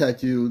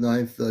contact you,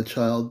 ninth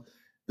child.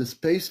 The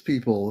space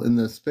people in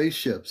the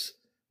spaceships.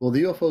 Well,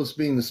 the UFOs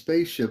being the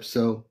spaceships.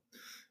 So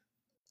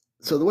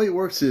the way it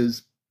works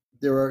is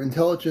there are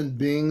intelligent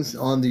beings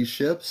on these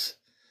ships.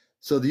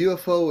 So the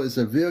UFO is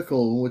a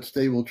vehicle in which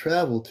they will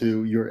travel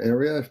to your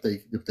area if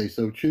they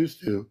so choose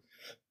to.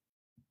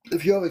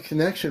 If you have a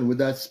connection with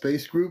that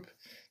space group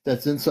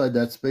that's inside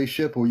that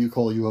spaceship, or you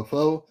call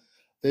UFO,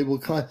 they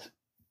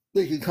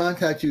can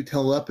contact you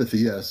telepathy.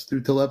 Yes,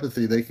 through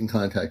telepathy they can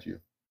contact you.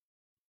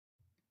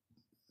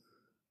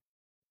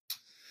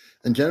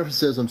 And Jennifer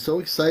says, I'm so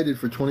excited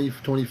for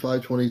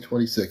 2025,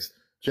 2026.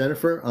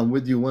 Jennifer, I'm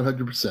with you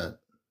 100%.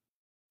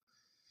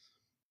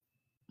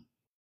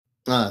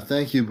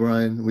 Thank you,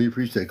 Brian. We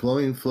appreciate it.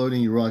 Glowing and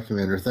floating, you rock,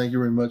 Commander. Thank you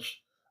very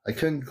much. I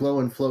couldn't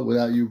glow and float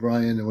without you,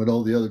 Brian, and with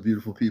all the other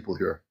beautiful people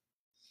here.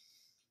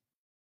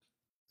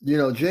 You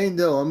know, Jane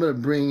Doe, I'm going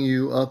to bring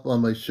you up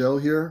on my show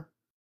here,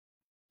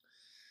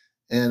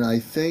 and I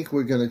think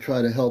we're going to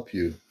try to help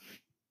you.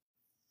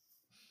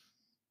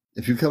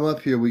 If you come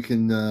up here, we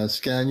can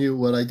scan you.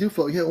 What I do,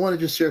 folks, I want to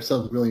just share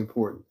something really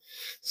important.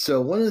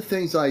 So one of the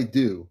things I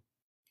do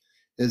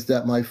is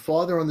that my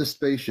father on the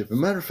spaceship, as a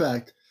matter of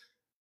fact,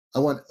 I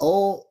want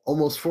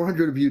almost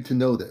 400 of you to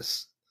know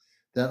this,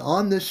 that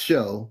on this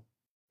show,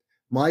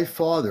 my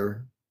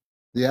father,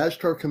 the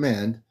Ashtar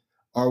Command,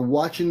 are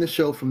watching the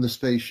show from the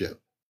spaceship.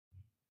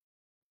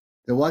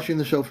 They're watching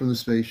the show from the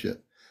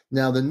spaceship.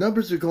 Now, the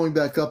numbers are going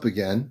back up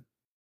again.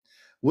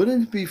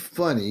 Wouldn't it be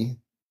funny,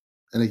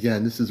 and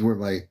again, this is where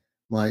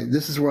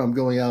this is where I'm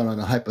going out on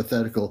a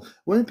hypothetical.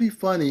 Wouldn't it be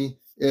funny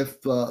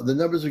if the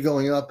numbers are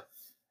going up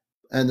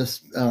and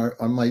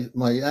my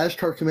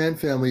Ashtar Command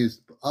family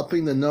is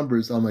upping the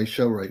numbers on my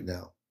show right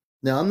now?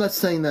 Now, I'm not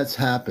saying that's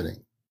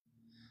happening,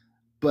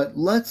 but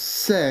let's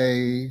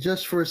say,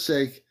 just for a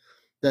sake,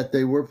 that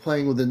they were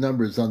playing with the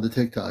numbers on the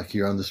TikTok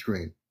here on the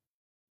screen.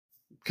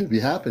 Could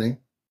be happening.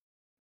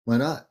 Why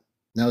not?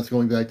 Now it's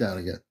going back down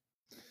again.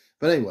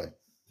 But anyway,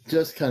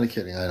 just kind of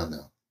kidding. I don't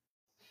know.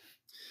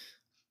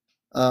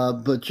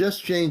 But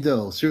just Jane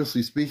Doe,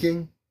 seriously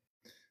speaking,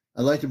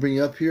 I'd like to bring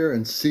you up here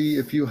and see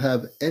if you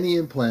have any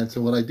implants.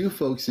 And what I do,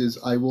 folks, is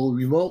I will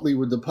remotely,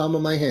 with the palm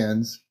of my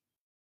hands,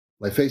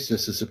 my face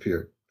just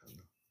disappeared.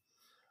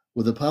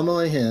 With the palm of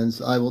my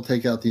hands, I will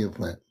take out the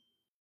implant.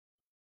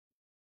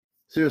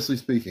 Seriously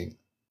speaking.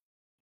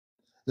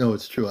 No,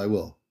 it's true, I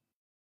will.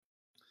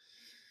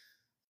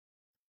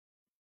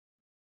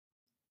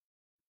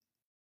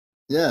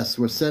 Yes,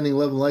 we're sending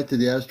love and light to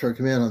the Ashtar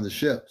Command on the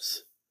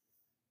ships.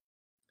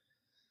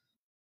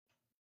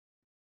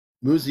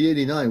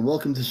 Moozy89,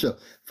 welcome to the show.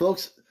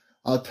 Folks,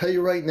 I'll tell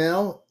you right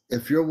now,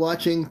 if you're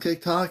watching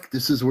TikTok,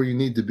 this is where you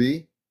need to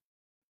be.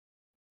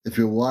 If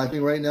you're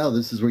watching right now,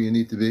 this is where you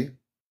need to be.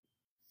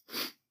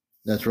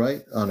 That's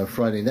right, on a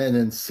Friday night. And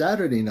then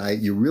Saturday night,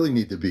 you really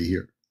need to be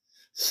here.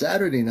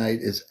 Saturday night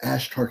is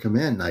Ashtar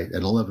Command night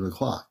at 11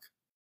 o'clock.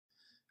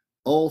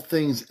 All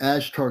things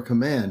Ashtar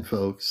Command,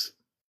 folks.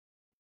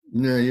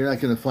 No, you're not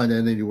going to find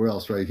that anywhere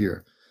else right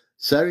here.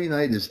 Saturday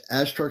night is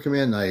Ashtar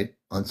Command night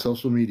on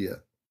social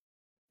media.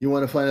 You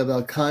want to find out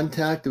about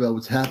contact, about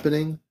what's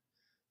happening?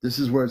 This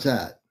is where it's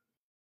at.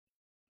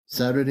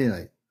 Saturday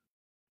night.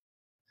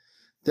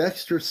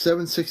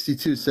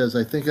 Dexter762 says,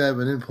 I think I have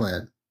an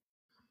implant.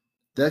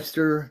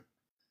 Dexter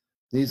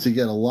needs to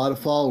get a lot of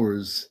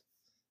followers,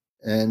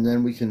 and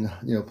then we can,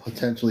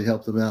 potentially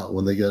help them out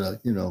when they get,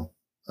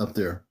 up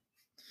there.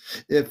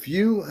 If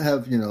you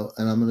have, and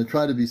I'm going to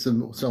try to be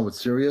somewhat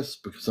serious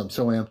because I'm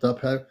so amped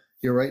up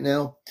here right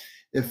now.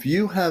 If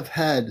you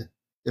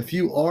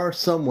are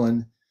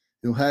someone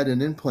who had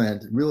an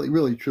implant, really,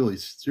 really, truly,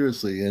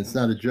 seriously, and it's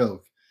not a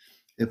joke,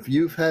 if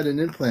you've had an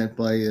implant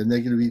by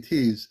negative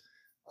ETs,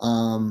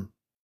 and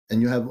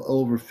you have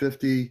over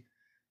 50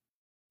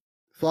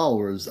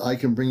 followers, I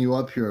can bring you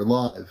up here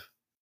live.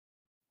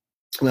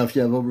 Now, if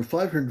you have over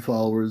 500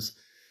 followers,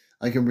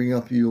 I can bring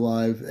you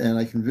live, and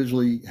I can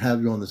visually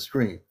have you on the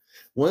screen.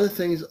 One of the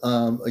things,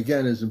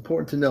 again, is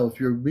important to know, if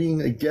you're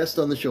being a guest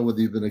on the show, whether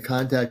you've been a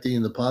contactee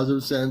in the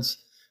positive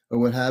sense or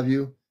what have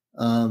you,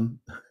 I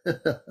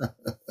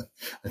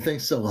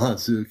think so,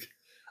 Hansuk.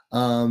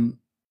 I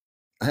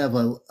have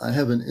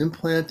an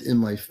implant in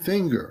my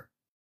finger.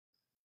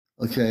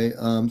 Okay,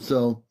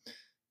 so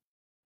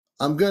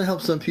I'm going to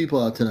help some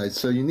people out tonight.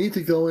 So you need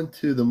to go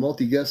into the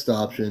multi-guest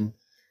option.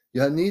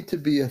 You need to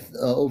be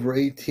over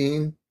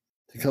 18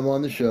 to come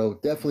on the show.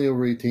 Definitely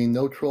over 18.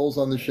 No trolls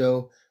on the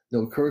show.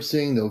 No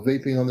cursing. No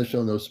vaping on the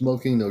show. No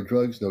smoking. No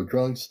drugs. No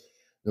drunks.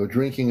 No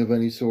drinking of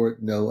any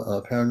sort. No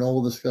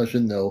paranormal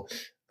discussion. No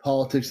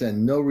politics,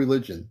 and no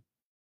religion.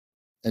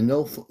 And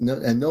no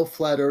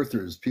flat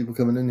earthers. People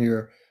coming in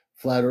here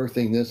flat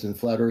earthing this and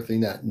flat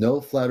earthing that.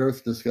 No flat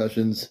earth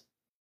discussions.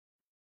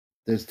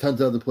 There's tons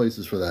of other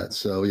places for that.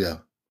 So, yeah.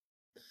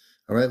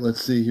 All right,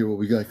 let's see here what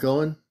we got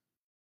going.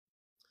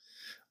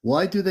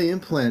 Why do they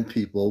implant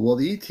people? Well,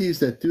 the ETs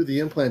that do the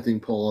implanting,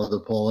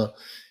 Paula,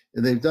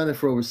 they've done it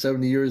for over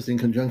 70 years in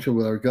conjunction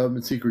with our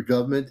government, secret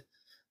government.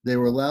 They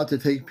were allowed to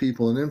take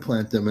people and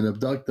implant them and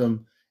abduct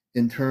them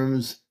in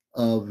terms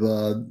of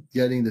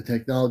getting the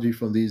technology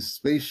from these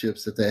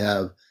spaceships that they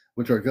have,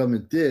 which our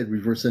government did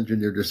reverse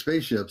engineer their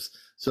spaceships.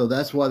 So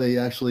that's why they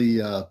actually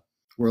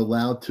were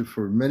allowed to,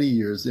 for many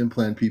years,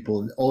 implant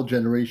people in all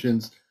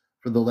generations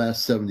for the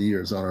last 70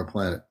 years on our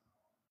planet.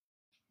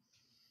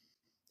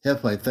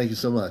 Have fun. Thank you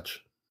so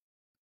much.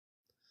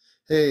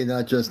 Hey,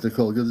 not just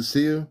Nicole. Good to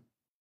see you.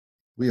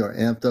 We are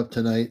amped up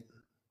tonight.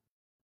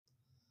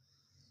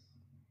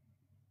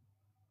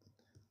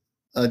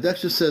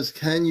 Dexter says,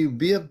 can you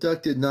be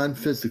abducted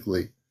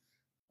non-physically?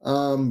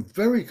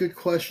 Very good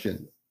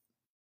question.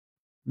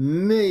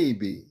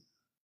 Maybe.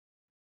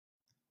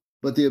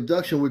 But the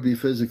abduction would be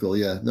physical.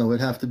 Yeah, no,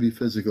 it'd have to be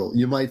physical.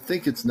 You might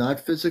think it's not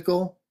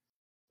physical.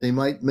 They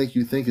might make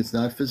you think it's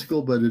not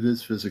physical, but it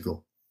is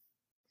physical.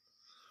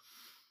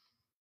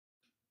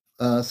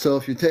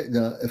 So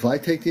if I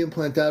take the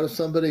implant out of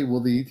somebody,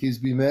 will the ETs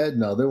be mad?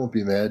 No, they won't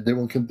be mad.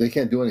 They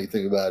can't do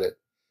anything about it.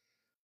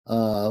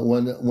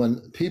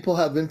 When people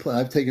have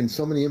implants, I've taken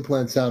so many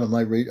implants out on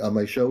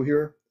my show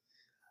here.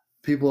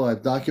 People,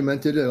 I've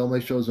documented it. All my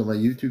shows on my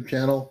YouTube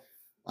channel.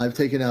 I've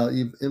taken out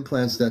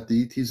implants that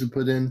the ETs have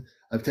put in.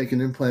 I've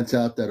taken implants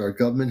out that our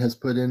government has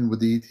put in with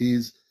the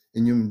ETs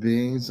in human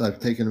beings. I've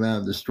taken them out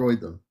and destroyed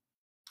them.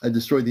 I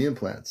destroyed the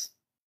implants.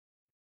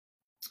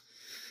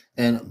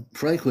 And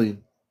frankly,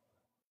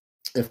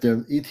 if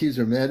the ETs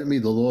are mad at me,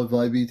 the low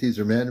vibe ETs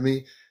are mad at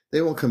me,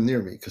 they won't come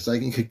near me because I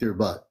can kick their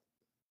butt.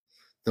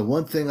 The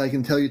one thing I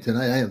can tell you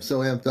tonight, I am so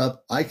amped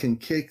up, I can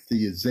kick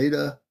the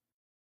Zeta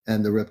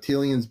and the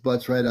reptilians'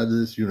 butts right out of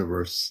this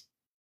universe.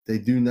 They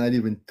do not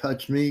even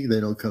touch me. They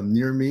don't come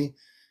near me.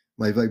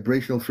 My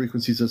vibrational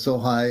frequencies are so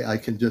high,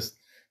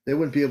 they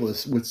wouldn't be able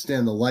to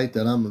withstand the light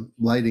that I'm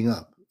lighting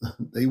up.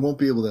 They won't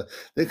be able to,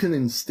 they couldn't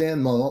even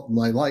stand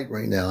my light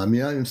right now. I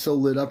mean, I am so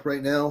lit up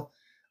right now.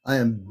 I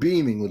am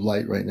beaming with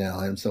light right now.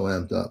 I am so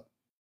amped up.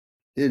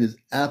 It is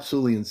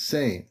absolutely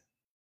insane.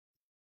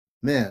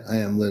 Man, I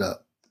am lit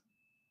up.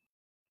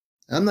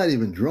 I'm not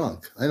even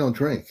drunk. I don't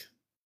drink.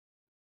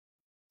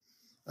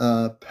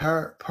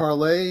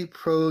 Parlay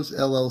Pros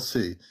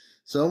LLC.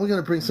 So we're going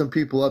to bring some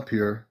people up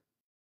here.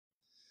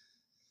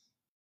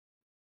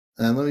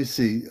 And let me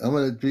see. I'm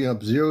going to bring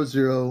up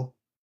 00,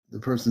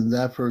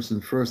 that person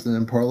first, and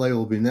then Parlay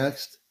will be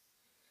next.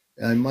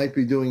 And I might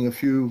be doing a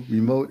few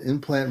remote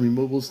implant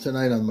removals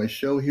tonight on my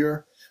show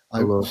here.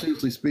 Hello. I'm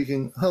seriously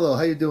speaking. Hello,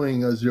 how you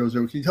doing, 00?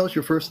 Can you tell us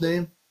your first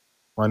name?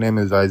 My name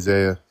is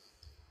Isaiah.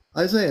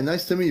 Isaiah,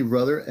 nice to meet you,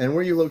 brother. And where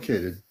are you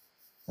located?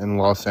 In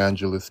Los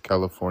Angeles,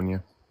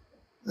 California.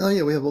 Oh,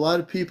 yeah, we have a lot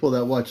of people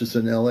that watch us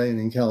in LA and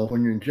in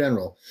California in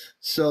general.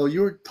 So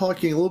you were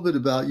talking a little bit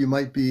about you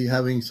might be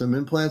having some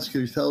implants.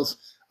 Can you tell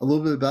us a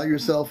little bit about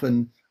yourself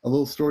and a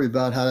little story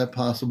about how that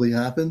possibly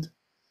happened?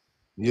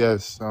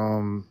 Yes.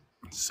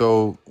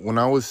 So when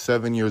I was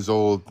 7 years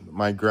old,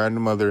 my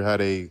grandmother had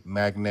a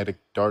magnetic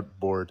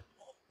dartboard,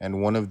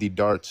 and one of the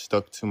darts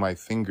stuck to my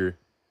finger.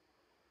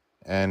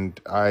 And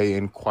I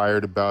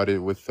inquired about it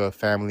with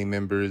family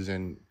members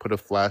and put a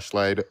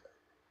flashlight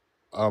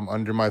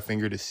under my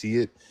finger to see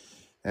it.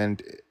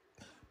 And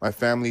my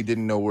family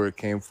didn't know where it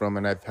came from,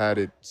 and I've had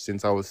it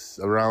since I was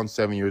around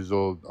 7 years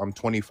old. I'm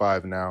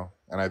 25 now,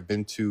 and I've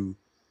been to,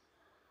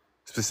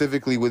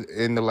 specifically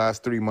within the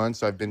last 3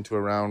 months, I've been to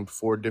around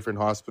 4 different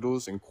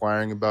hospitals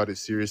inquiring about it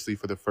seriously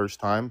for the first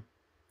time.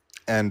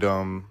 And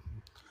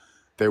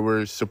they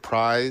were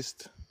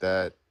surprised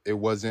that it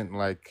wasn't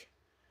like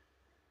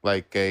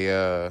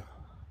a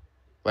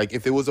like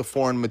if it was a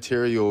foreign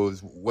material.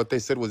 What they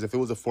said was if it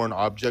was a foreign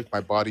object,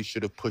 my body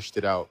should have pushed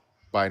it out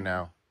by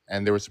now.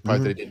 And they were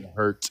surprised that it didn't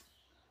hurt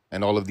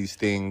and all of these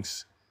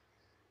things.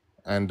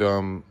 And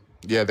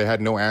yeah, they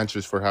had no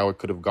answers for how it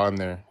could have gone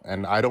there.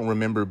 And I don't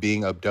remember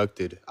being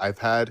abducted. I've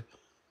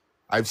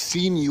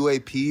seen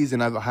UAPs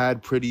and I've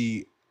had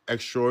pretty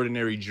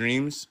extraordinary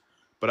dreams,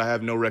 but I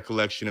have no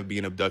recollection of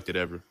being abducted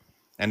ever.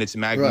 And it's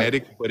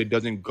magnetic, Right. but it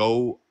doesn't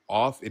go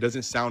off. It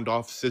doesn't sound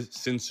off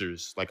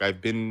sensors. Like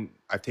I've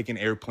taken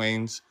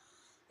airplanes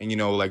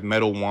and, like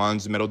metal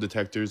wands, metal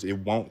detectors. It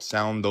won't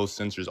sound those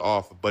sensors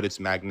off, but it's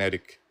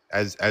magnetic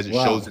as it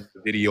shows in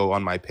the video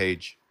on my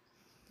page.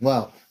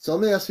 Wow. So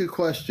let me ask you a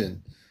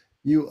question.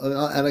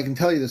 And I can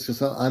tell you this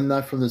because I'm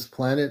not from this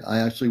planet. I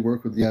actually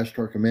work with the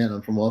Ashtar Command.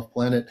 I'm from off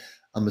planet.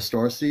 I'm a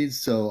starseed,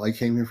 so I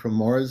came here from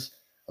Mars,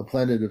 a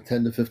planet of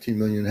 10 to 15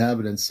 million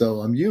inhabitants. So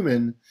I'm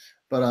human,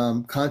 but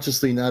I'm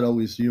consciously not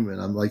always human.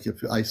 I'm like,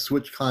 if I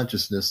switch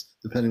consciousness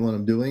depending on what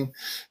I'm doing.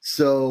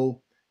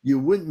 So you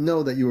wouldn't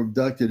know that you were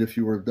abducted if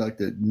you were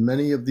abducted.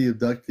 Many of the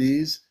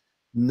abductees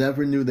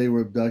never knew they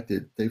were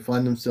abducted. They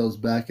find themselves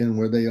back in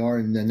where they are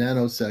in a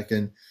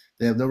nanosecond.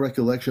 They have no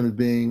recollection of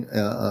being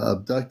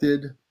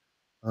abducted.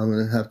 I'm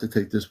going to have to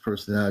take this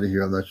person out of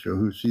here. I'm not sure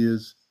who she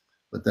is,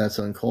 but that's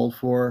uncalled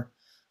for.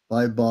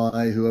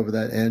 Bye-bye, whoever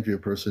that Andrea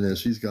person is.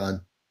 She's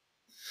gone.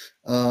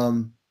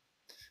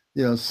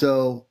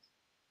 So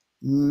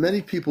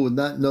many people would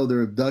not know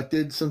they're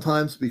abducted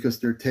sometimes because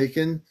they're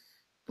taken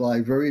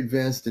by very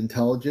advanced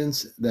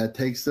intelligence that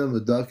takes them,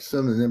 abducts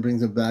them, and then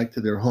brings them back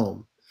to their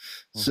home.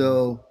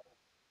 So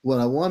what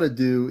I want to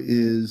do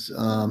is,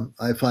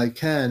 if I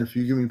can, if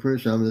you give me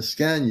permission, I'm going to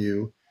scan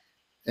you.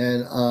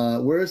 And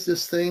where is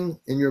this thing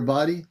in your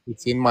body?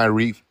 It's in my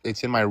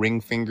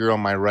ring finger on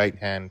my right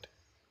hand.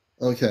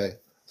 Okay,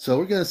 so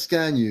we're going to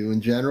scan you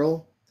in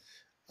general.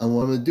 And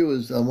what I'm going to do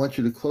is I want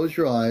you to close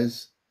your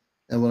eyes.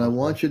 And what I Okay.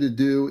 want you to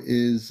do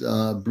is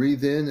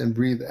breathe in and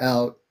breathe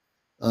out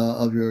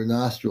of your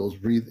nostrils.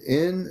 Breathe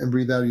in and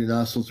breathe out of your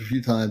nostrils a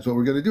few times. What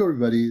we're going to do,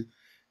 everybody,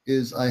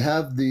 is I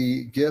have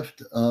the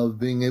gift of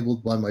being able,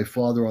 by my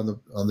father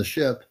on the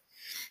ship,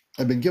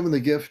 I've been given the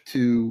gift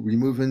to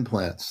remove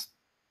implants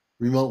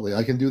remotely.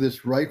 I can do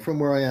this right from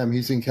where I am.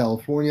 He's in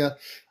California.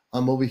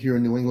 I'm over here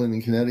in New England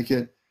and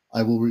Connecticut.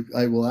 I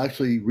will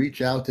actually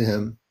reach out to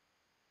him.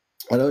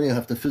 I don't even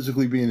have to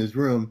physically be in his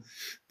room,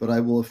 but I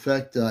will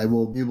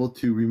be able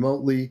to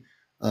remotely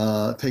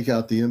take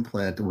out the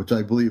implant, which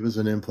I believe is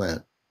an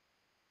implant.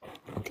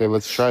 Okay,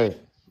 let's try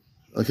it.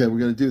 Okay, we're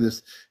going to do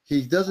this.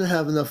 He doesn't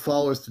have enough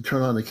followers to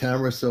turn on the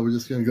camera, so we're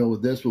just going to go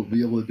with this. We'll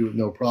be able to do it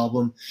no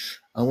problem.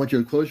 I want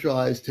you to close your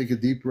eyes, take a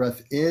deep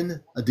breath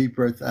in, a deep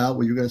breath out.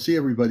 What you're going to see,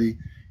 everybody,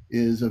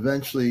 is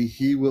eventually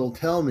he will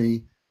tell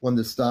me when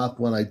to stop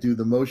when I do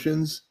the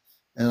motions,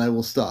 and I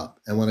will stop.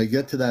 And when I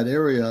get to that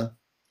area,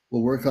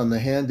 we'll work on the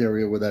hand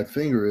area where that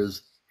finger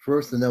is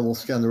first, and then we'll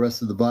scan the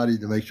rest of the body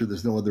to make sure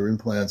there's no other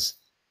implants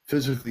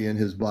physically in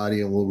his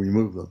body, and we'll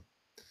remove them.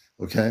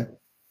 Okay?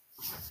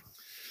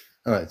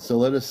 All right, so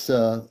let us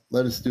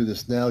do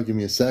this now. Give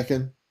me a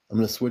second. I'm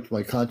going to switch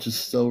my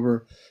consciousness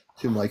over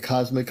to my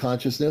cosmic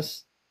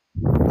consciousness,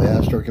 my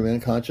astral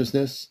command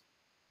consciousness,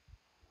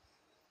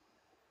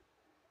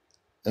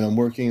 and I'm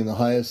working in the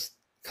highest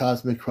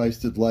cosmic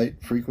Christed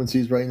light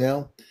frequencies right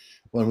now.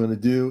 What I'm going to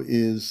do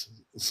is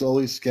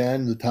slowly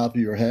scan the top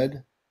of your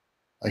head.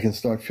 I can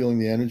start feeling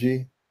the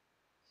energy,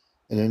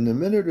 and in a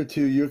minute or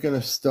two, you're going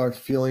to start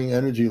feeling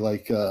energy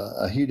like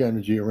a heat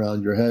energy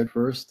around your head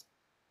first,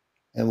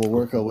 and we'll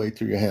work our way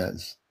through your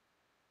hands.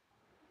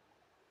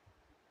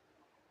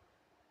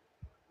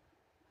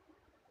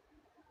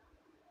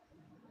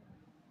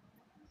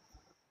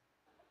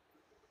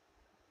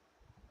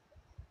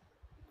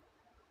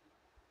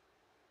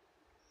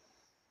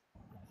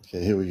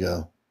 Okay, here we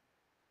go.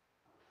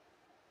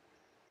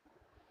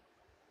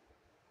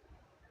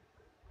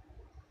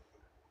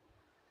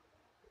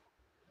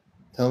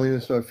 Tell me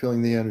to start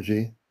feeling the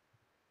energy.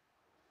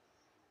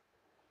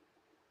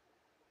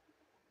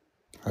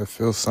 I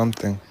feel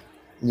something.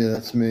 Yeah,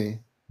 that's me.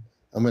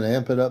 I'm going to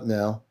amp it up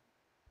now.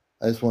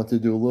 I just want to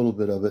do a little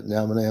bit of it.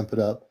 Now I'm going to amp it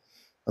up.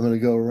 I'm going to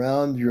go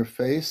around your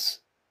face.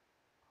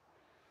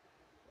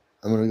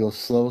 I'm going to go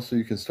slow so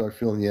you can start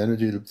feeling the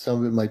energy. Some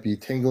of it might be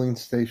tingling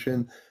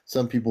station.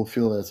 Some people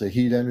feel it's a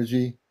heat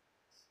energy.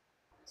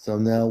 So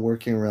I'm now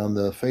working around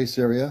the face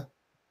area,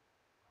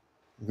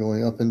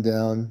 going up and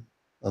down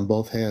on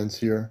both hands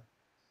here.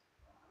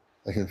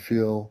 I can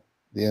feel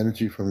the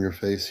energy from your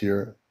face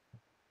here.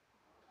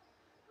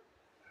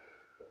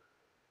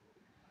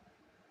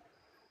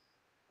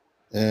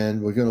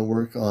 And we're going to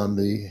work on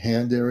the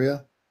hand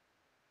area.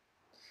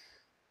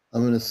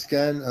 I'm going to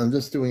scan. I'm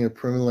just doing a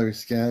preliminary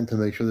scan to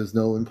make sure there's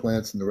no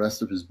implants in the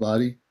rest of his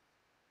body.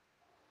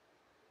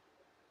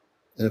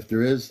 And if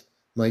there is,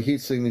 my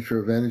heat signature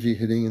of energy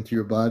hitting into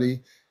your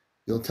body,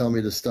 you'll tell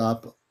me to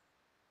stop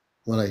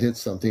when I hit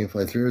something. If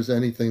there's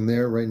anything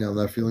there, right now I'm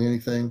not feeling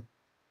anything.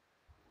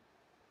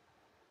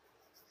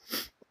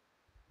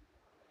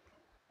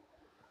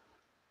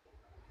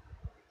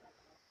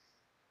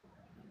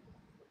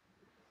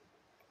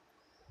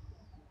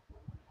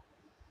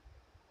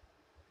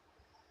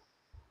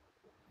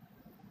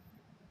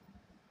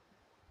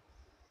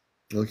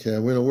 Okay,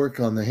 I'm going to work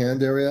on the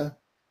hand area.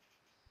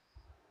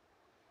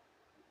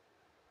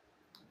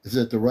 Is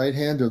it the right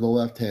hand or the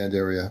left hand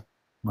area?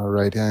 My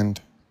right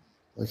hand.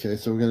 Okay,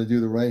 so we're going to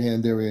do the right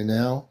hand area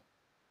now.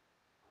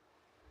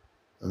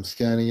 I'm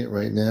scanning it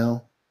right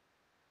now.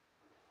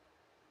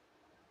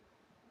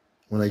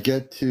 When I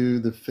get to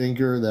the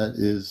finger that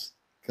is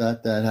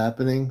got that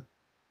happening,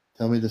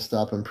 tell me to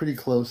stop. I'm pretty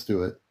close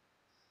to it.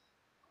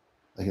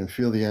 I can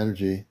feel the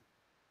energy.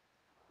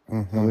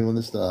 Tell me when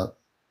to stop.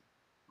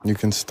 You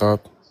can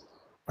stop.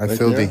 I Right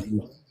feel there? the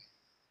heat.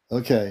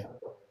 Okay,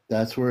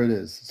 that's where it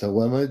is. So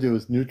what I'm going to do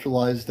is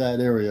neutralize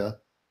that area,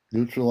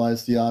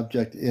 neutralize the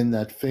object in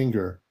that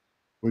finger.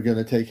 We're going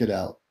to take it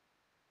out.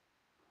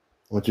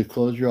 I want you to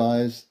close your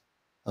eyes.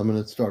 I'm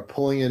going to start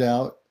pulling it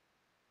out.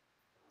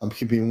 I'm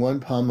keeping one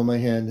palm of my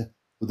hand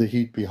with the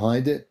heat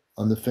behind it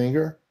on the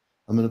finger.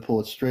 I'm going to pull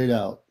it straight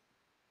out.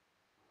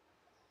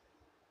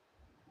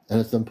 And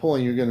as I'm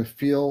pulling, you're going to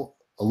feel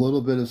a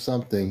little bit of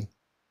something.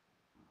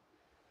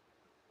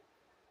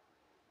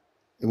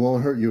 It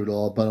won't hurt you at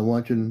all, but I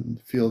want you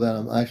to feel that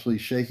I'm actually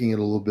shaking it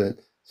a little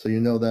bit so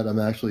you know that I'm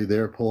actually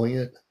there pulling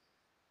it.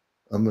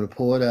 I'm going to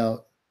pull it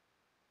out.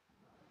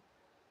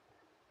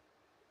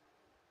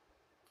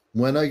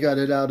 When I got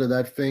it out of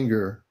that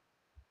finger,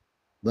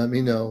 let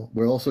me know.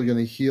 We're also going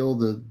to heal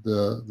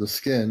the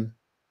skin.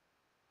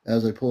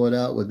 As I pull it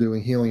out, we're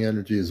doing healing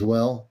energy as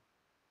well.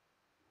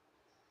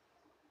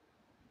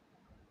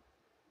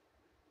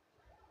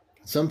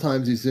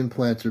 Sometimes these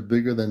implants are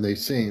bigger than they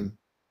seem.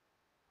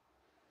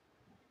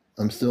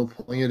 I'm still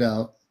pulling it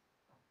out.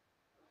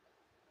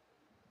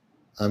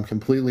 I'm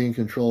completely in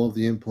control of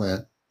the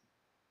implant.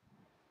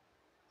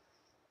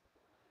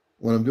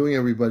 What I'm doing,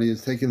 everybody,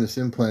 is taking this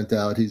implant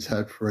out he's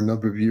had for a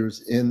number of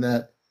years in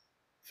that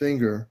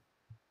finger.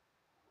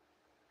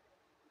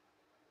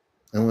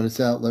 And when it's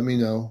out, let me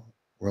know.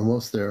 We're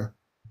almost there.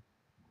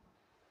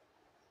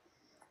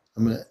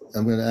 I'm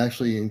gonna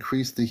actually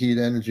increase the heat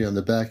energy on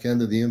the back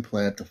end of the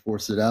implant to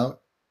force it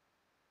out.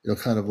 It'll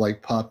kind of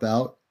like pop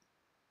out.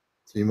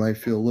 So you might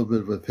feel a little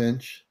bit of a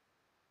pinch.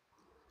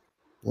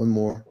 One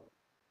more.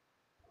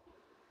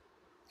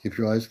 Keep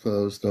your eyes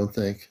closed. Don't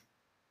think.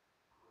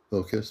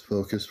 Focus,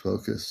 focus,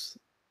 focus.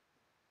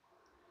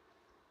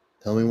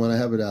 Tell me when I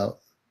have it out.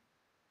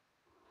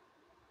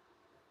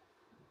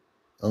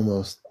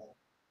 Almost.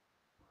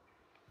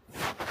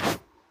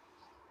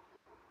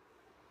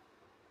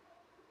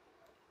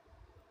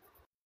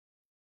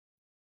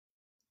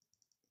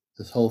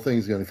 This whole thing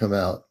is going to come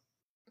out.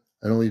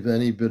 I don't leave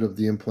any bit of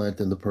the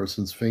implant in the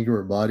person's finger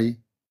or body.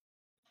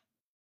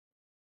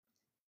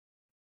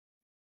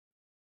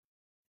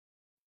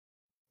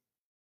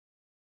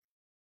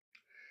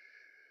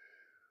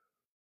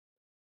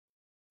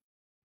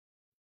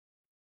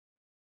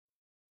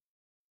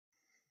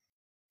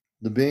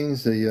 The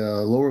beings, the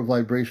lower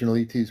vibrational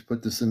ETs,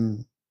 put this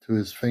into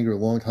his finger a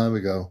long time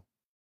ago.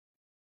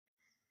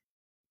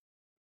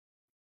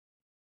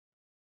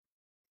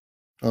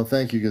 Oh,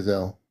 thank you,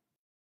 Gazelle.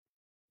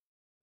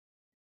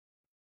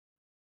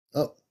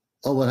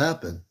 Oh, what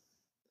happened?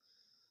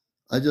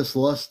 I just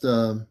lost.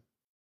 Wow,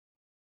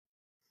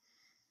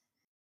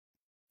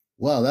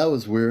 that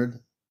was weird.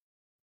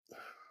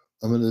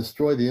 I'm going to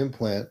destroy the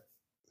implant.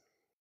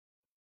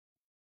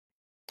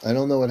 I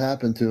don't know what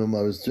happened to him.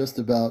 I was just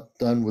about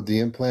done with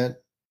the implant,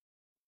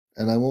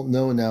 and I won't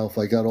know now if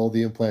I got all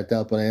the implant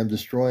out, but I am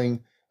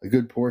destroying a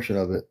good portion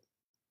of it.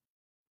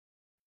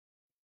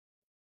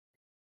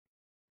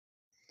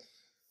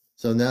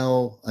 So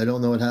now I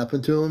don't know what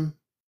happened to him.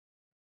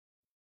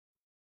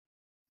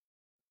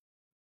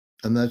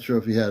 I'm not sure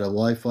if he had a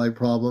Wi-Fi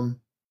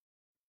problem.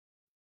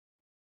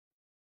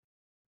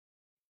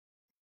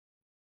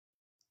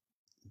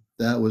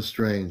 That was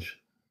strange.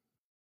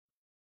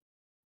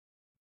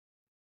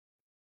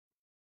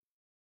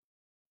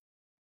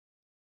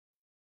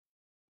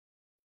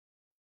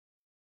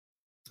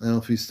 I don't know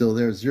if he's still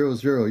there.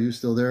 00, are you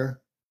still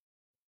there?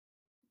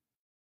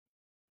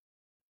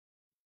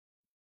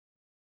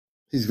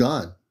 He's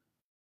gone.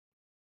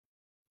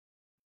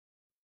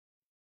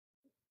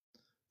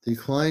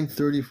 Declined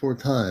 34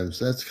 times.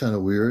 That's kind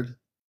of weird.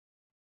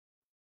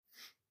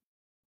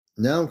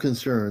 Now I'm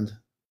concerned.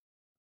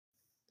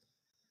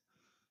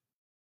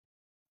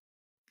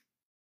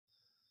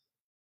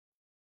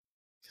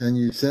 Can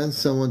you send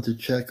someone to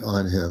check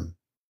on him?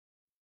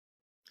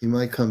 He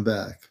might come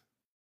back.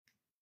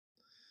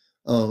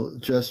 Oh,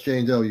 just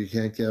Jane Doe, you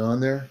can't get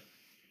on there?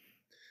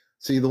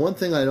 See, the one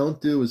thing I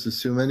don't do is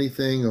assume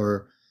anything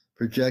or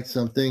project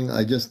something.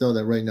 I just know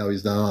that right now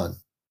he's not on.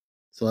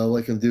 So all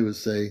I can do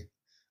is say,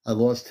 I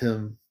lost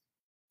him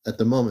at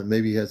the moment.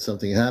 Maybe he had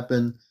something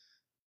happen.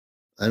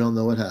 I don't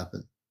know what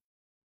happened.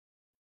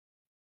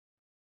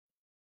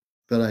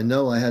 But I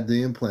know I had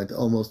the implant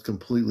almost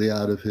completely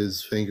out of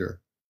his finger,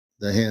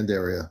 the hand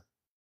area.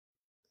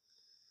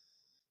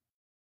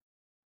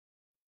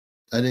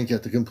 I didn't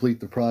get to complete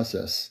the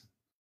process.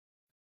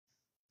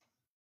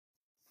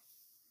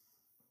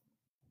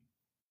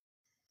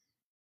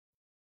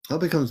 I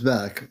hope he comes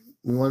back.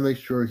 We want to make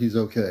sure he's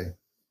okay.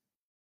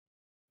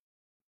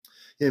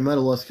 Yeah, he might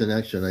have lost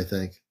connection, I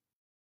think.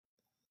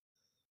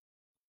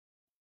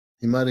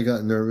 He might have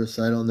gotten nervous.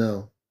 I don't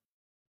know.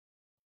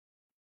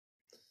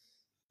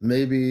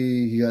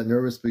 Maybe he got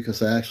nervous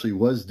because I actually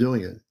was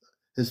doing it.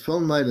 His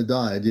phone might have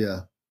died,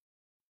 yeah.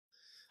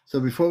 So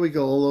before we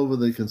go all over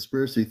the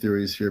conspiracy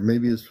theories here,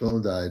 maybe his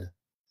phone died.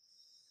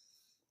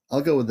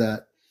 I'll go with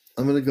that.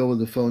 I'm going to go with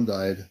the phone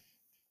died.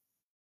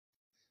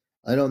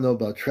 I don't know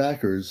about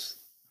trackers.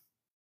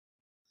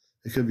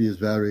 It could be his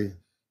battery.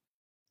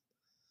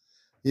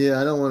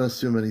 Yeah, I don't want to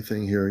assume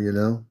anything here, you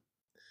know.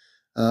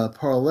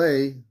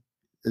 Parlay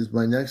is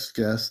my next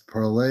guest.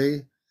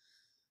 Parlay,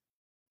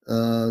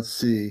 let's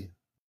see.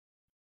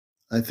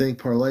 I think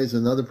Parlay is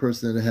another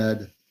person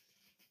that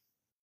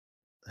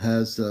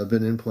has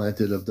been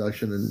implanted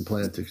abduction and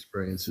implant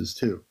experiences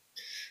too.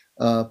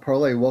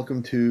 Parlay,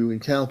 welcome to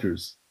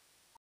Encounters.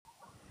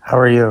 How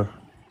are you?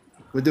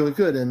 We're doing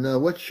good.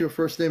 And what's your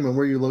first name and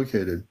where are you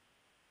located?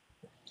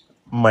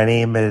 My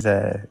name is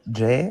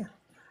Jay,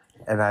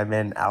 and I'm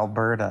in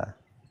Alberta.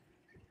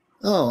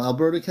 Oh,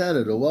 Alberta,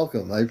 Canada.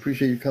 Welcome. I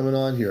appreciate you coming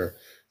on here.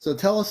 So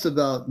tell us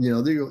about,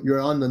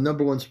 you're on the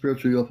number one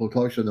spiritual UFO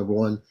talk show, number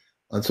one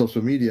on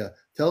social media.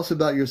 Tell us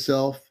about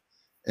yourself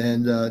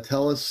and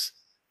tell us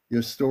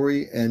your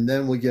story, and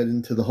then we'll get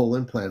into the whole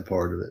implant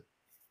part of it.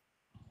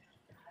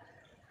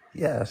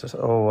 Yeah,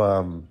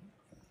 so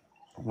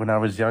when I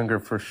was younger,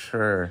 for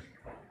sure,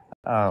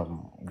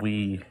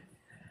 we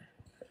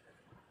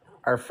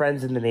our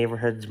friends in the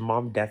neighborhood's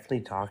mom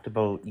definitely talked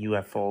about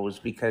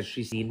UFOs because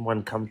she's seen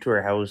one come to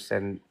her house,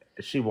 and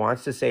she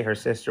wants to say her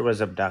sister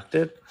was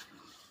abducted.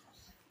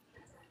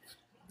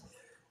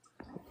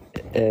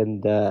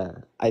 And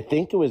I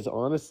think it was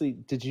honestly,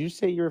 did you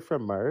say you're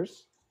from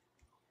Mars?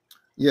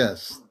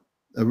 Yes.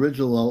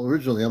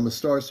 Originally, I'm a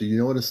starseed. You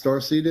know what a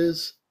starseed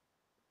is?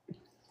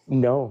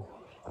 No.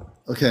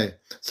 Okay,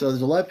 so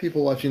there's a lot of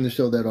people watching the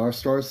show that are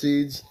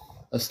starseeds.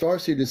 A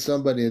starseed is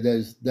somebody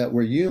that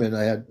we're human.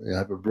 I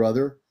have a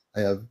brother.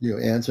 I have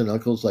aunts and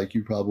uncles like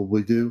you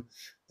probably do.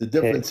 The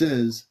Okay. difference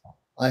is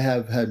I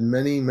have had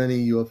many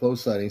UFO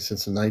sightings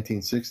since the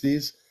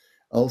 1960s.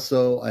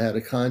 Also, I had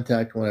a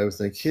contact when I was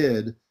a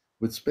kid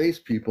with space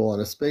people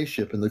on a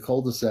spaceship in the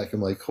cul-de-sac in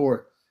my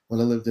court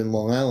when I lived in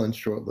Long Island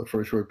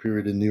for a short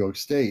period in New York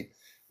State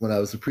when I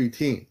was a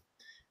preteen,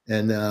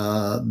 and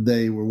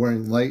they were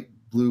wearing light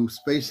blue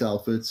space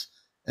outfits,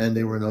 and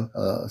they were in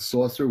a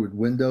saucer with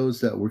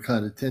windows that were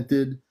kind of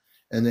tinted,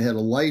 and they had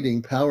a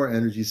lighting power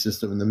energy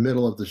system in the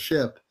middle of the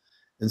ship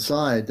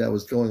inside that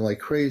was going like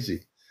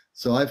crazy.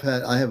 So I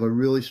have a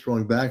really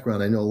strong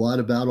background. I know a lot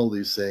about all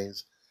these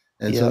things,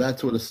 and so Yep.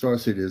 that's what a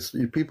starseed is.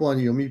 People on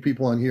here, you'll meet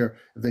people on here,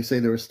 if they say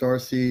they're a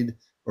starseed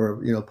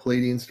or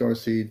Palladian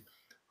starseed,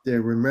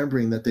 they're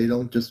remembering that they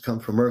don't just come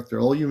from Earth. They're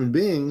all human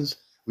beings.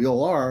 We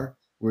all are.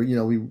 We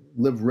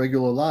live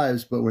regular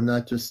lives, but we're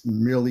not just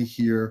merely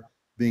here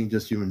being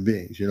just human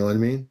beings. You know what I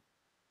mean?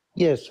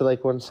 Yeah, so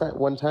like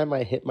one time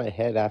I hit my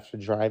head after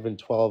driving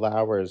 12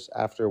 hours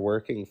after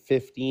working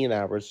 15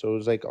 hours. So it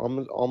was like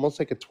almost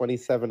like a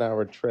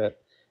 27-hour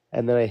trip.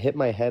 And then I hit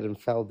my head and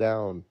fell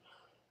down.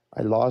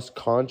 I lost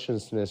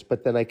consciousness,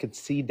 but then I could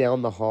see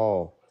down the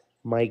hall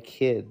my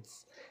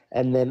kids.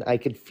 And then I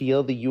could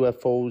feel the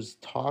UFOs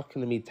talking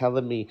to me,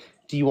 telling me,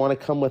 "Do you want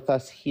to come with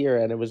us here?"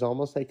 And it was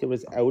almost like it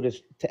was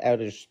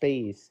outer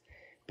space.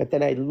 But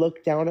then I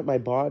looked down at my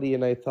body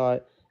and I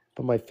thought,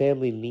 but my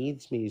family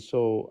needs me.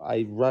 So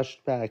I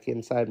rushed back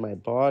inside my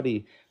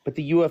body. But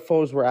the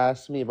UFOs were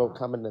asking me about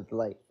coming to the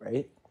light,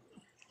 right?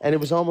 And it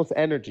was almost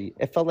energy.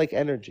 It felt like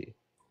energy.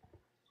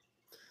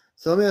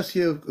 So let me ask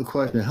you a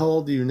question. How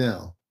old are you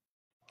now?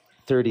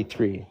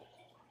 33.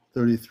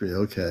 33.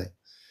 Okay.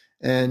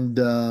 And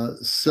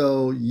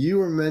so you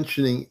were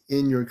mentioning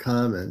in your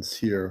comments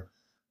here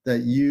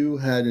that you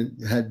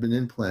had been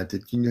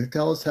implanted. Can you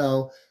tell us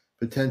how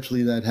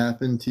potentially that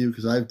happened to you?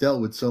 Because I've dealt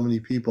with so many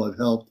people I've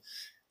helped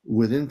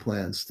with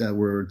implants that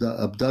were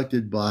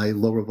abducted by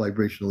lower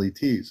vibrational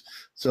ETs.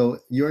 So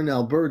you're in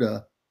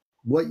Alberta.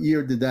 What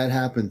year did that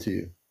happen to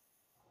you?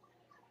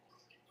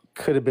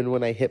 Could have been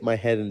when I hit my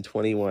head in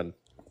 21.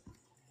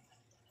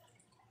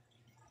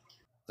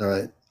 All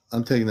right.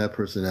 I'm taking that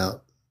person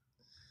out.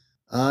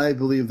 I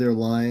believe they're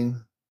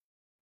lying.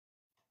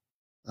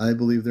 I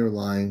believe they're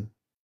lying.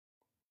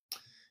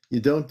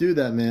 You don't do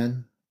that,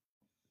 man.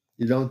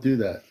 You don't do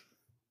that.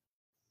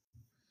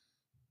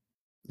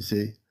 You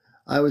see,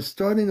 I was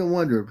starting to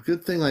wonder.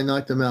 Good thing I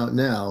knocked them out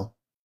now.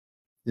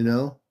 You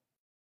know,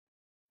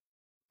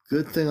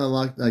 good thing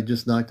I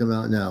just knocked them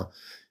out now.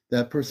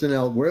 That person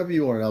out wherever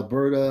you are,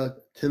 Alberta,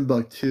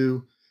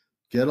 Timbuktu,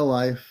 get a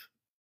life,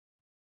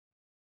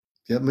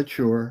 get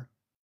mature,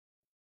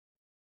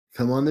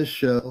 come on this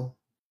show.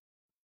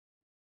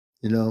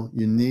 You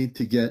need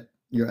to get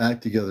your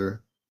act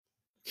together.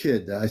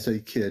 Kid, I say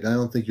kid. I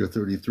don't think you're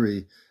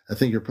 33. I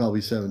think you're probably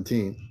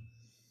 17.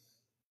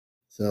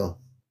 So,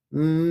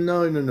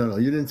 no.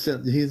 You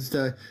didn't.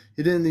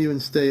 He didn't even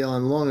stay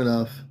on long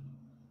enough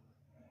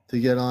to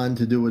get on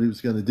to do what he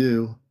was going to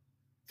do,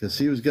 because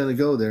he was going to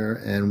go there,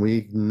 and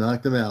we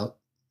knocked him out.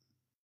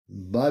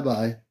 Bye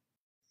bye.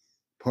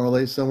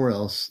 Parlay somewhere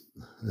else.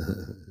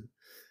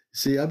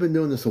 See, I've been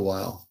doing this a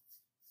while.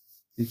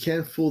 You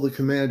can't fool the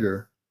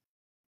commander.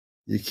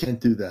 You can't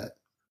do that.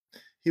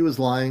 He was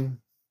lying.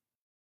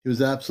 He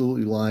was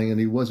absolutely lying, and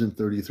he wasn't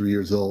 33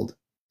 years old.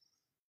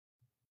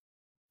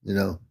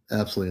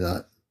 Absolutely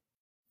not.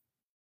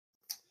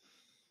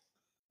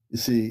 You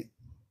see,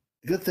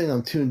 good thing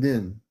I'm tuned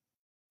in.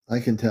 I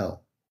can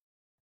tell.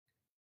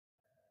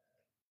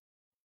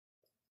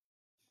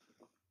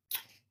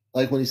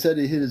 Like when he said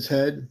he hit his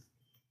head,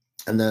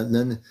 and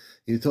then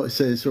he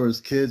said he saw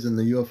his kids and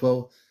the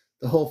UFO.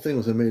 The whole thing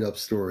was a made-up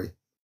story.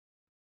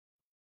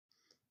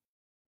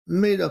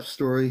 Made-up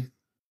story.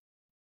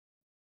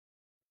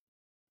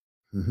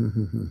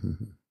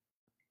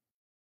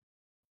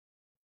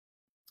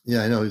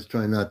 Yeah, I know he's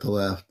trying not to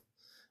laugh.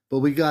 But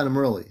we got him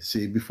early.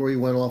 See, before he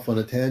went off on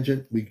a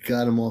tangent, we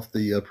got him off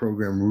the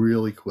program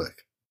really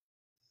quick.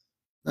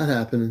 Not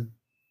happening.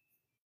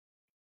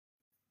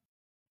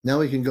 Now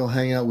we can go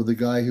hang out with the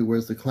guy who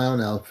wears the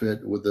clown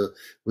outfit with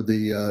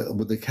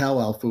the cow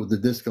outfit with the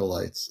disco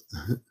lights.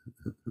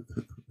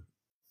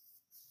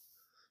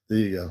 There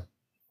you go.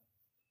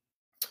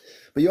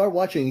 But you are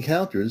watching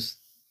Encounters,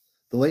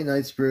 the late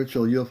night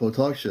spiritual UFO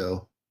talk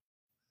show.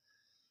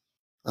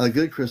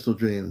 Good Crystal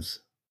Dreams.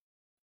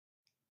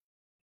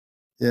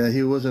 Yeah,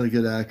 he wasn't a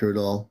good actor at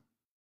all.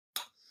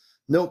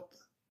 Nope.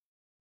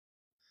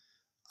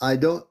 I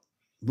don't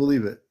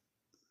believe it.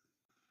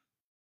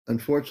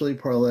 Unfortunately,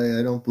 Parlay,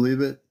 I don't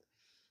believe it.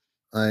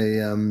 I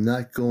am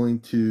not going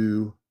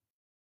to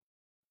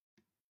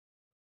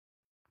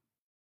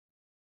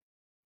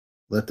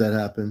let that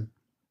happen.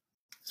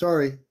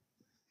 Sorry.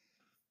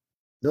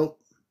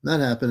 Nope, not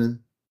happening.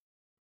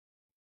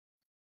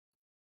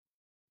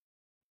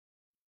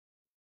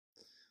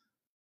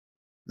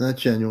 Not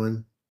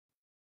genuine.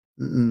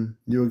 You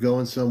were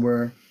going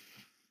somewhere,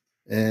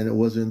 and it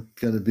wasn't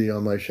going to be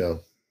on my show.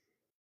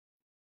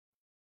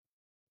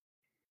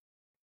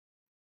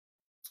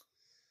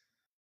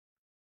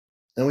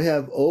 And we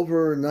have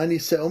over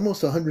 97,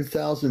 almost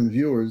 100,000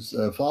 viewers,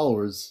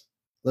 followers.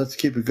 Let's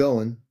keep it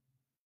going.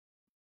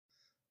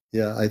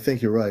 Yeah, I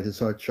think you're right. His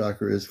heart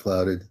chakra is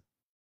clouded.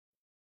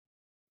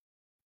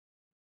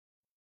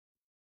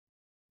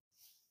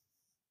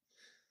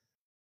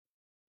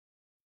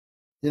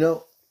 You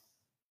know,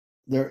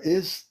 there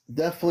is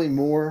definitely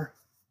more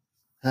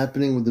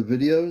happening with the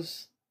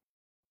videos.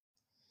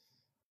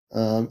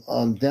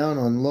 I'm down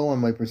on low on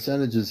my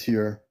percentages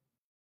here.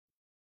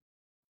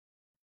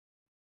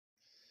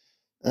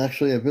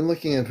 Actually, I've been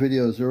looking at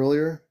videos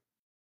earlier.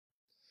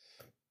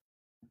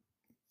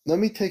 Let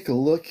me take a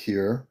look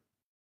here.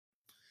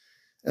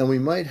 And we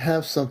might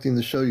have something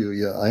to show you.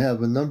 Yeah, I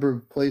have a number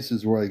of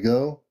places where I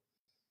go.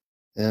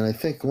 And I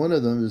think one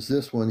of them is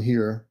this one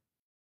here.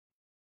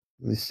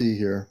 Let me see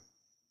here.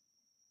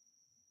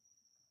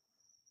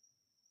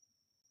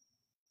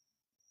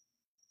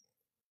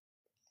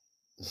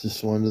 Is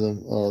this one of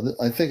them? Oh,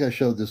 I think I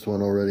showed this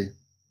one already.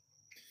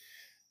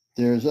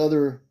 There's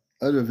other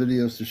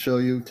videos to show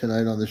you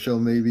tonight on the show,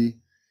 maybe.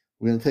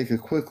 We're going to take a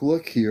quick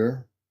look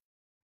here.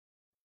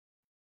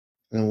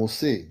 And we'll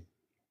see.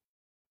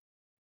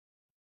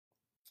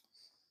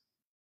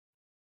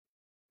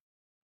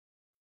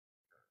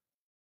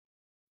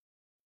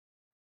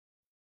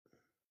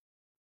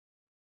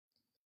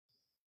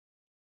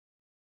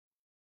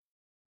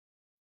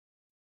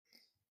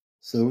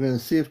 So we're going to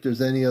see if there's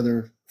any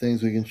other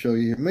things we can show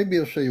you here. Maybe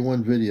I'll show you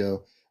one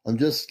video. I'm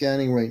just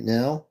scanning right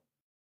now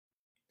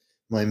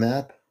my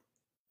map.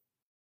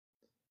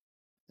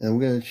 And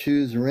we're going to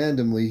choose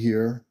randomly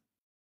here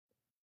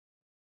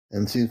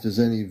and see if there's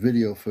any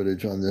video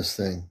footage on this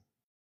thing.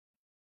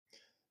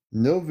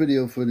 No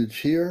video footage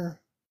here.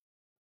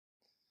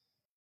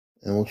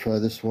 And we'll try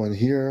this one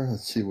here.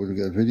 Let's see what we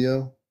got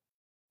video.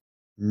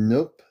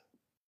 Nope.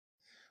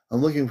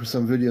 I'm looking for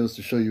some videos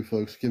to show you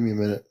folks. Give me a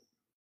minute.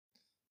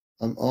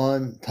 I'm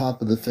on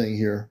top of the thing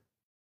here.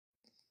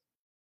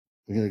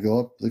 We're going to go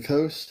up the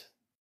coast.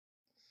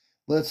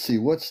 Let's see.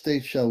 What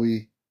state shall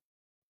we?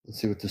 Let's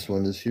see what this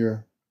one is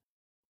here.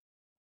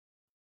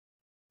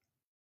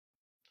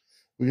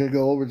 We're going to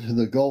go over to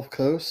the Gulf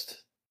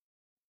Coast.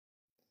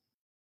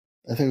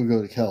 I think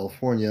we'll go to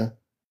California.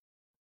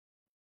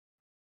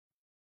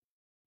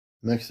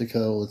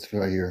 Mexico. Let's go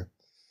right here.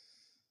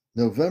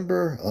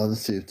 November.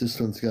 Let's see if this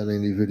one's got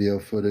any video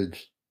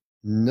footage.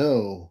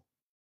 No.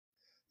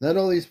 Not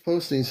all these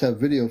postings have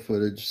video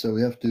footage, so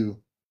we have to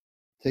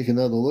take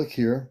another look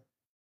here.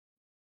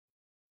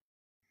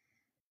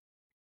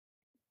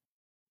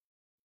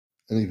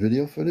 Any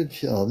video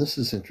footage? Oh, this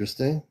is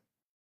interesting.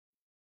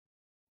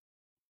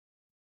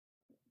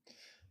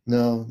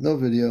 No, no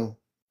video.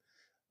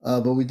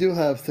 But we do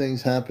have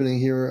things happening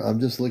here. I'm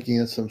just looking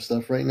at some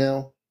stuff right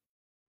now.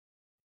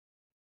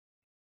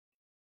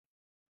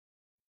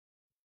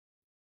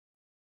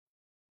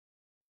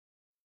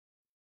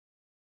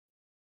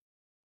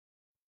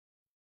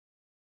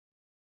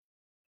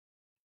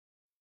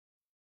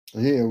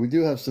 Here, we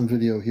do have some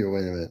video here. Wait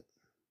a minute.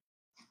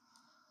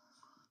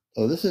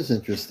 Oh, this is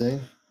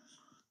interesting.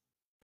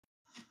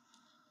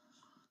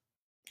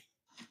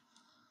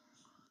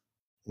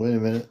 Wait a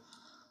minute.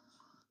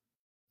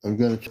 I'm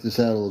going to check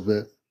this out a little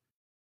bit.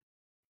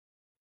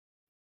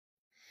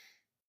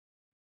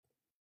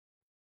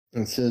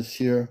 It says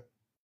here.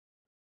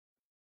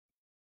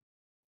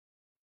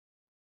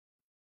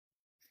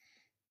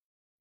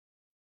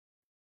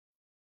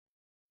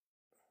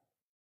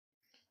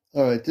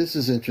 All right, this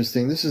is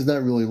interesting. This is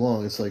not really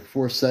long. It's like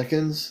 4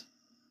 seconds.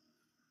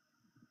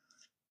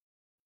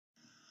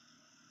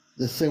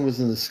 This thing was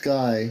in the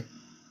sky.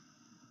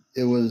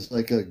 It was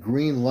like a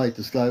green light.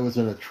 This guy was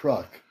in a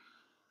truck.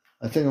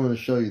 I think I'm going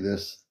to show you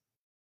this.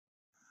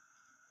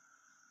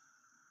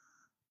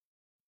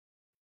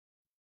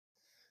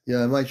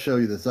 Yeah, I might show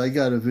you this. I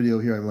got a video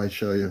here I might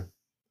show you.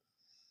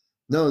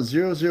 No,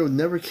 00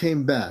 never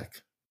came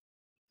back.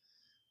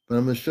 But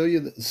I'm going to show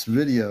you this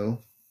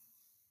video.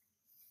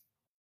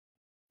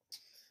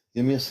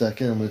 Give me a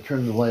second. I'm going to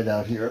turn the light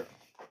out here.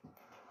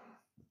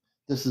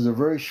 This is a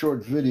very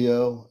short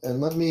video.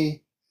 And let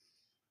me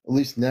at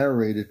least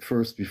narrate it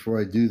first before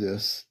I do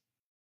this.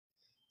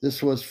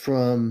 This was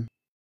from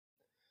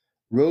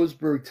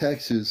Roseburg,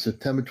 Texas,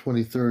 September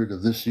 23rd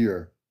of this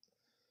year.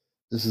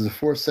 This is a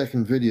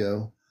 4-second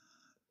video.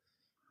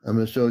 I'm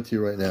going to show it to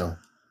you right now.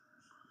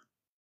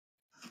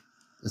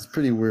 It's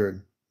pretty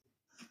weird,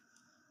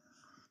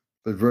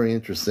 but very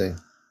interesting.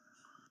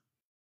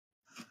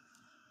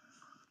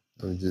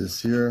 Let me do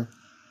this here.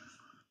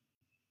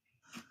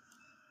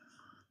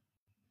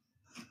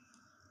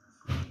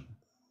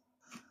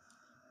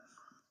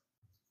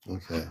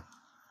 Okay.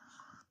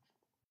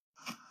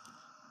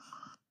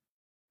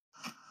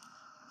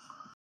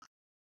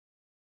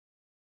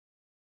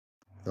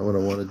 Now what I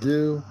want to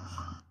do,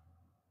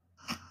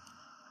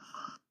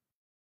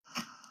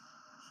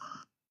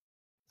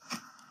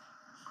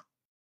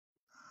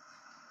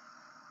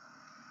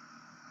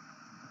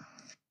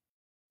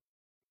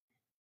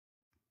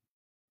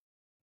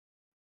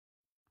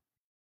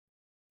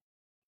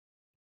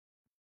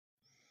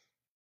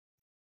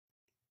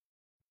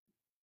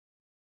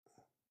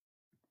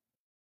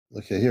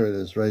 okay, here it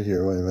is, right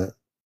here. Wait a minute.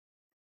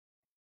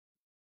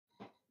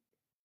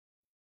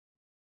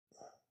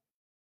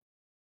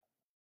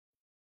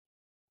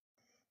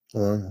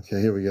 Hold on. Okay,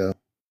 here we go.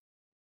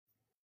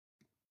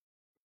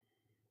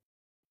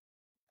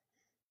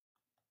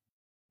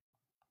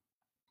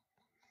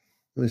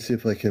 Let me see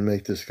if I can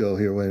make this go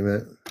here. Wait a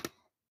minute.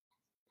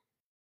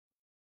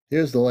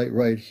 Here's the light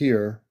right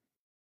here.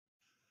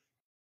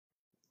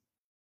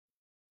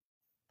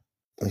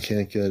 I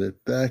can't get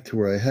it back to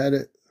where I had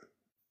it.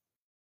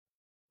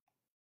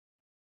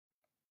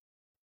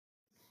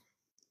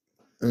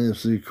 And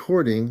it's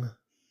recording.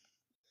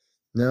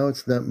 Now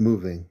it's not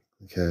moving.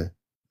 Okay.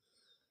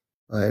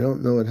 I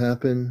don't know what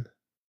happened.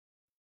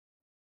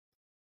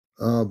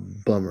 Oh,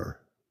 bummer.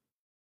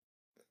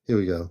 Here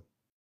we go.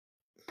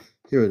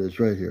 Here it is,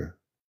 right here.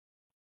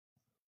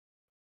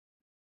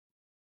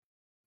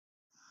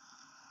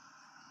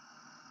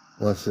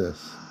 What's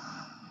this?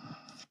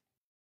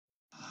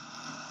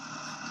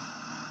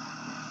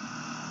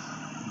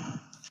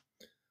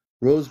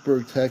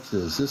 Roseburg,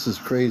 Texas. This is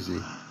crazy.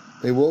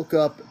 They woke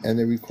up and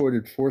they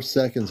recorded 4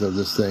 seconds of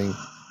this thing.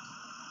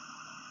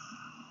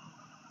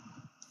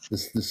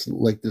 This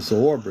like this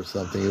orb or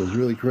something. It was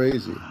really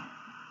crazy.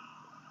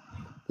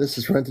 This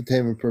is for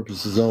entertainment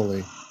purposes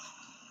only.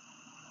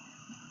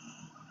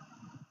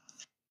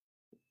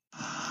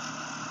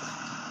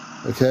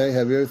 Okay,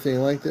 have you ever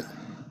seen like that?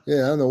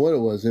 Yeah, I don't know what it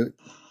was.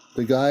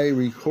 The guy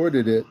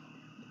recorded it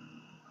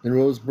in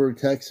Roseburg,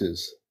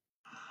 Texas.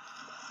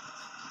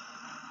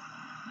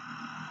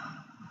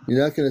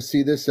 You're not going to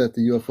see this at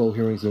the UFO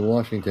hearings in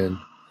Washington.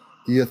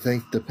 Do you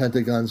think the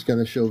Pentagon's going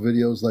to show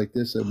videos like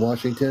this in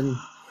Washington?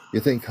 You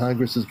think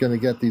Congress is going to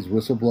get these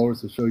whistleblowers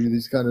to show you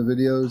these kind of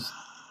videos?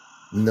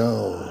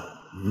 No,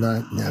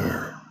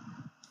 never.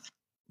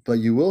 But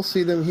you will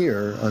see them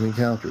here on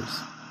encounters.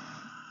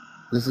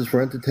 This is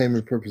for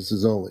entertainment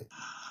purposes only.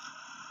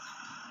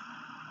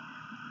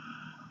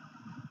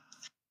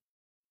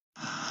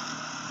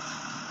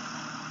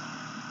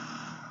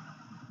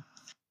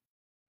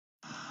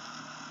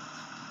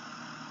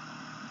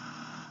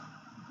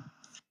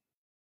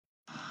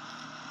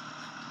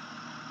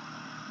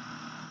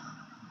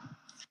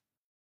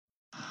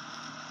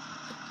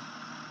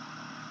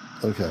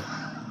 Okay.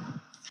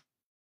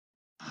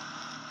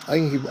 I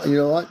can keep, you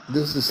know what?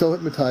 This is so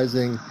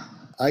hypnotizing.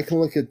 I can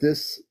look at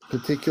this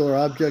particular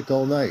object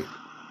all night.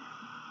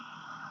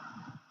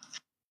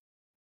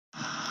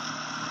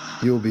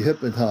 You will be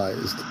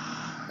hypnotized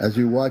as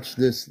you watch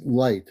this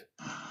light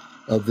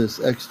of this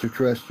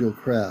extraterrestrial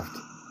craft.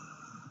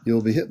 You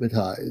will be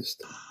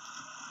hypnotized.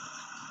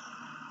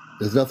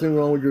 There's nothing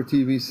wrong with your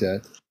TV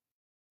set.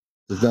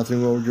 There's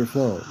nothing wrong with your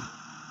phone.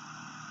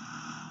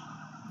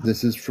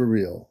 This is for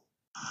real.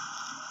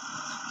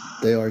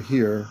 They are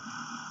here.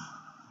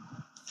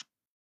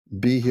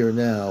 Be here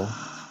now.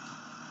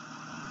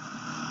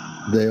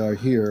 They are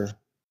here.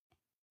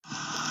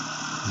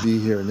 Be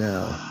here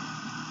now.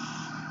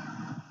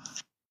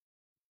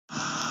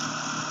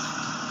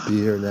 Be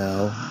here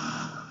now.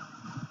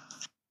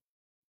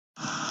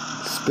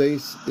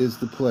 Space is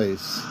the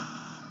place.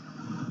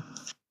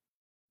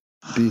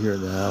 Be here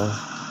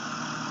now.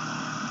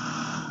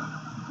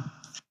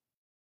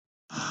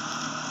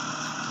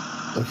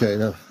 Okay,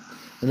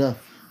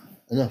 enough,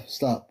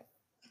 stop.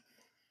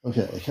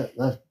 Okay,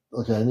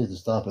 I need to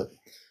stop it.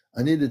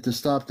 I needed to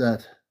stop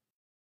that.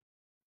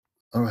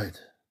 All right.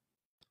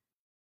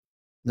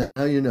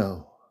 Now you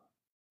know.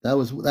 That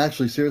was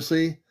actually,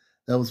 seriously,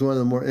 that was one of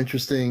the more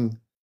interesting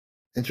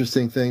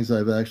things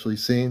I've actually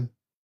seen.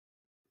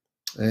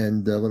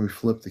 And let me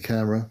flip the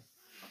camera.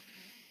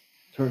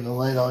 Turn the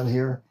light on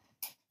here.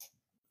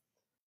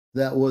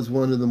 That was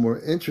one of the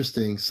more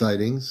interesting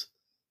sightings.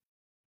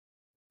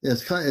 Yeah,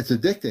 it's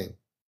addicting.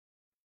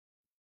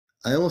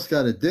 I almost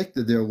got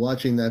addicted there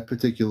watching that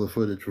particular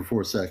footage for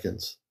 4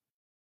 seconds.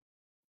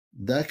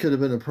 That could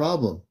have been a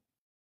problem.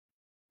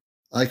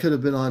 I could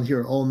have been on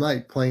here all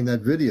night playing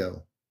that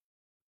video.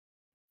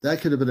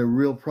 That could have been a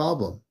real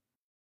problem.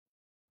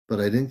 But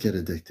I didn't get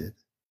addicted.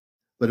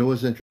 But it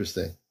was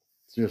interesting.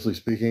 Seriously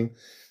speaking,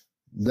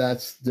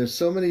 there's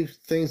so many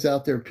things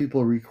out there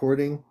people are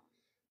recording.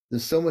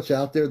 There's so much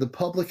out there. The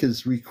public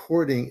is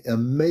recording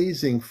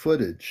amazing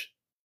footage.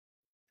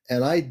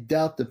 And I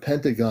doubt the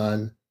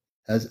Pentagon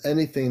has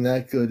anything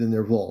that good in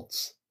their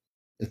vaults.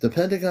 If the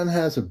Pentagon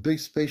has a big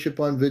spaceship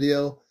on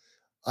video,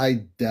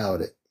 I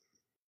doubt it.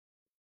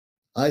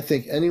 I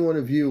think any one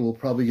of you will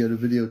probably get a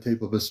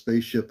videotape of a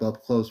spaceship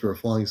up close or a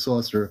flying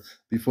saucer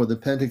before the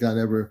Pentagon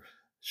ever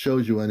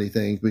shows you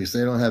anything, because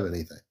they don't have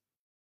anything.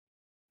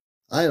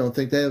 I don't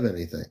think they have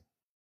anything.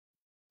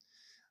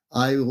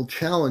 I will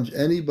challenge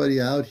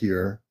anybody out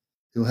here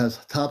who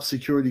has top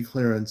security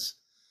clearance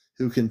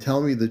who can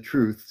tell me the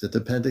truth that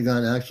the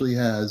Pentagon actually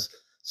has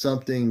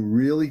something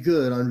really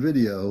good on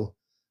video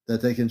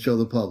that they can show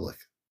the public.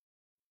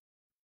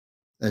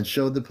 And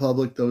show the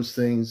public those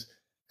things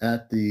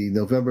at the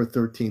November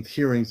 13th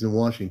hearings in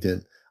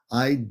Washington.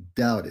 I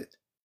doubt it.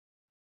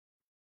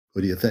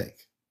 What do you think?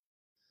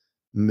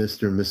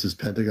 Mr. and Mrs.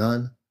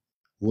 Pentagon?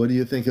 What do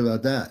you think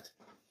about that?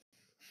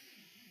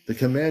 The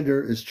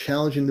commander is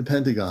challenging the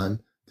Pentagon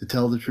to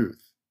tell the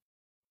truth.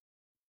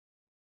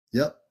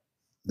 Yep,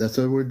 that's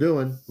what we're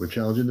doing. We're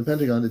challenging the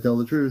Pentagon to tell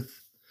the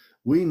truth.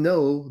 We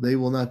know they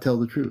will not tell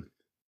the truth.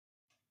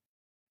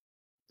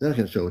 They're not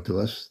going to show it to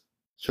us.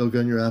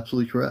 Shogun, you're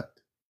absolutely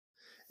correct.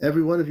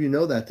 Every one of you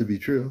know that to be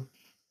true.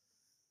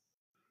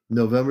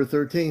 November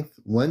 13th,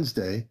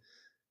 Wednesday,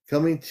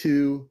 coming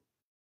to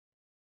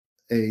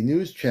a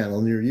news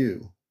channel near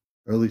you,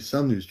 or at least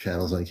some news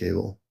channels on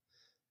cable,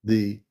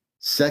 the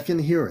second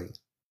hearing,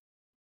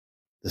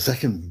 the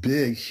second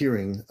big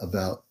hearing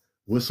about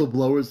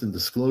whistleblowers and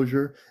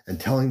disclosure and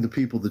telling the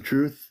people the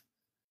truth.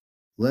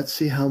 Let's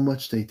see how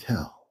much they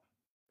tell,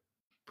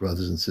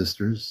 brothers and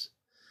sisters.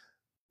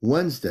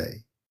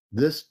 Wednesday,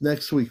 this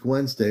next week,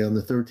 Wednesday on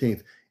the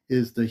 13th,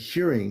 is the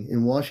hearing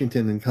in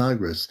Washington in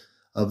Congress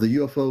of the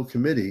UFO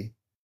committee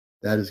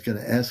that is going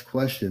to ask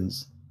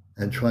questions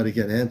and try to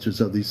get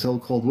answers of these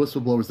so-called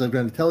whistleblowers that are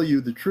going to tell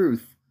you the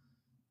truth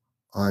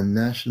on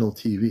national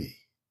TV.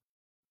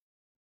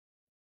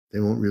 They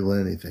won't reveal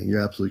anything.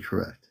 You're absolutely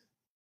correct.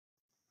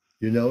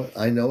 You know it.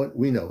 I know it.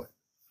 We know it.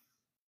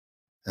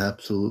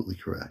 Absolutely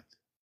correct.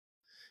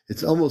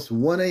 It's almost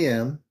 1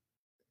 a.m.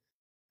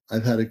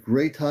 I've had a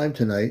great time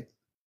tonight.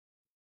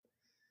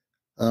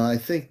 I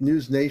think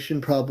News Nation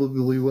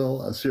probably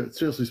will.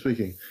 Seriously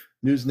speaking,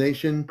 News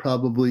Nation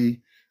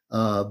probably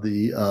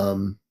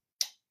the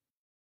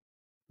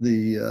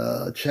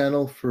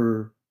channel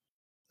for,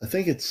 I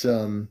think it's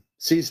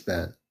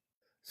C-SPAN.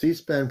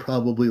 C-SPAN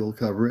probably will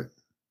cover it.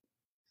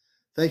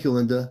 Thank you,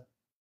 Linda.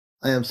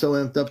 I am so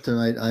amped up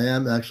tonight. I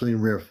am actually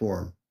in rare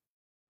form.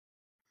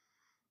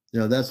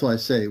 You know, that's why I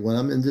say when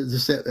I'm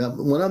this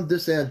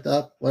amped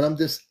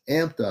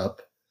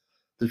up,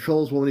 the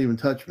trolls won't even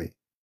touch me.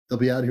 They'll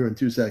be out here in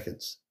 2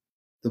 seconds.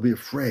 They'll be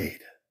afraid.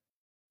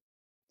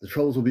 The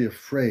trolls will be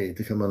afraid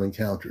to come on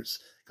encounters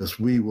because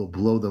we will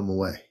blow them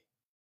away.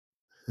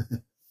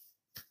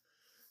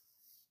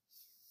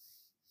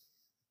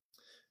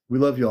 We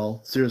love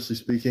y'all, seriously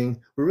speaking.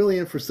 We're really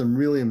in for some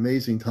really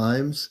amazing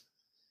times,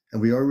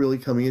 and we are really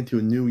coming into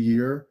a new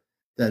year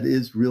that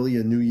is really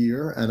a new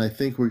year, and I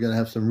think we're going to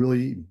have some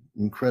really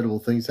incredible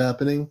things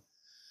happening.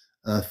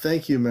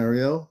 Thank you,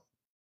 Mario,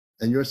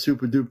 and you're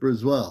super duper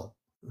as well.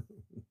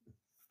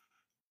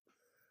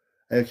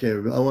 Okay,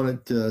 I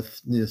wanted to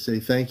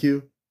say thank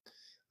you.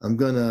 I'm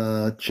going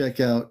to check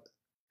out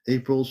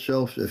April's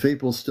show. If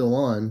April's still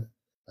on,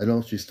 I don't know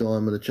if she's still on.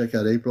 I'm going to check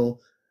out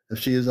April. If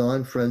she is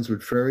on, Friends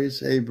with Fairies.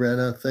 Hey,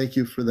 Brenna, thank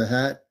you for the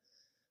hat.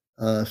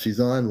 If she's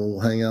on, we'll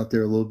hang out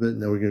there a little bit,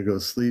 and then we're going to go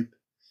to sleep.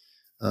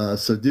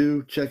 So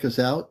do check us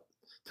out.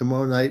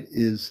 Tomorrow night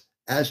is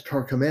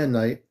Ashtar Command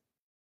night,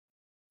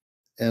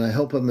 and I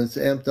hope I'm as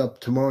amped up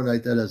tomorrow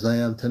night as I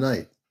am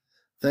tonight.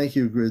 Thank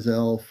you,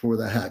 Grizel, for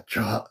the hat.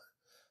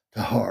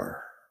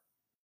 Tahar.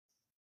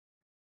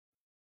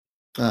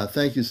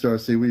 Thank you,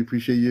 Starcy. We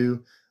appreciate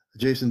you.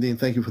 Jason Dean,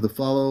 thank you for the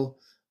follow.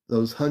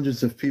 Those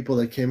hundreds of people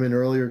that came in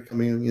earlier,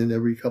 coming in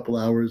every couple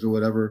hours or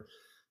whatever.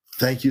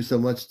 Thank you so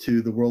much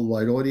to the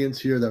worldwide audience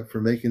here for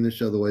making this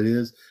show the way it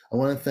is. I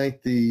want to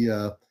thank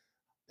the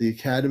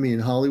Academy in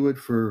Hollywood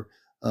for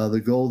the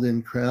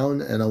Golden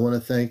Crown, and I want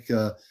to thank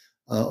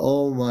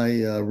all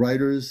my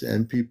writers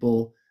and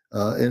people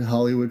in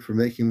Hollywood for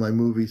making my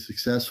movie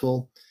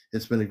successful.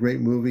 It's been a great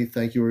movie.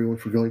 Thank you, everyone,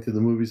 for going to the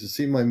movies to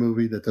see my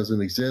movie that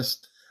doesn't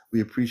exist.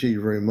 We appreciate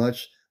you very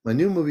much. My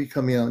new movie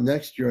coming out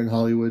next year in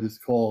Hollywood is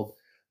called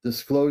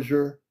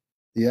Disclosure,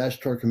 The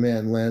Ashtar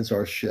Command Lands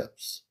Our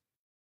Ships.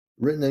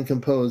 Written and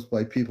composed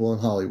by people in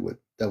Hollywood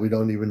that we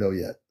don't even know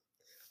yet.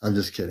 I'm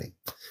just kidding.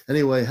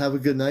 Anyway, have a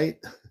good night.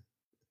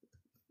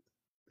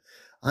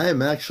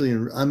 I'm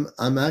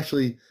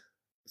actually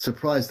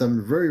surprised.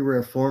 I'm in very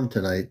rare form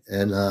tonight,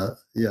 and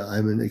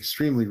I'm in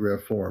extremely rare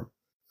form.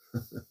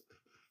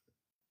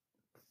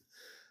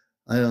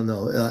 I don't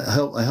know.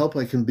 I hope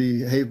I can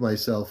behave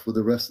myself with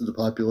the rest of the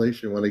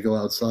population when I go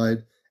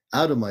outside,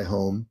 out of my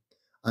home.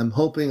 I'm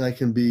hoping I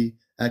can be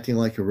acting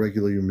like a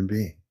regular human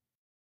being.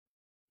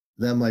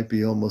 That might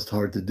be almost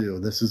hard to do.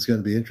 This is going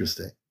to be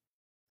interesting.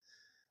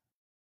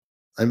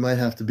 I might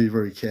have to be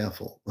very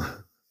careful.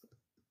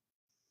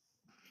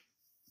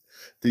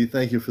 Dee,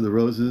 thank you for the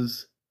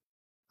roses.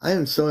 I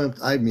am so.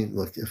 I mean,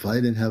 look, if I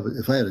had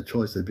a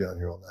choice, I'd be on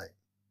here all night.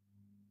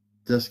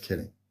 Just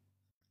kidding.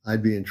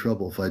 I'd be in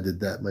trouble if I did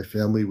that. My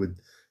family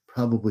would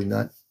probably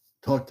not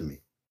talk to me.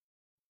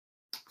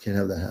 Can't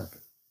have that happen.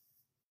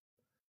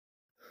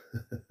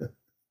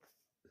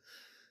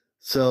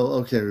 So,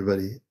 okay,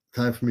 everybody,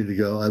 time for me to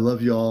go. I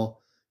love you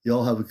all. You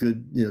all have a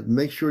good,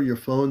 make sure your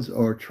phones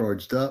are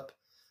charged up.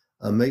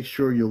 Make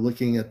sure you're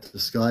looking at the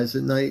skies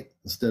at night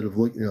instead of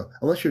looking,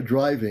 unless you're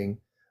driving,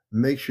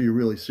 make sure you're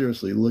really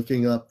seriously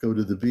looking up, go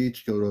to the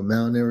beach, go to a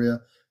mountain area,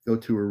 go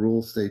to a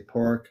rural state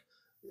park,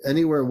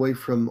 anywhere away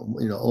from,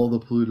 all the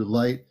polluted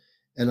light.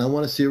 And I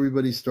want to see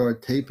everybody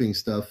start taping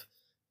stuff.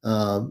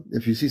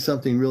 If you see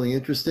something really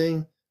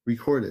interesting,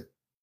 record it,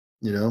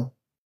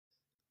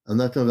 I'm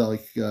not talking about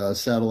like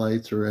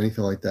satellites or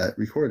anything like that.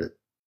 Record it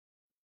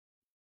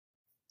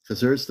because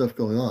there is stuff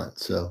going on.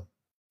 So,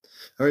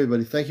 all right,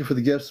 everybody, thank you for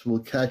the gifts. We'll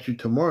catch you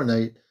tomorrow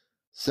night,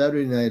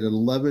 Saturday night at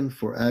 11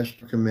 for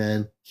Astro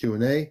Command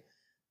Q&A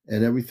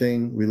and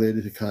everything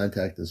related to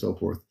contact and so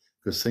forth,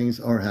 because things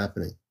are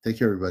happening. Take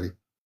care, everybody.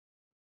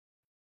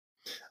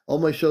 All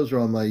my shows are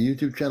on my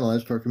YouTube channel,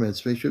 Astro Command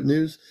Spaceship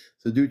News,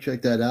 so do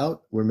check that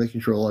out. We're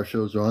making sure all our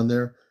shows are on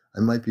there. I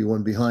might be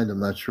one behind, I'm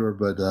not sure,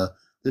 but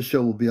this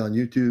show will be on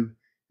YouTube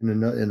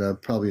in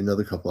probably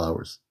another couple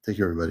hours. Take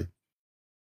care, everybody.